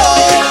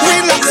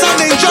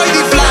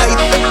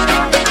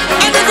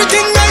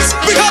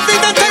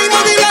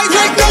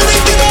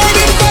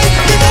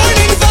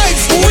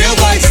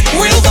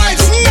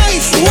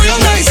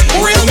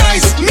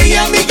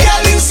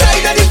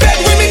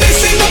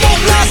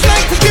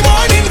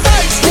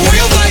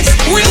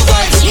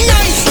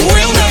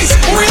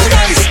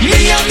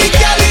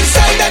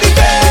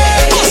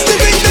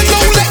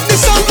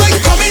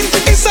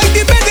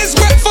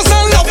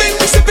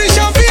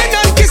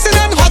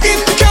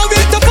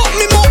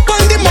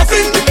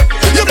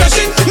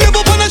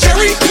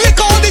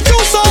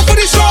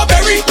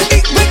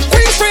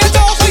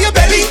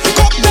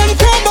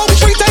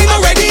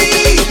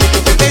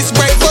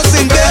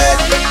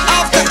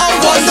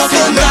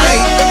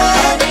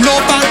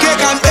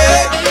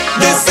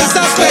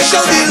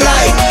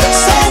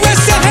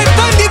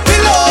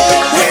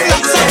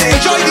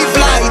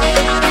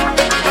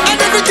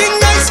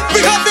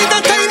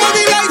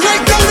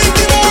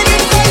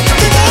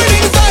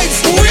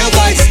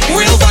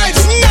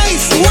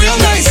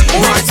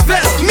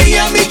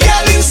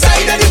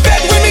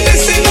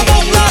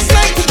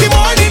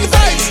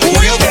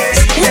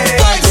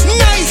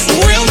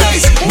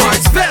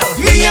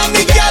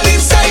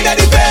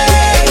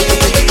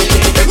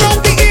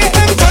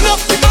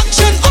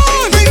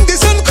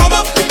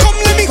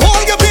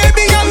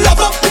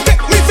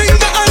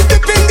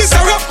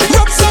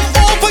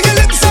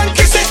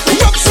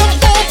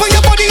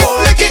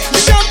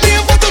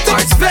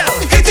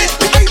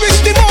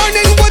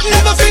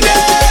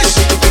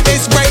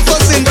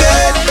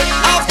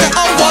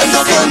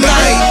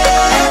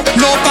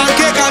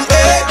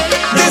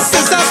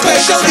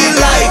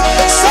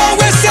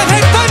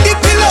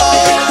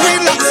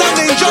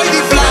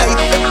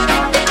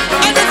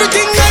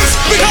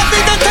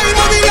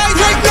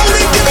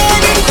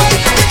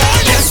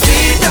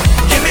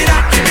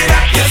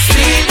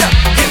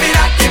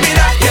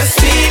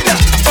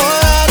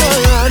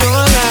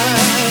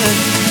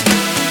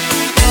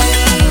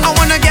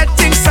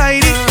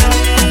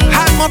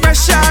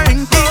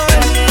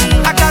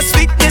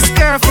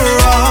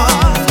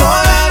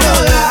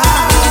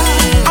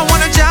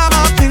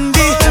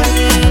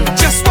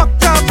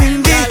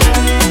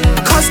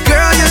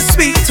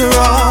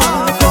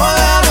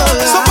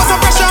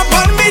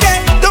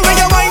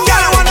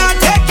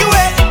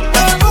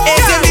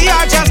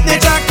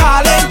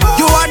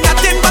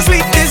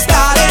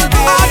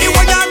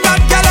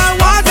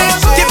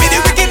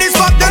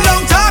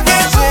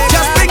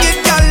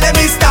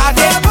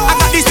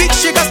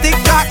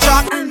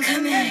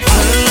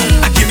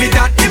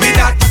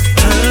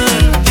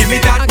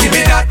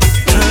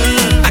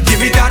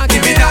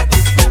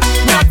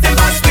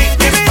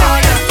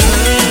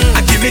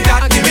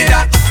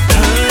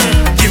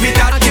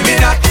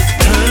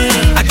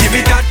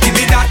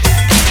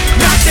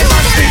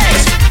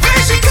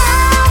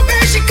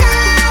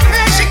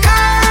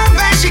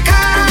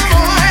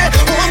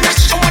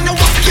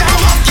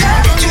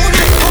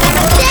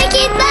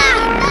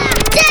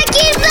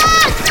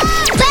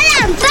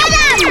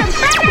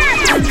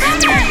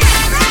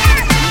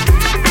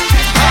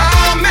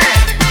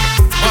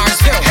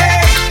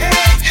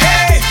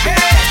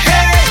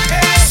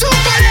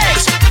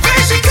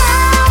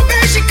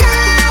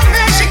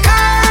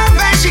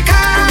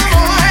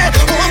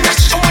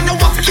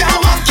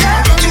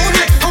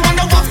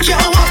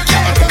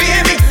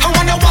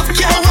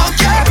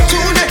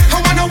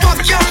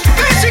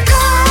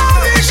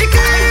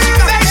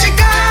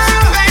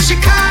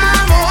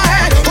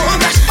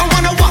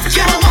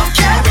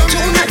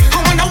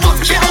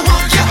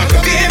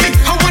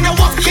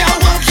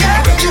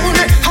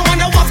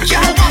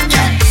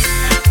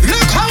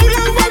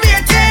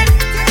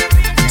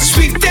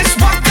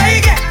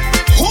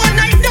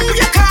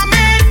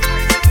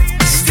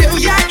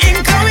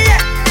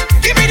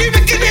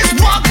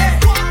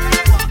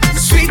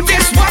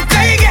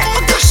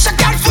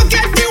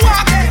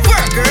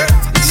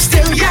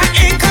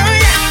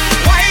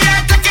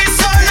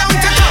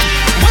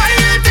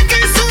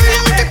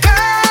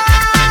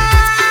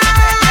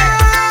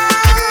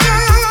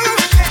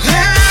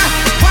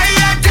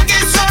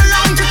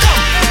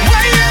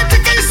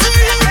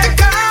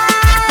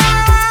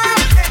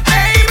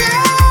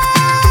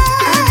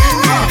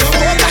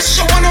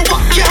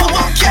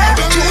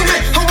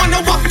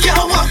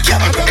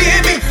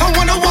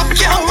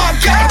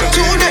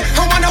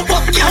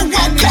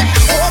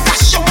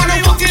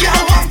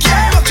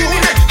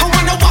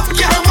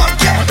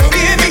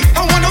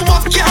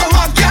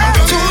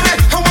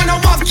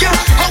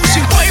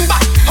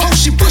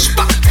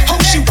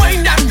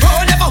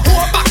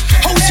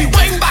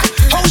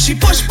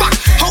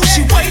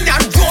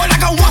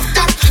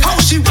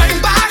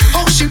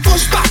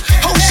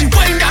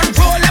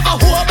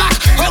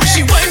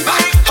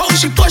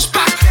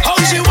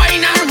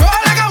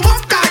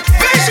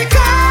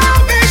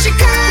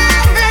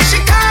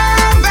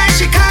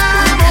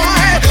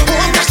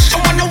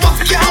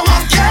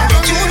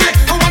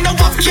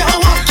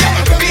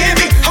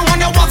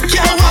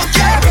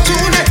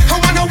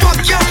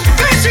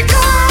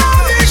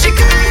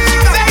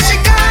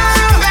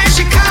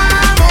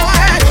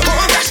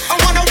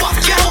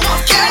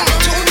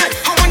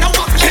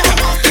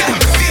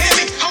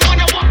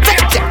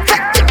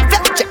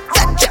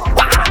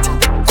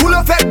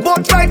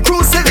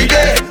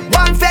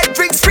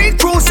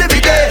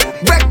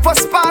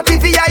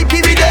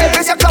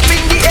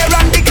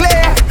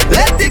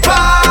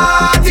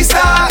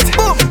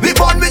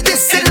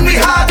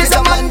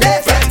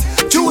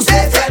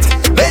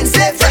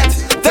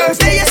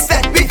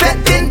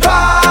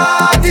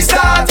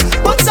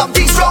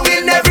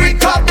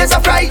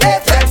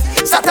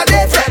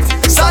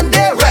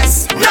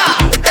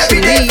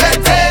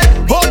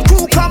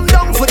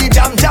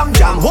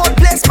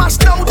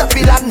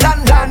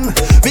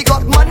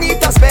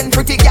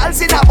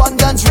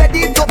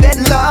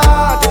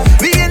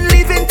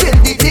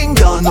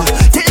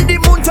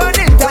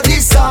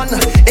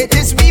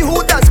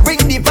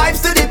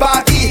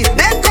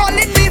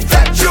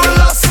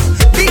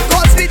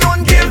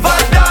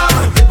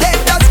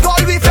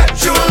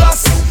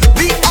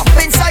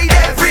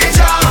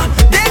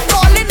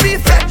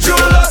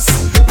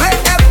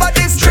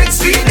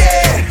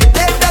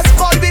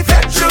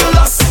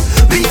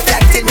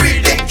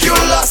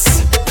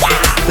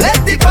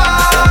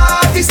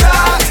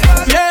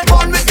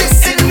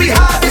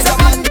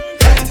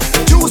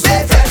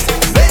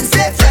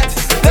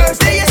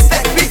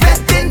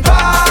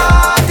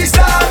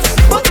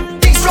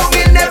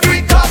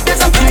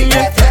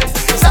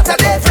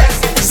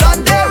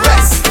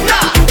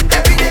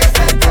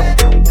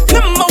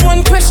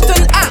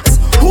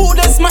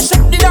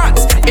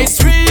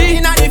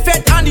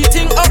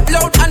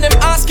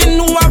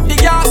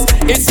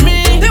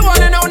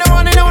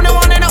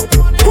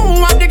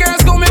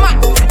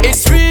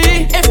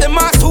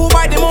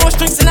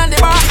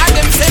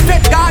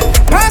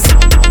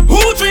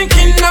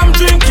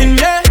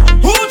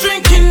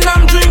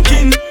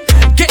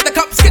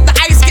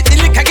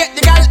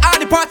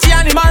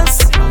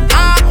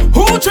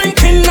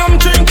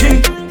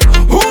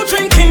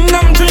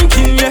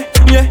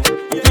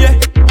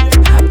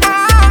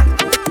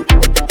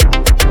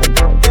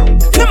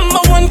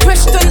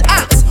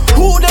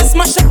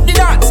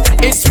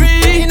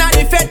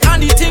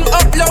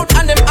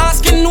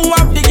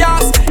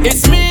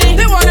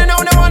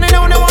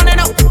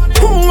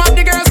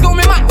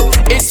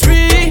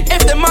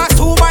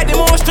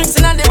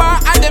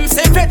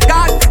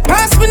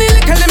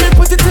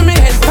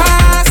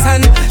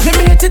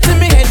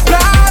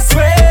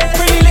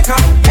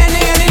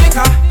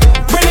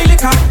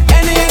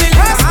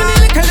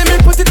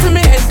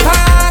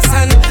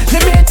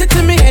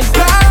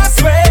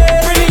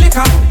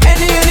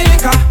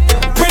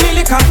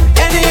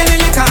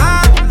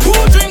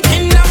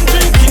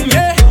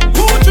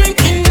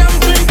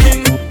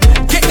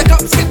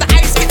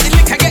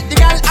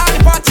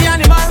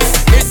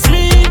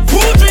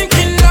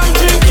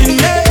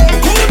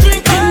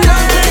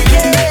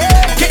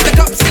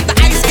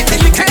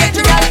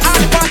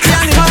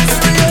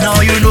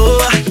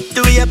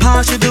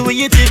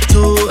 you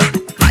tiptoe.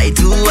 My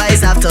two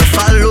eyes have to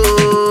follow.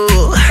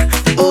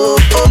 Oh,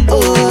 oh,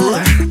 oh.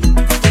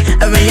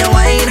 And when you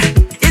whine,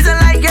 it's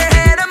like your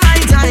head of my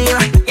time.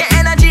 Your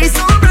energy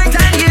so bright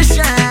and you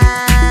shine.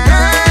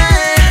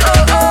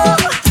 Oh, oh.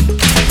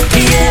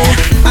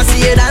 Yeah, I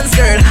see you dance,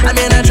 girl. I'm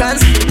in a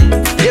trance.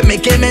 You're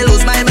making me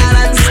lose my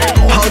balance.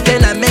 How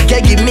can I make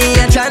you give me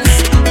a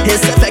chance?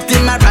 It's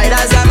affecting my pride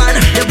as a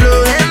man. You're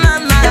blowing my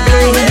mind.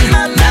 You're blowing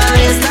my mind.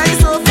 It's like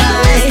so fine.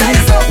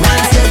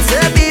 Wants you to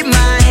be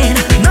mine.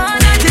 No,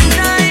 not in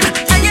time.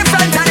 And you're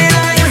front of the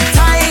line.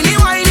 Tiny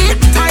whiny,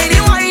 tiny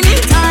whiny,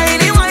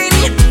 tiny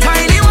whiny,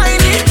 tiny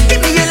whiny.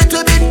 Give me a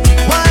little bit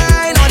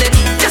wine on it,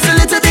 just a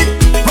little bit.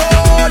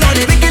 Roll on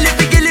it, wiggle it,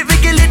 wiggle it,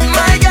 wiggle it.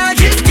 My God,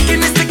 keep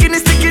sticking it, sticking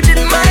it, sticking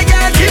it. My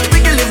God, keep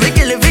wiggle it,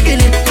 wiggle it,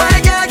 wiggle it.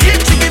 My God, keep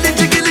jiggle it,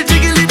 jiggle it,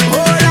 jiggle it.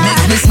 Hold on.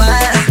 Makes me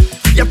smile.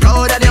 You're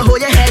proud and you hold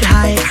your head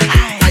high.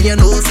 And you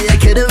know, see, you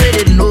kill it with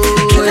it, no.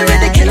 Kill it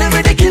with it, kill it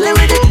with it, kill it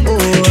with it,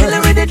 kill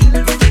it with it.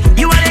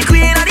 You are the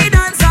queen of the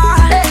dancer.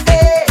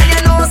 And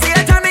you know, see,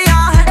 you turn me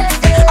on.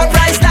 A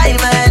price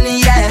diamond,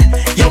 yeah.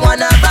 You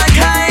wanna back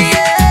high,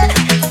 yeah.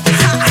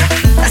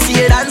 I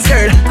see you dance,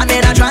 girl. I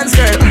made a trance,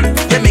 girl.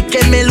 You're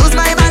making me lose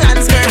my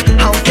balance, girl.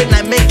 How can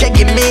I make you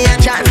give me a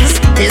chance?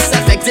 It's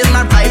affecting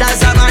my pride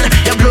as a man.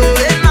 You're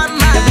blowing my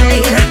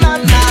mind.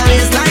 Now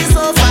it's like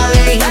so far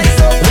away.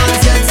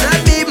 Want you to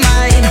be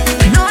mine.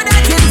 No,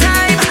 that in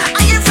time.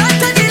 I in front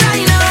of the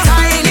line now.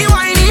 Tiny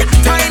whiny,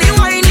 tiny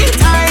whiny,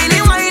 tiny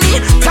whiny,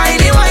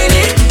 tiny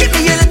whiny. Give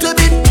me a little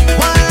bit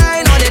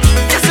wine on it,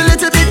 just a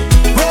little bit.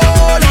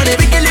 Roll on it,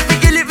 wiggle it,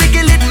 wiggle it,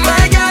 wiggle it.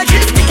 My God,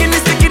 keep sticking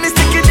it, sticking it,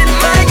 sticking it.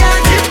 My God,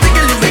 keep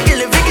wiggle it,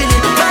 wiggle it, wiggle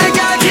it. My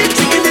God, keep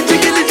jiggle it,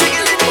 jiggle it,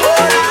 jiggle it.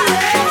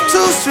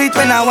 Too sweet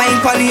when I wine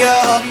pon you.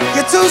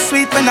 You're too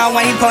sweet when I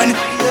wine pon you.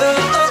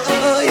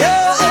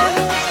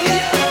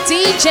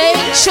 DJ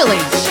Chili.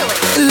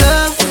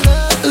 Love,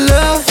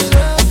 love.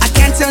 I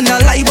can't tell no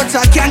lie, but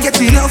I can't get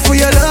enough for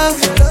your love,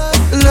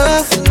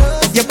 love.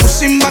 You're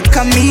pushing back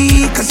on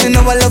me, cause you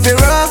know I love you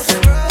rough,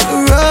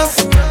 rough.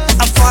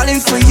 I'm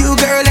falling for you,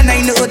 girl, and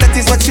I know that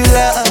is what you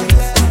love.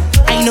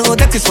 I know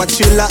that is what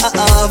you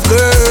love,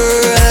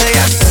 girl,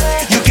 yes.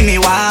 You give me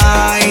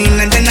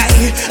wine, and then I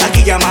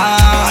give you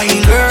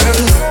mine, girl.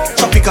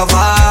 Tropical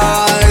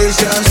vibes,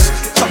 yes.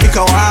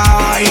 Tropical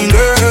wine,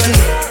 girl.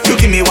 You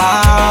give me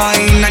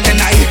wine, and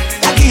then I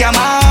give you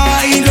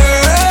mine,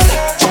 girl.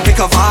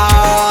 Tropical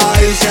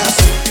vibes, yes.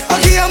 I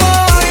give you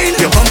mine.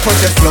 Your bumper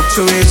just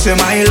fluctuates in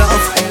my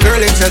love, girl.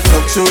 It just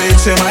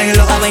fluctuates in my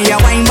love. How when you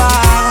wine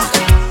back,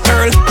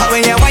 girl. How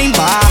when you wine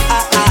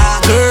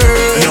back,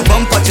 girl. Your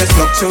bumper just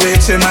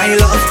fluctuates in my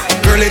love,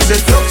 girl. It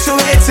just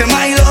fluctuates in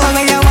my love. How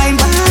when you wine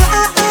back,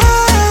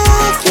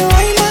 you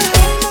wine back.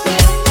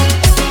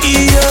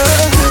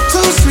 Yeah,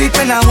 too sweet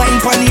when I wine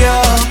pon you.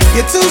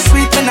 You're too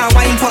sweet when I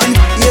wine pon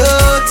you.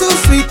 Too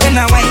sweet when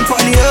I wine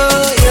pon you.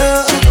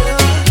 Yeah,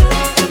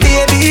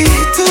 baby,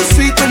 too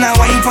sweet when I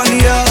wine pon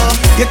you.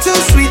 You're too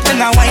sweet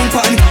when I wine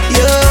pon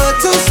you.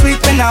 Too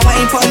sweet when I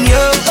wine pon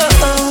you.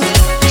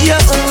 Yeah,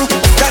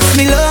 that's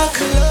me luck,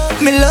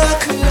 me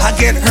luck. I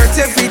get hurt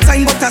every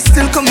time, but I'm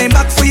still coming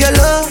back for your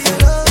love,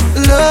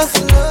 love.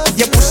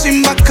 You're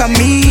pushing back on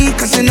me,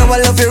 cause you know I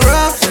love you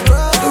rough,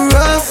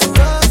 rough.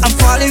 I'm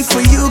falling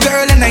for you,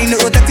 girl, and I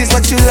know that is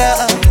what you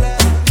love.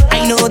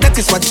 I know that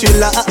is what you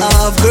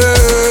love,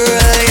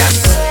 girl,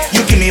 yes.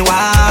 You give me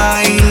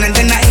wine, and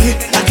then I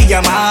give you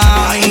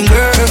mine,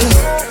 girl.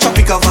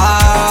 Tropical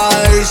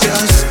vibes,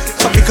 yes.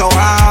 Tropical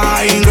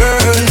wine,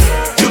 girl.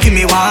 You give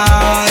me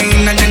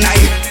wine, and then I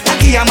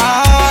give you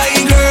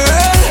mine,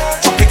 girl.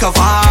 Tropical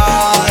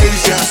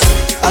vibes, yes.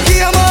 I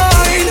give you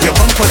mine. Your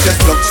bumper just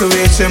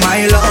fluctuates in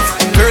my love,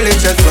 girl. It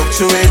just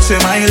fluctuates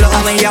in my love.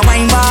 How when you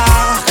wine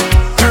back,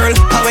 girl.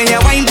 How when you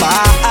wine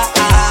back,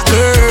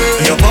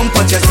 girl. Your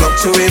bumper just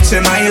fluctuates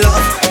in my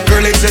love,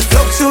 girl. It just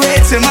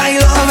fluctuates in my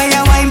love. How when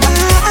you wine back,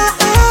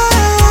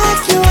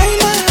 you wine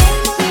back.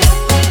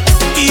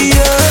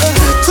 Yeah,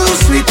 too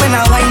sweet when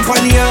I wine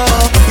pon you.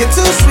 You're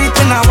too sweet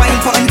when I wine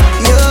pon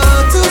you.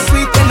 Too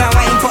sweet when I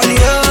wine pon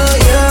you.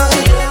 Yeah,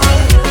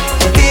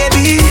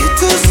 baby,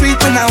 too sweet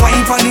when I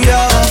wine pon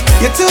you.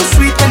 You're too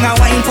sweet when I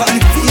wine pon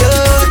you.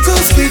 Too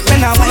sweet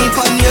when I wine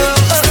pon you.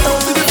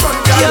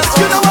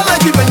 You know I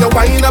like it when you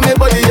wine on my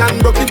body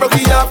and broke it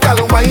off.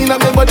 Girl, wine on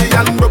my body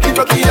and broke it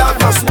off.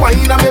 Just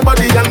wine on my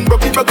body and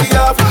broke it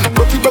off.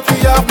 Broke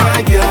it off,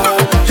 my girl.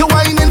 You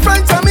wine in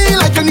front of me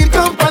like you need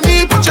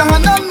company. Put your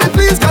hand on me,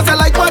 please, cause I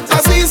like what I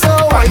see. So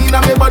wine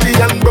on my body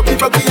and broke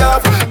it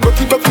off.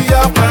 Broke it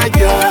off, my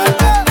girl.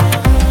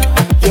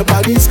 Your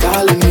body's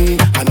calling me.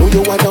 I know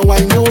you wanna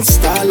wine your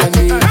style on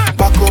me.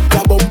 Back up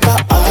the bumper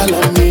all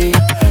on me.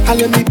 And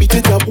let me beat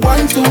it up,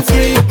 1, 2,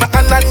 3. My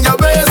hand on your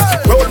waist,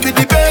 roll with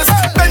the bass.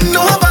 Bend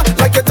over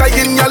like you're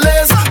tying your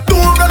lace.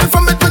 Don't run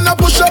from it when I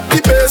push up the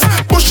bass.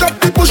 Push up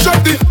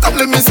the. Come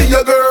let me see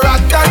your girl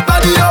rock that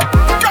body up.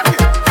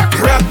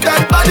 Rock that